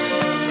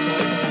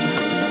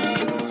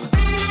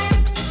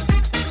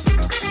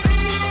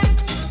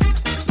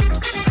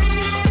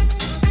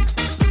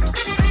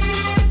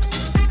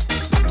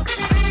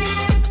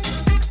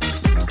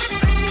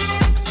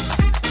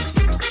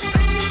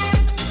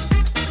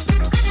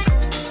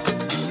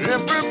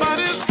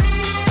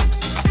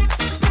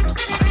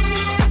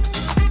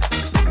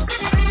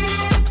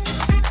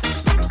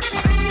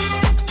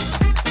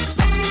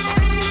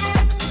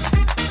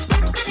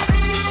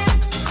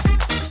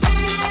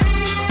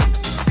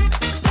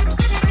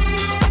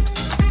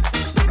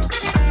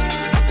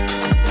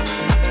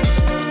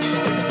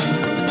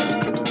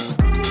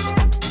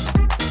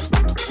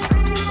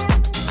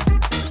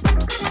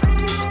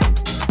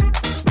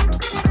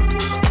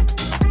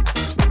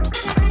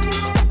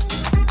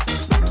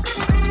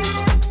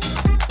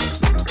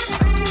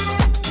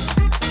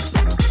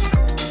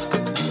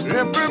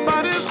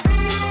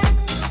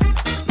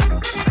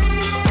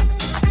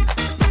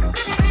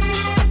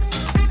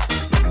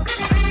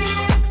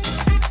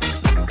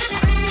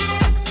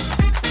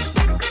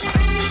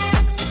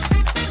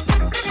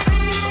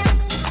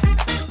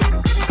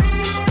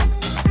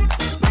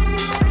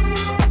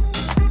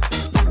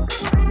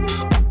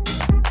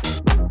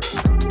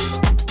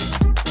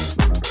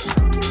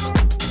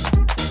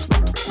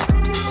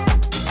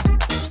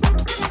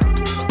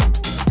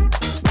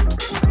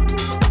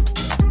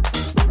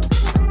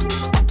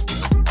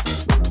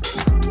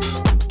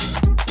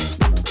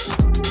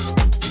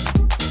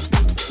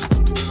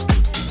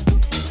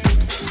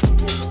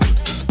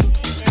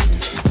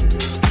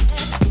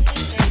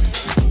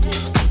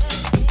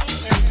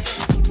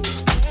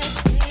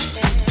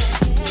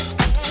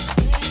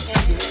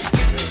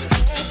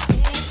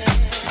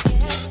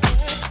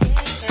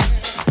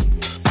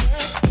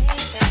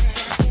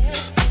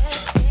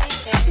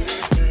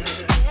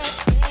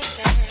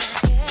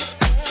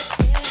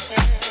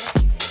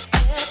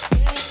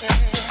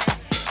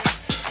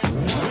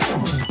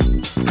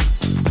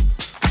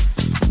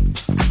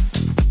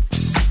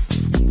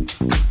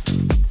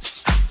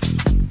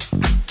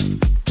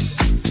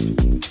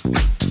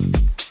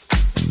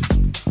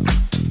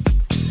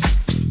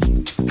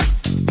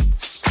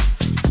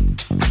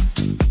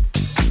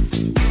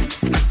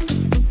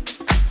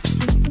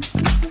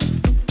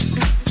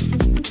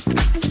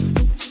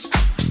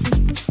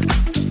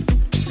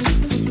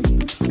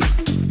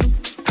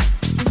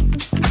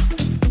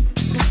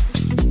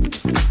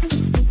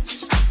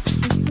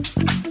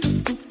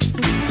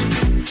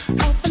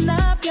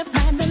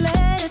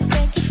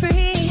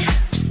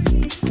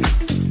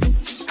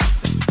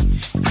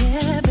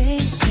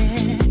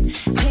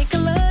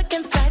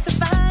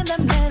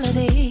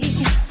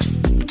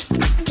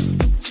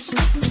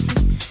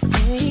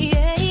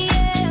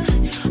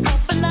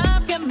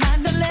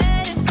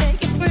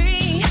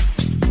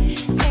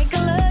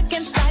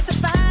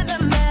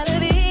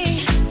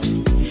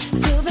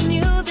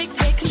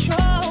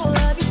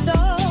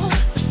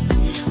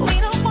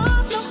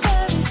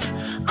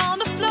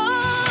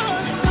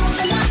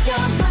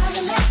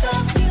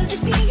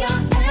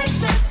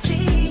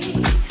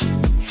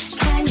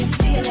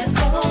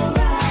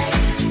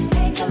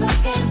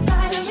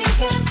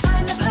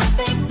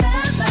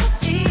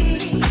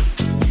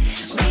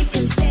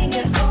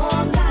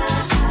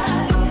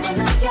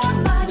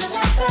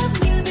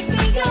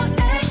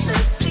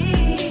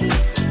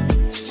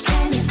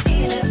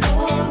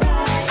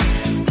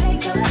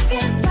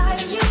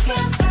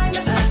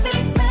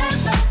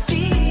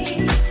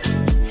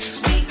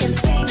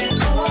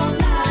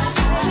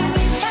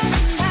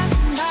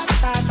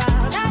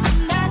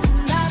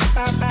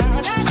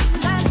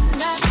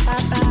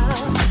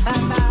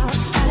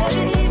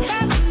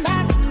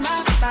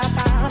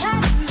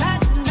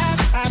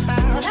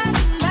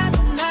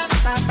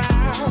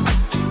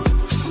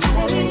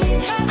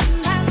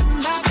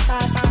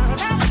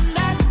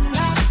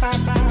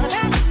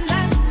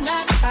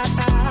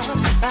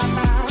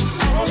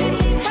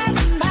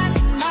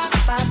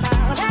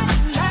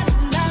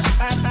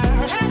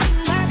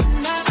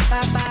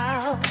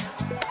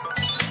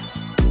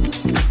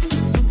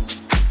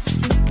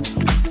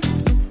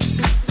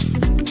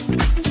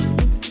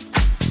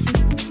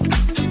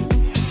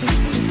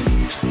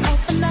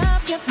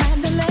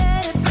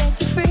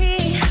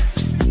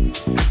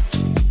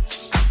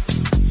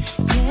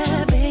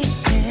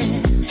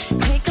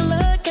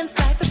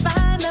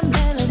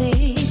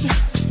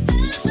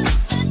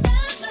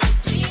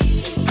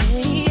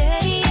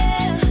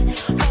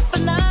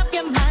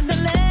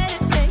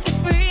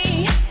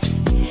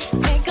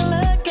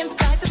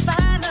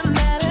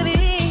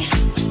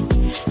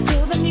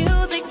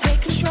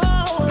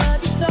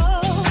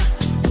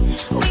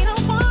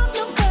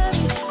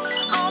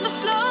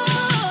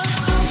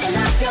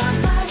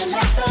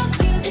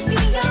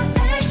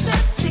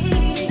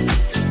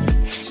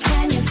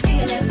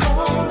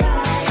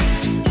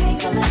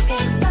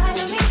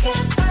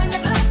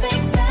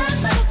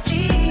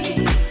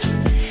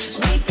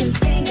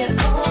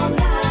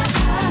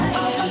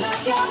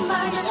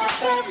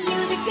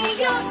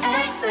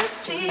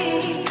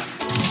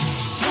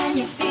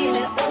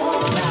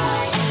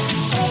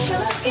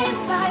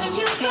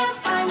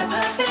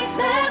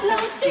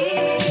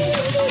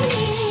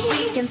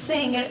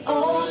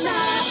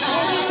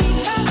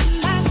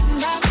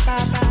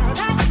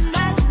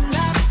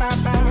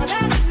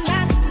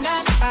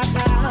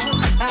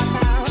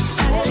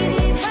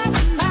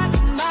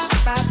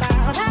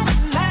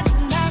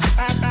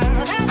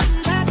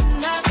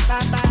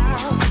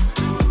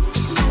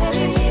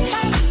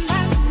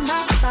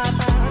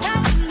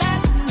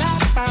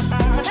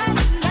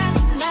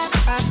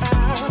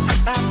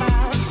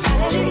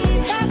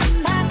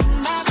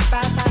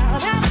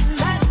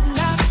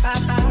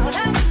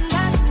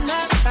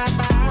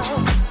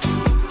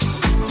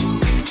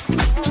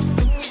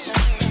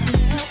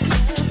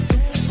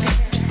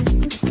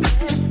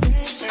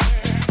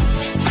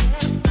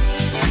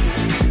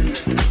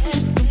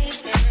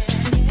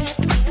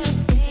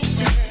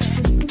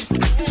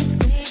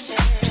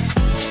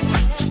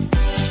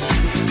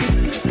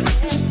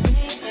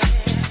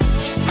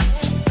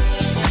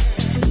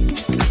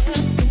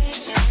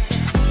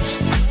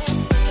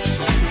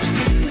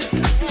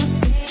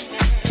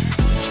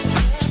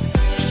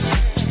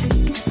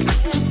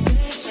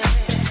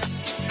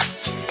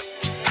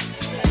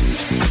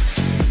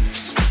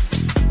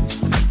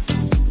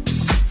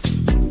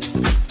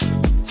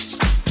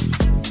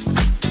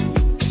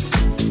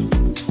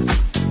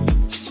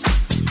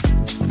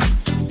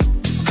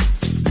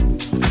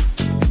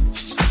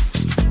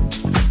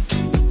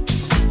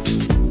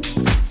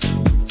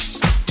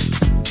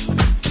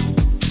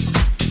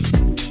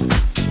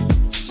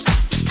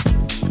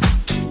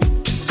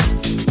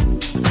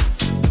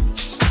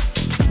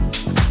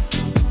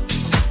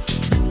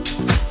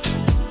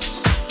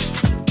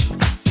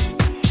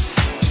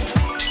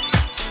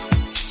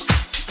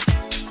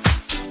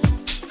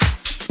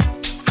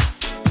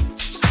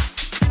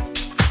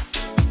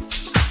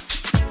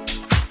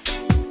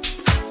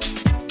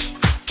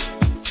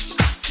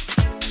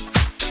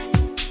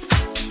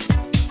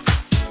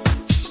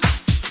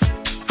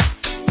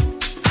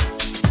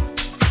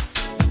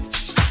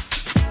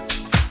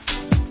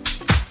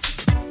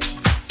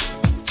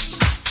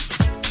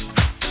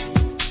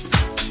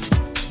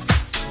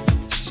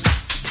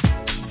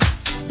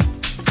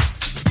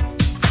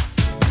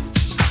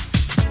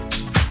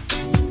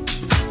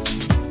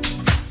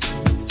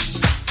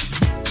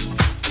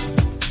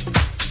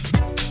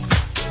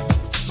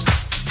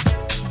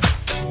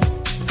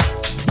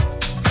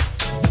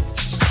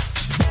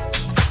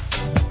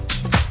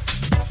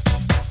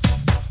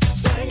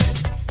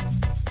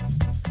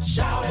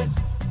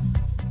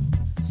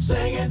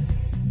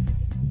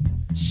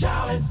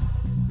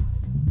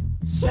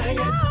 Sing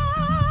it.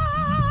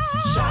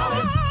 Shout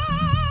it.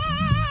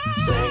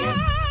 Sing it.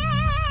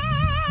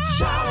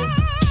 Shout it.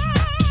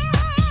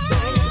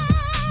 Sing it.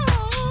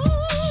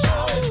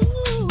 Shout it.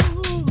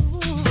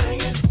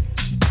 Sing it.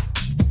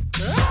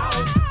 Shout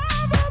it.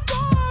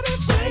 Everybody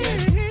sing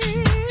it.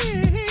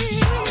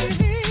 Shout it.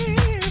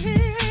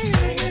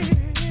 Sing it.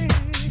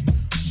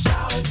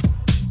 Shout it.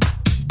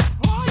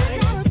 All you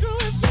gotta do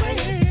is sing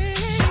it.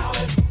 Shout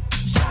it.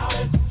 Shout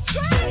it.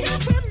 Sing it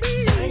with me.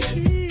 Sing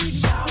it.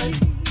 Shout it.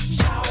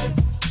 Shout it.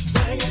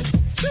 Sing it.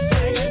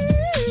 Sing it.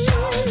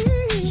 Shout it.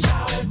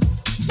 Shout it.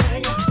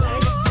 Sing it. Sing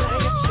it.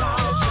 Sing it. Shout it.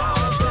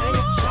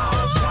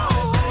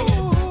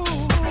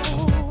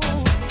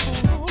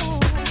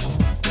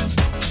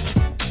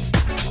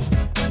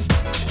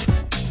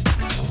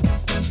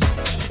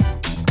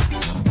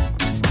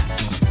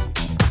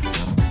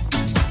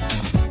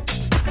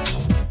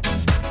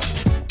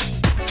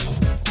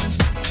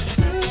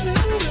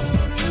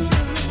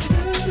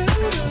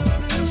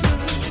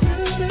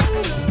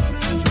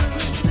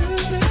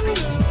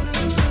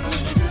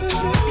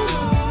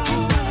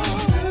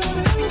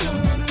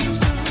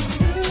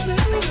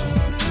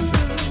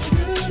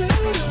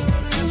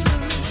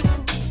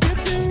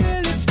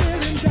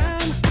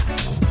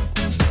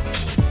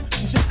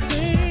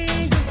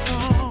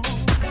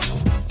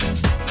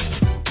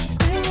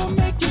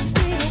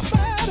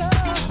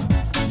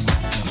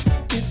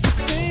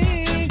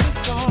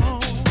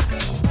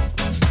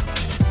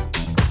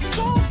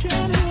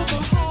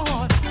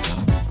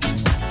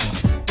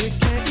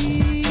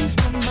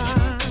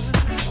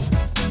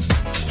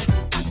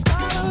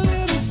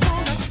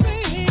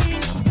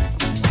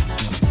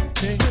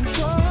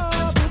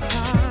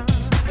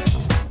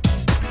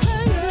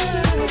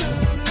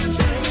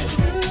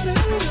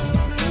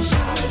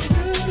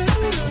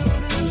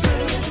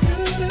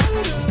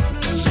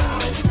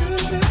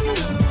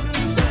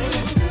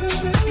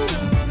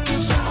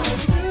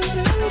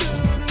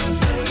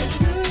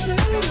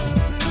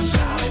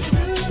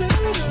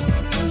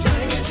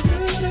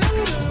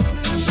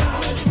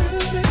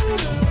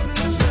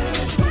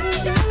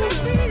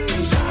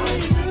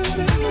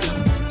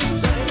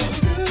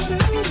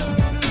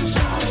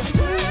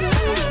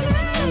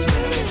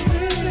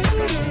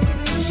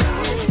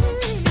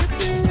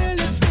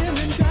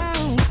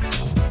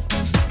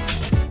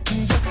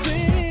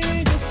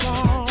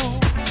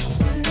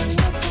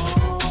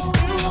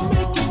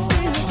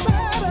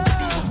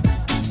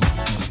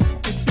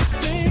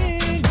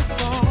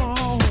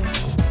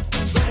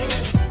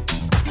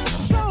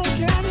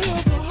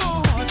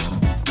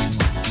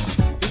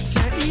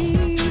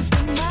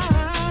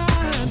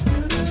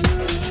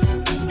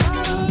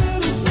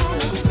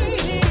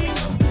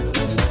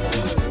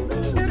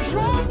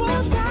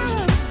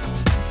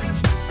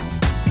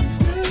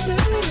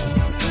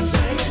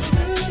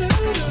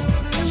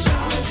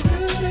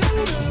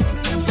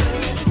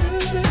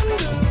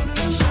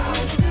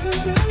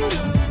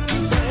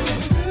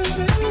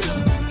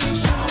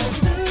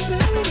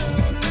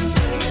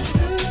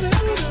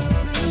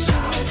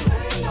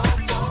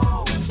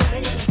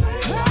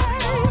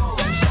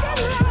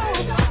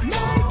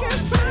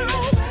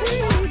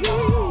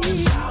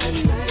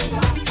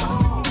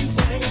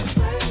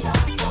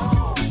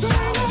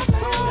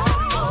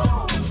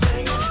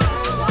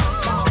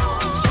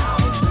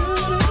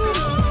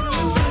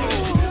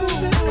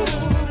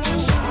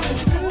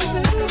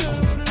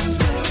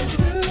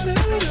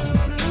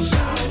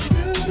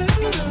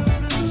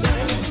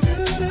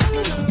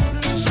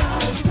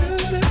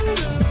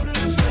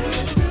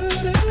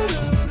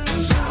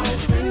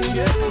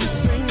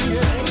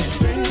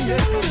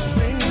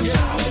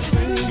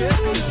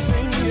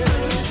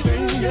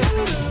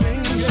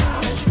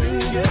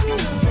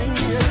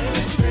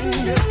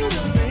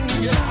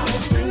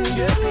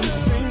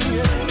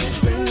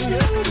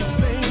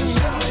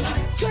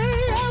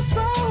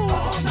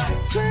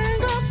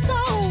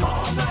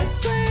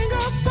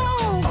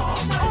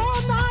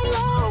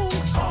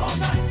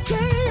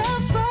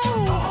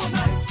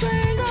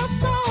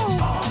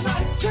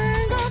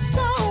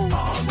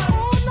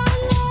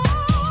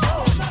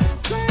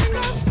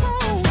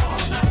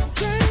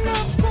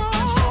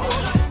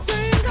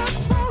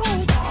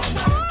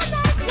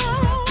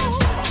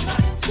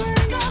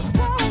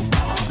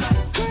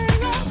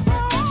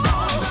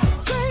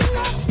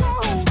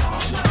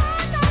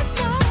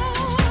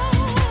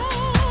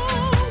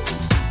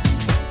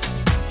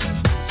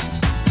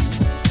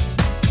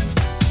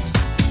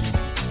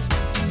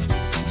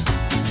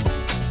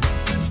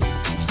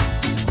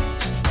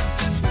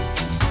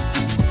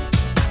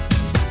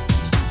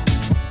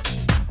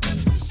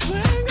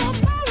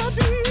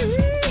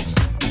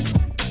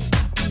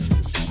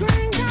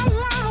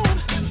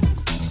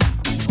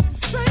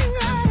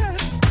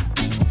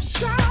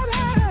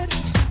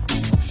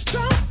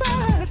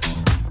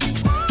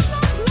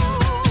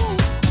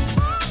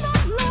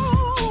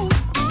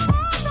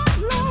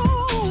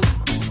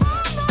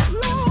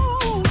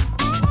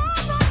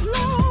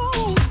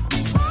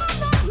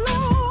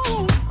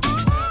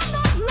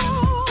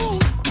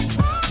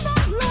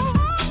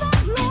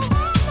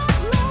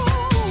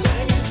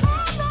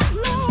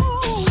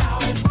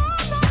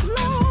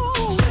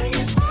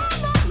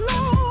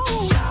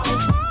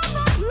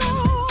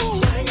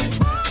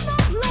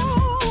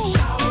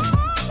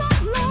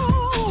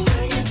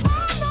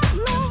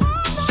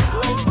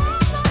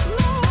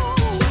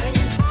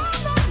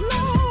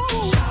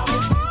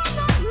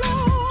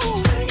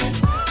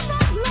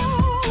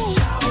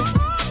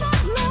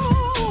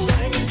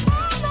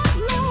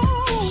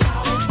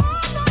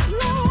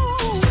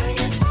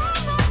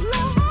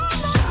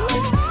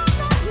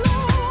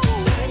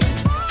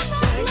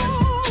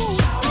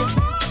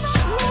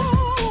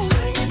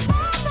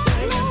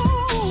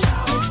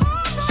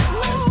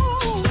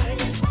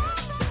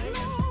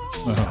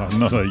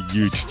 another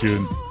huge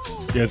tune.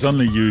 Yeah, it's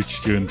only huge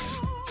tunes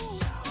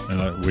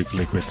with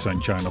Liquid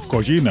Sunshine. Of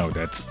course, you know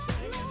that.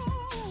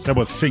 That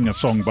was Sing a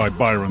Song by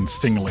Byron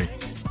Stingley.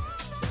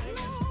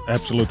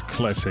 Absolute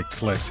classic.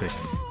 I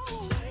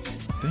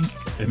think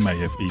it may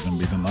have even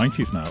been the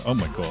 90s now. Oh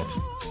my god.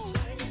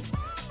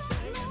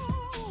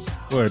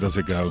 Where does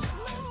it go?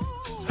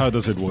 How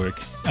does it work?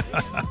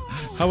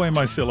 How am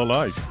I still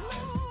alive?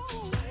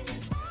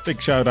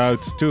 Big shout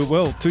out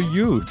to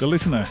you, the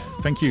listener.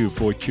 Thank you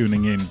for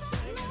tuning in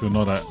to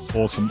another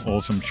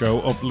awesome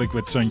show of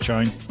Liquid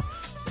Sunshine.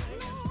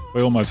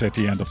 We're almost at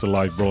the end of the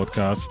live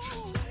broadcast.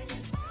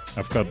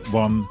 I've got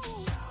one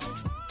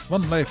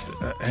left,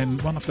 and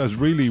one of those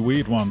really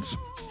weird ones.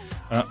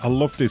 I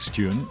love this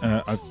tune.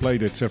 I've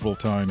played it several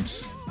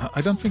times. I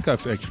don't think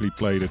I've actually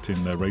played it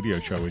in the radio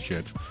shows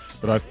yet,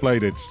 but I've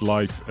played it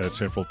live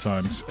several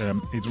times.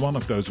 It's one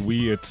of those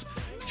weird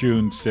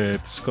tunes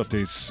that's got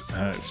this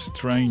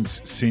strange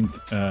synth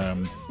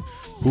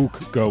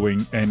hook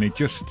going, and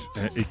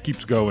it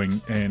keeps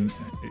going, and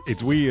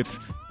it's weird,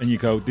 and you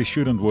go, this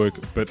shouldn't work,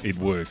 but it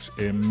works.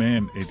 And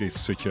man, it is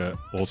such a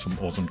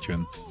awesome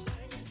tune.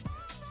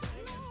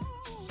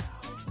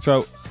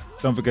 So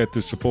don't forget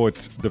to support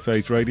The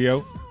Face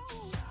Radio.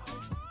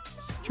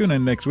 Tune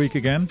in next week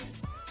again.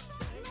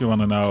 If you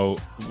want to know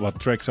what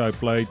tracks I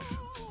played,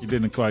 you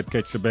didn't quite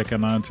catch the back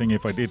announcing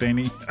if I did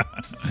any.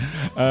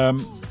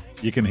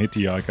 You can hit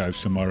the archives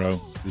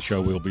tomorrow. The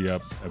show will be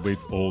up with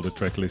all the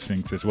track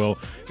listings as well.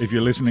 If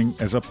you're listening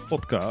as a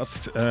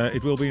podcast,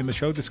 it will be in the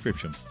show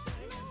description.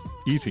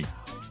 Easy,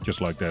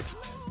 just like that.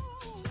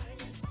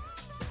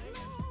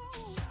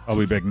 I'll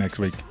be back next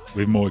week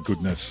with more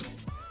goodness.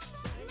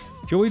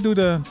 Shall we do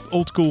the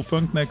old school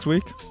funk next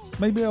week?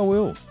 Maybe I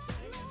will.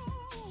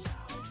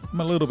 I'm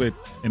a little bit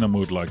in a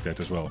mood like that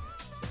as well.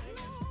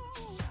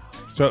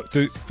 So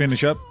to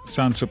finish up,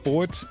 sound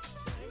support.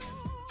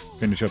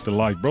 Finish up the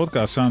live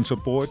broadcast sound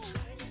support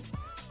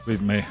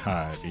with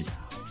Mehari.